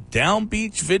called Down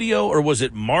Beach Video or was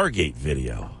it Margate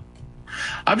Video?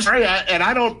 I'm sorry,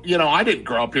 I don't, I didn't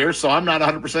grow up here, so I'm not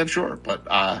 100% sure, but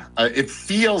it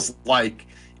feels like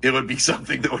it would be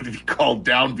something that would be called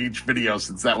Down Beach Video,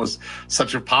 since that was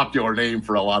such a popular name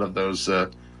for a lot of those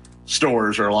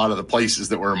stores, or a lot of the places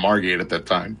that were in Margate at that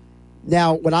time.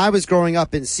 Now, when I was growing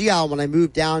up in Sea Isle, when I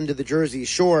moved down to the Jersey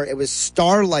Shore, it was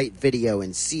Starlight Video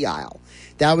in Sea Isle.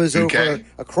 That was over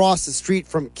across the street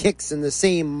from Kix in the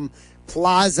same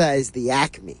plaza as the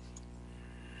Acme.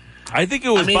 I think it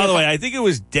was, by the way, I think it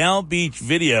was Down Beach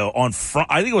Video on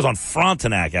I think it was on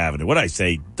Frontenac Avenue. What did I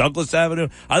say? Douglas Avenue?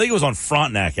 I think it was on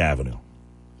Frontenac Avenue.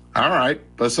 All right.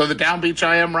 But so the Down Beach,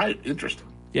 I am right. Interesting.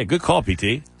 Yeah, good call,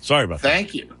 PT. Sorry about that.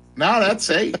 Thank you. No,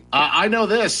 that's I know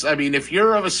this. I mean, if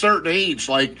you're of a certain age,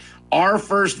 like our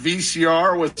first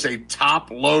VCR was a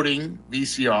top-loading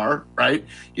VCR, right?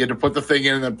 You had to put the thing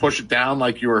in and then push it down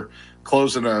like you were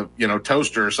closing a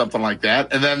toaster or something like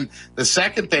that. And then the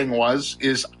second thing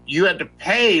is you had to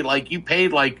pay, you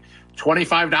paid like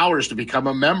 $25 to become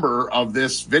a member of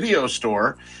this video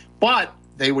store, but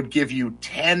they would give you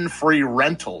 10 free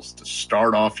rentals to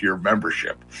start off your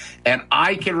membership. And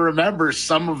I can remember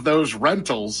some of those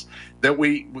rentals that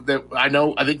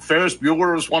I think Ferris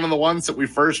Bueller was one of the ones that we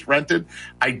first rented.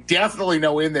 I definitely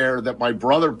know in there that my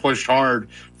brother pushed hard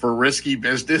for Risky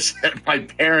Business, and my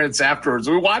parents afterwards,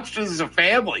 we watched it as a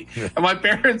family, and my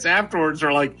parents afterwards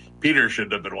are like, Peter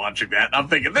shouldn't have been watching that. And I'm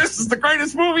thinking, this is the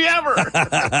greatest movie ever.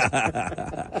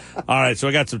 All right, so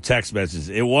I got some text messages.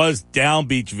 It was Down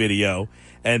Beach Video,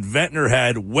 and Ventnor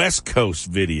had West Coast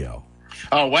Video.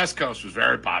 Oh, West Coast was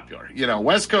very popular.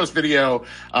 West Coast Video,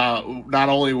 not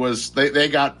only was they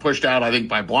got pushed out, I think,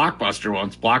 by Blockbuster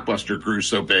once Blockbuster grew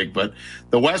so big, but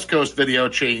the West Coast Video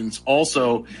chains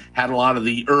also had a lot of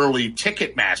the early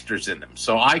ticket masters in them.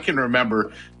 So I can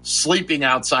remember sleeping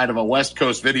outside of a West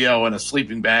Coast Video in a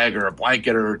sleeping bag or a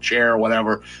blanket or a chair or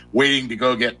whatever, waiting to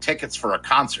go get tickets for a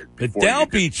concert. The Down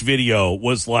Beach Video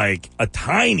was like a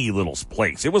tiny little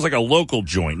place. It was like a local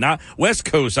joint. Not West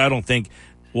Coast, I don't think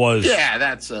was. Yeah,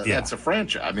 that's a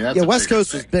franchise. I mean, that's West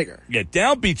Coast was bigger. Yeah,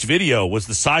 Down Beach Video was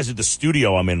the size of the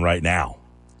studio I'm in right now.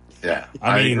 Yeah,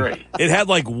 I mean, agree. It had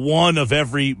like one of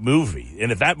every movie,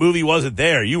 and if that movie wasn't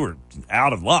there, you were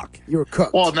out of luck. You were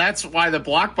cooked. Well, and that's why the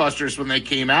Blockbusters, when they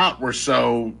came out, were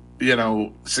so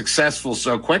successful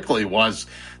so quickly. Was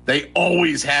they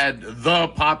always had the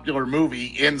popular movie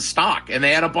in stock, and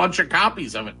they had a bunch of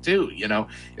copies of it too.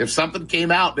 If something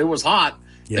came out, it was hot.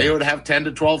 Yeah. They would have 10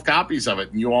 to 12 copies of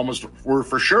it, and you almost were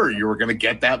for sure you were going to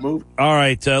get that movie. All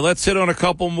right, let's hit on a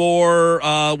couple more.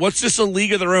 What's this, a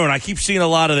league of their own? I keep seeing a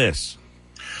lot of this.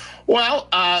 Well,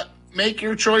 make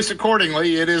your choice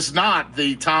accordingly. It is not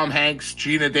the Tom Hanks,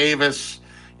 Gina Davis,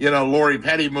 Lori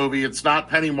Petty movie. It's not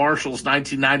Penny Marshall's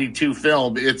 1992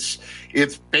 film. It's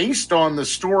based on the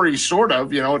story, sort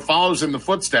of. It follows in the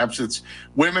footsteps. It's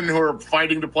women who are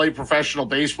fighting to play professional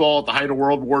baseball at the height of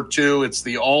World War II. It's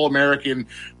the All-American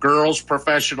Girls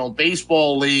Professional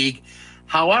Baseball League.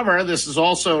 However, this is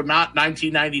also not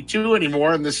 1992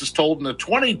 anymore, and this is told in the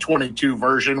 2022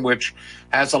 version, which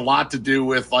has a lot to do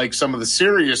with some of the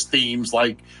serious themes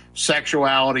like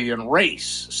sexuality and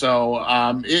race. So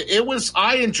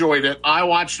I enjoyed it. I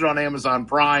watched it on Amazon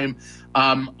Prime.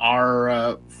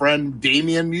 Our friend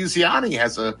Damian Musiani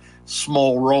has a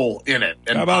small role in it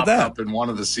and popped up in one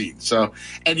of the scenes. So,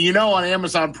 and on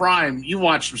Amazon Prime, you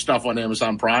watched some stuff on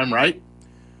Amazon Prime, right?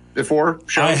 Before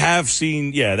shows? I have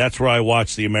seen, that's where I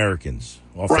watch The Americans.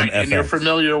 Right, and you're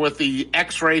familiar with the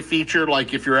X-ray feature.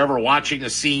 Like if you're ever watching a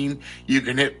scene, you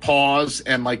can hit pause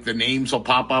and the names will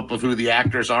pop up of who the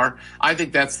actors are. I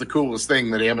think that's the coolest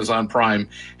thing that Amazon Prime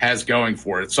has going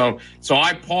for it. So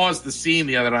I paused the scene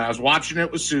the other night. I was watching it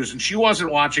with Susan. She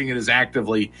wasn't watching it as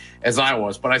actively as I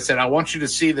was, but I said, I want you to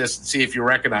see this and see if you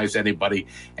recognize anybody.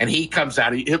 And he comes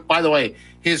out. By the way,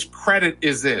 his credit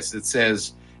is this. It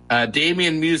says,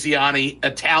 Damian Musiani,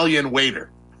 Italian waiter.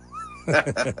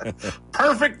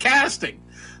 Perfect casting.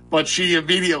 But she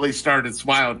immediately started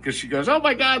smiling because she goes, oh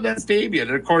my God, that's Damian.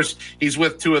 And of course, he's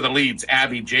with two of the leads,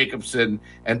 Abby Jacobson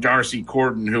and Darcy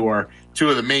Corden, who are two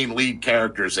of the main lead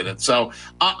characters in it. So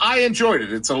I enjoyed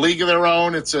it. It's a league of their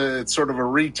own. It's sort of a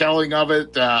retelling of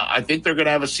it. I think they're going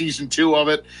to have a season 2 of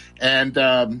it. And,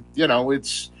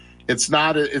 it's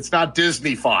not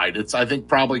Disney-fied. It's, I think,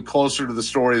 probably closer to the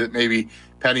story that maybe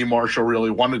Penny Marshall really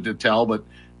wanted to tell, but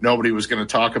nobody was going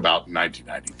to talk about in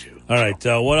 1992. All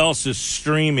right. What else is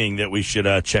streaming that we should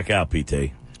check out,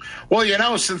 PT?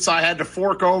 Well, since I had to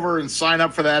fork over and sign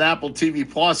up for that Apple TV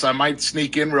Plus, I might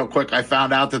sneak in real quick. I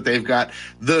found out that they've got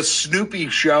the Snoopy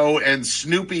Show and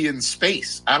Snoopy in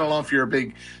Space. I don't know if you're a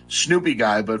big Snoopy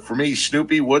guy, but for me,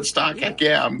 Snoopy, Woodstock, heck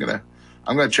yeah, I'm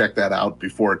gonna check that out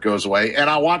before it goes away. And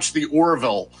I watched the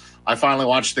Orville. I finally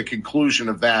watched the conclusion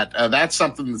of that. That's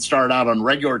something that started out on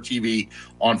regular TV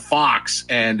on Fox.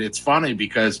 And it's funny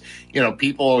because,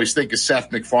 people always think of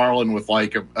Seth MacFarlane with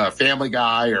like a Family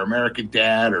Guy or American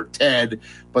Dad or Ted.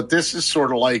 But this is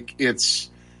sort of like it's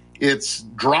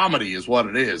dramedy is what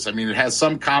it is. I mean, it has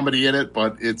some comedy in it,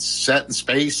 but it's set in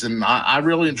space. And I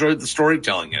really enjoyed the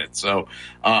storytelling in it. So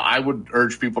I would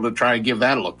urge people to try and give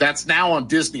that a look. That's now on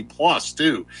Disney Plus,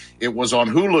 too. It was on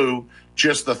Hulu,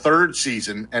 just the third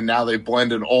season, and now they've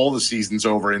blended all the seasons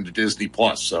over into Disney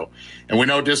Plus. So, and we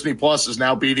know Disney Plus is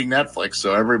now beating Netflix,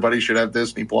 so everybody should have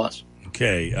Disney Plus.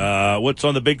 Okay, what's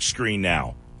on the big screen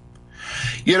now?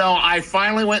 I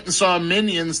finally went and saw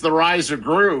Minions: The Rise of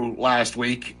Gru last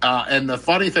week, and the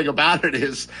funny thing about it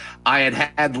is I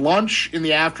had lunch in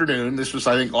the afternoon. This was,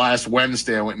 I think, last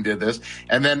Wednesday I went and did this,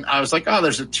 and then I was like, oh,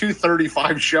 there's a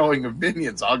 2:35 showing of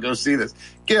Minions. I'll go see this.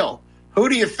 Gil, who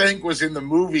do you think was in the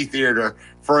movie theater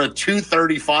for a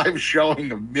 2:35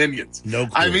 showing of Minions? No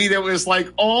clue. I mean, it was like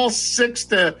all 4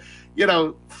 to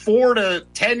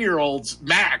 10-year-olds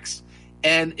max.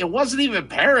 And it wasn't even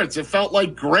parents. It felt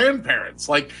like grandparents.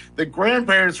 Like the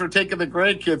grandparents were taking the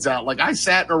grandkids out. Like I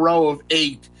sat in a row of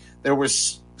 8. There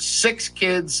was 6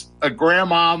 kids, a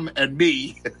grandmom, and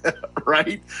me,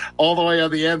 right? All the way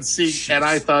on the end seat. Jeez. And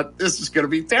I thought, this is going to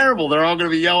be terrible. They're all going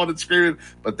to be yelling and screaming.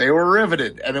 But they were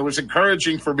riveted. And it was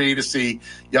encouraging for me to see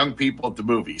young people at the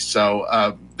movies.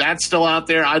 So that's still out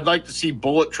there. I'd like to see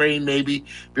Bullet Train maybe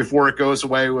before it goes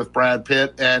away with Brad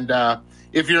Pitt. And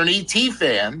if you're an E.T.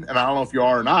 fan, and I don't know if you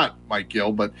are or not, Mike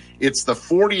Gill, but it's the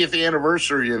 40th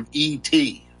anniversary of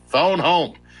E.T. Phone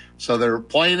Home. So they're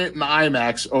playing it in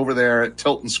IMAX over there at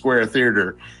Tilton Square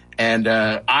Theater. And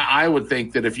I would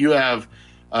think that if you have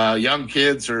young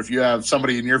kids or if you have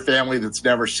somebody in your family that's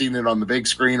never seen it on the big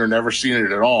screen or never seen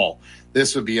it at all,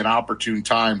 this would be an opportune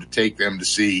time to take them to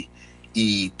see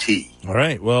E.T. All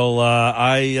right. Well,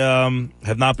 I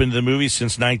have not been to the movies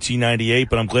since 1998,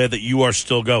 but I'm glad that you are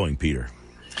still going, Peter.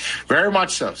 Very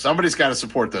much so. Somebody's got to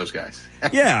support those guys.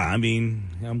 Yeah, I mean,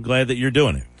 I'm glad that you're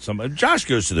doing it. Josh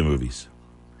goes to the movies.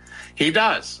 He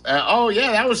does.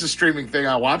 That was a streaming thing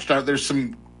I watched. There's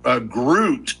some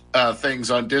Groot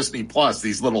things on Disney Plus,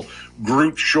 these little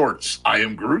Groot shorts. I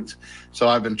am Groot. So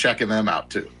I've been checking them out,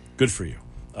 too. Good for you.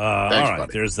 Thanks, all right,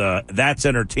 buddy. There's That's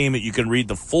Entertainment. You can read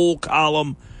the full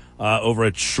column over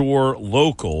at Shore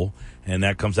Local, and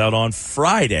that comes out on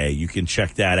Friday. You can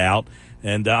check that out.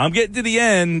 And I'm getting to the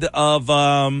end of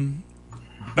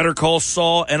Better Call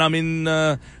Saul, and I'm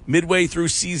in midway through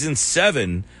season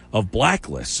 7 of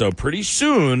Blacklist. So pretty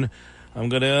soon I'm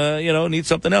going to, need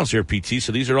something else here, PT.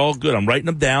 So these are all good. I'm writing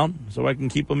them down so I can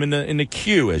keep them in the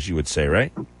queue, as you would say,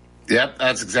 right? Yep,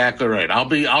 that's exactly right.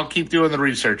 I'll keep doing the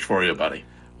research for you, buddy.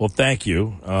 Well, thank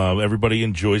you. Everybody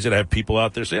enjoys it. I have people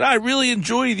out there saying, I really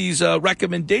enjoy these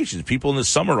recommendations. People in the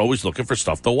summer are always looking for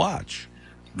stuff to watch.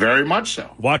 Very much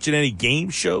so. Watching any game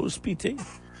shows, PT?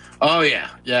 Oh,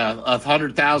 yeah. Yeah,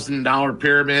 $100,000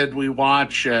 Pyramid we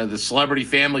watch, the Celebrity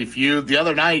Family Feud. The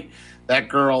other night, that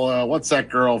girl, what's that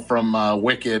girl from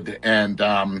Wicked?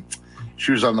 And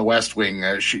she was on the West Wing.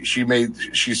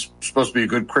 She's supposed to be a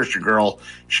good Christian girl.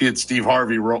 She had Steve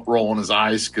Harvey rolling his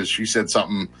eyes because she said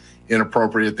something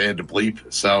inappropriate they had to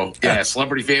bleep. So, yeah,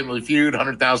 Celebrity Family Feud,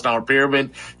 $100,000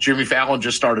 Pyramid. Jimmy Fallon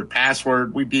just started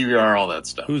Password. We DVR all that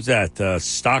stuff. Who's that?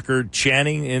 Stockard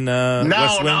Channing in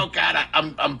West Wing? No, God,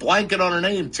 I'm blanking on her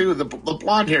name, too. The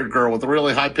blonde-haired girl with the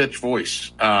really high-pitched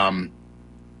voice.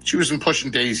 She was in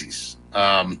Pushing Daisies.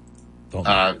 As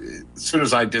soon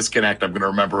as I disconnect, I'm going to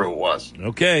remember who it was.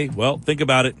 Okay, well, think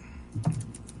about it.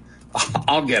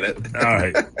 I'll get it. All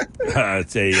right.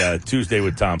 It's a Tuesday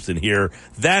with Thompson here.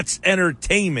 That's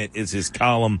Entertainment is his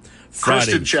column. Friday.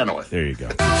 Kristen Chenoweth. There you go.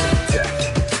 All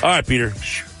right, Peter.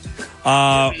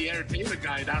 The entertainment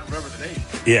guy, I don't remember the name.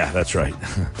 Yeah, that's right.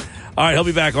 All right, he'll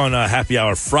be back on Happy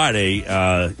Hour Friday.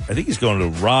 I think he's going to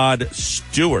Rod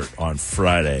Stewart on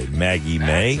Friday. Maggie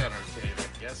May.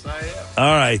 Yes, I am.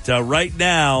 All right. Right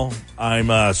now,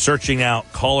 I'm searching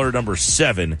out caller number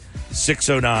 7,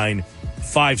 609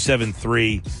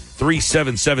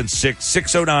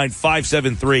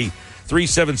 573-3776,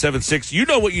 609-573-3776. You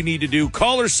know what you need to do.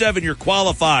 Caller 7, you're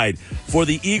qualified for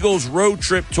the Eagles road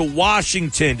trip to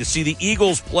Washington to see the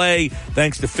Eagles play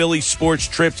thanks to Phillies Sports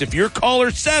Trips. If you're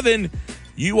caller 7,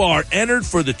 you are entered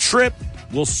for the trip.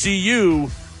 We'll see you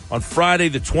on Friday,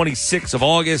 the 26th of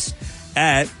August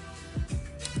at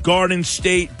Garden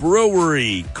State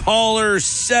Brewery. Caller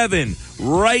 7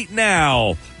 right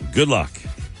now. Good luck.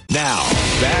 Now,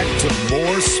 back to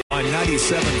more on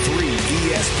 97.3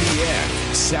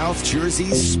 ESPN, South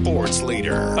Jersey's sports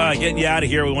leader. Getting you out of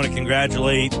here, we want to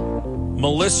congratulate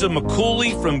Melissa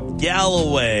McCooley from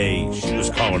Galloway. She was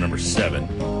caller number 7.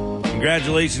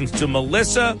 Congratulations to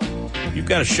Melissa. You've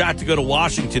got a shot to go to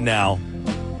Washington now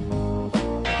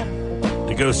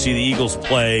to go see the Eagles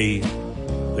play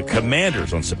the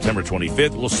Commanders on September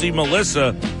 25th. We'll see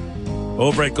Melissa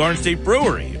over at Garden State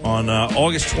Brewery on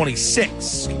August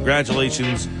 26th.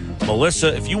 Congratulations,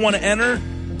 Melissa. If you want to enter,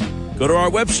 go to our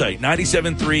website,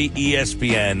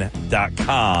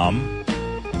 973ESPN.com,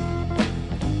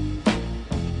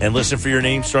 and listen for your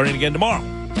name starting again tomorrow,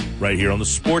 right here on the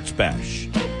Sports Bash.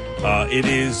 It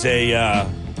is a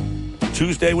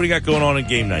Tuesday. What do you got going on in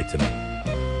game night tonight?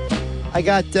 I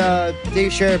got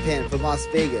Dave Sherapan from Las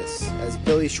Vegas, as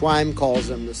Billy Schweim calls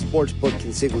him, the sportsbook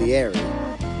consigliere.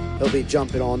 He'll be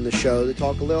jumping on the show to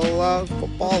talk a little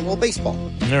football, a little baseball.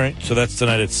 All right, so that's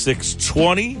tonight at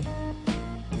 6:20.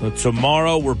 So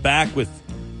tomorrow we're back with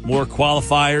more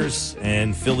qualifiers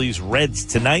and Phillies Reds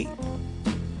tonight.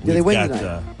 Do they win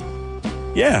tonight?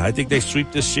 Yeah, I think they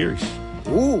sweep this series.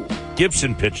 Ooh.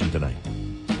 Gibson pitching tonight.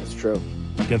 That's true.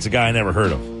 Against a guy I never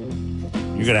heard of.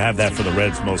 You're going to have that for the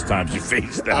Reds most times you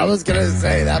face them. I was going to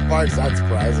say, that part's not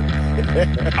surprising.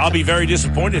 I'll be very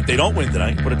disappointed if they don't win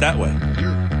tonight, put it that way.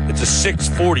 It's a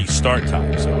 6:40 start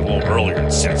time, so a little earlier in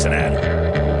Cincinnati.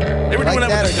 They were doing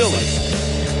that with the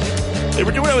Phillies. They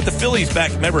were doing that with the Phillies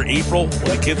back, remember, April,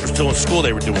 when the kids were still in school,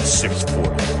 they were doing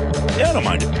 6:40. Yeah, I don't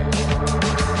mind it.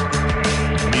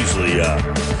 I'm usually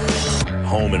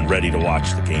home and ready to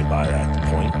watch the game by that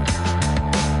point.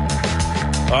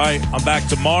 All right, I'm back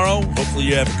tomorrow. Hopefully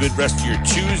you have a good rest of your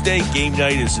Tuesday. Game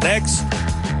night is next.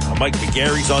 Mike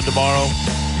McGarry's on tomorrow.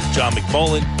 John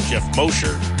McMullen, Jeff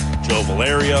Mosher, Joe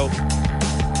Valerio,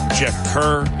 Jeff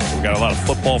Kerr. We've got a lot of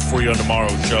football for you on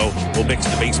tomorrow's show. We'll mix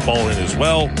the baseball in as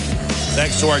well.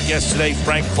 Thanks to our guests today,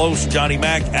 Frank Close, Johnny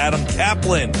Mack, Adam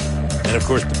Kaplan, and, of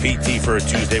course, the PT for a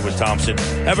Tuesday with Thompson.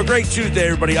 Have a great Tuesday,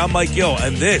 everybody. I'm Mike Gill,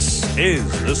 and this is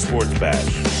the Sports Bash.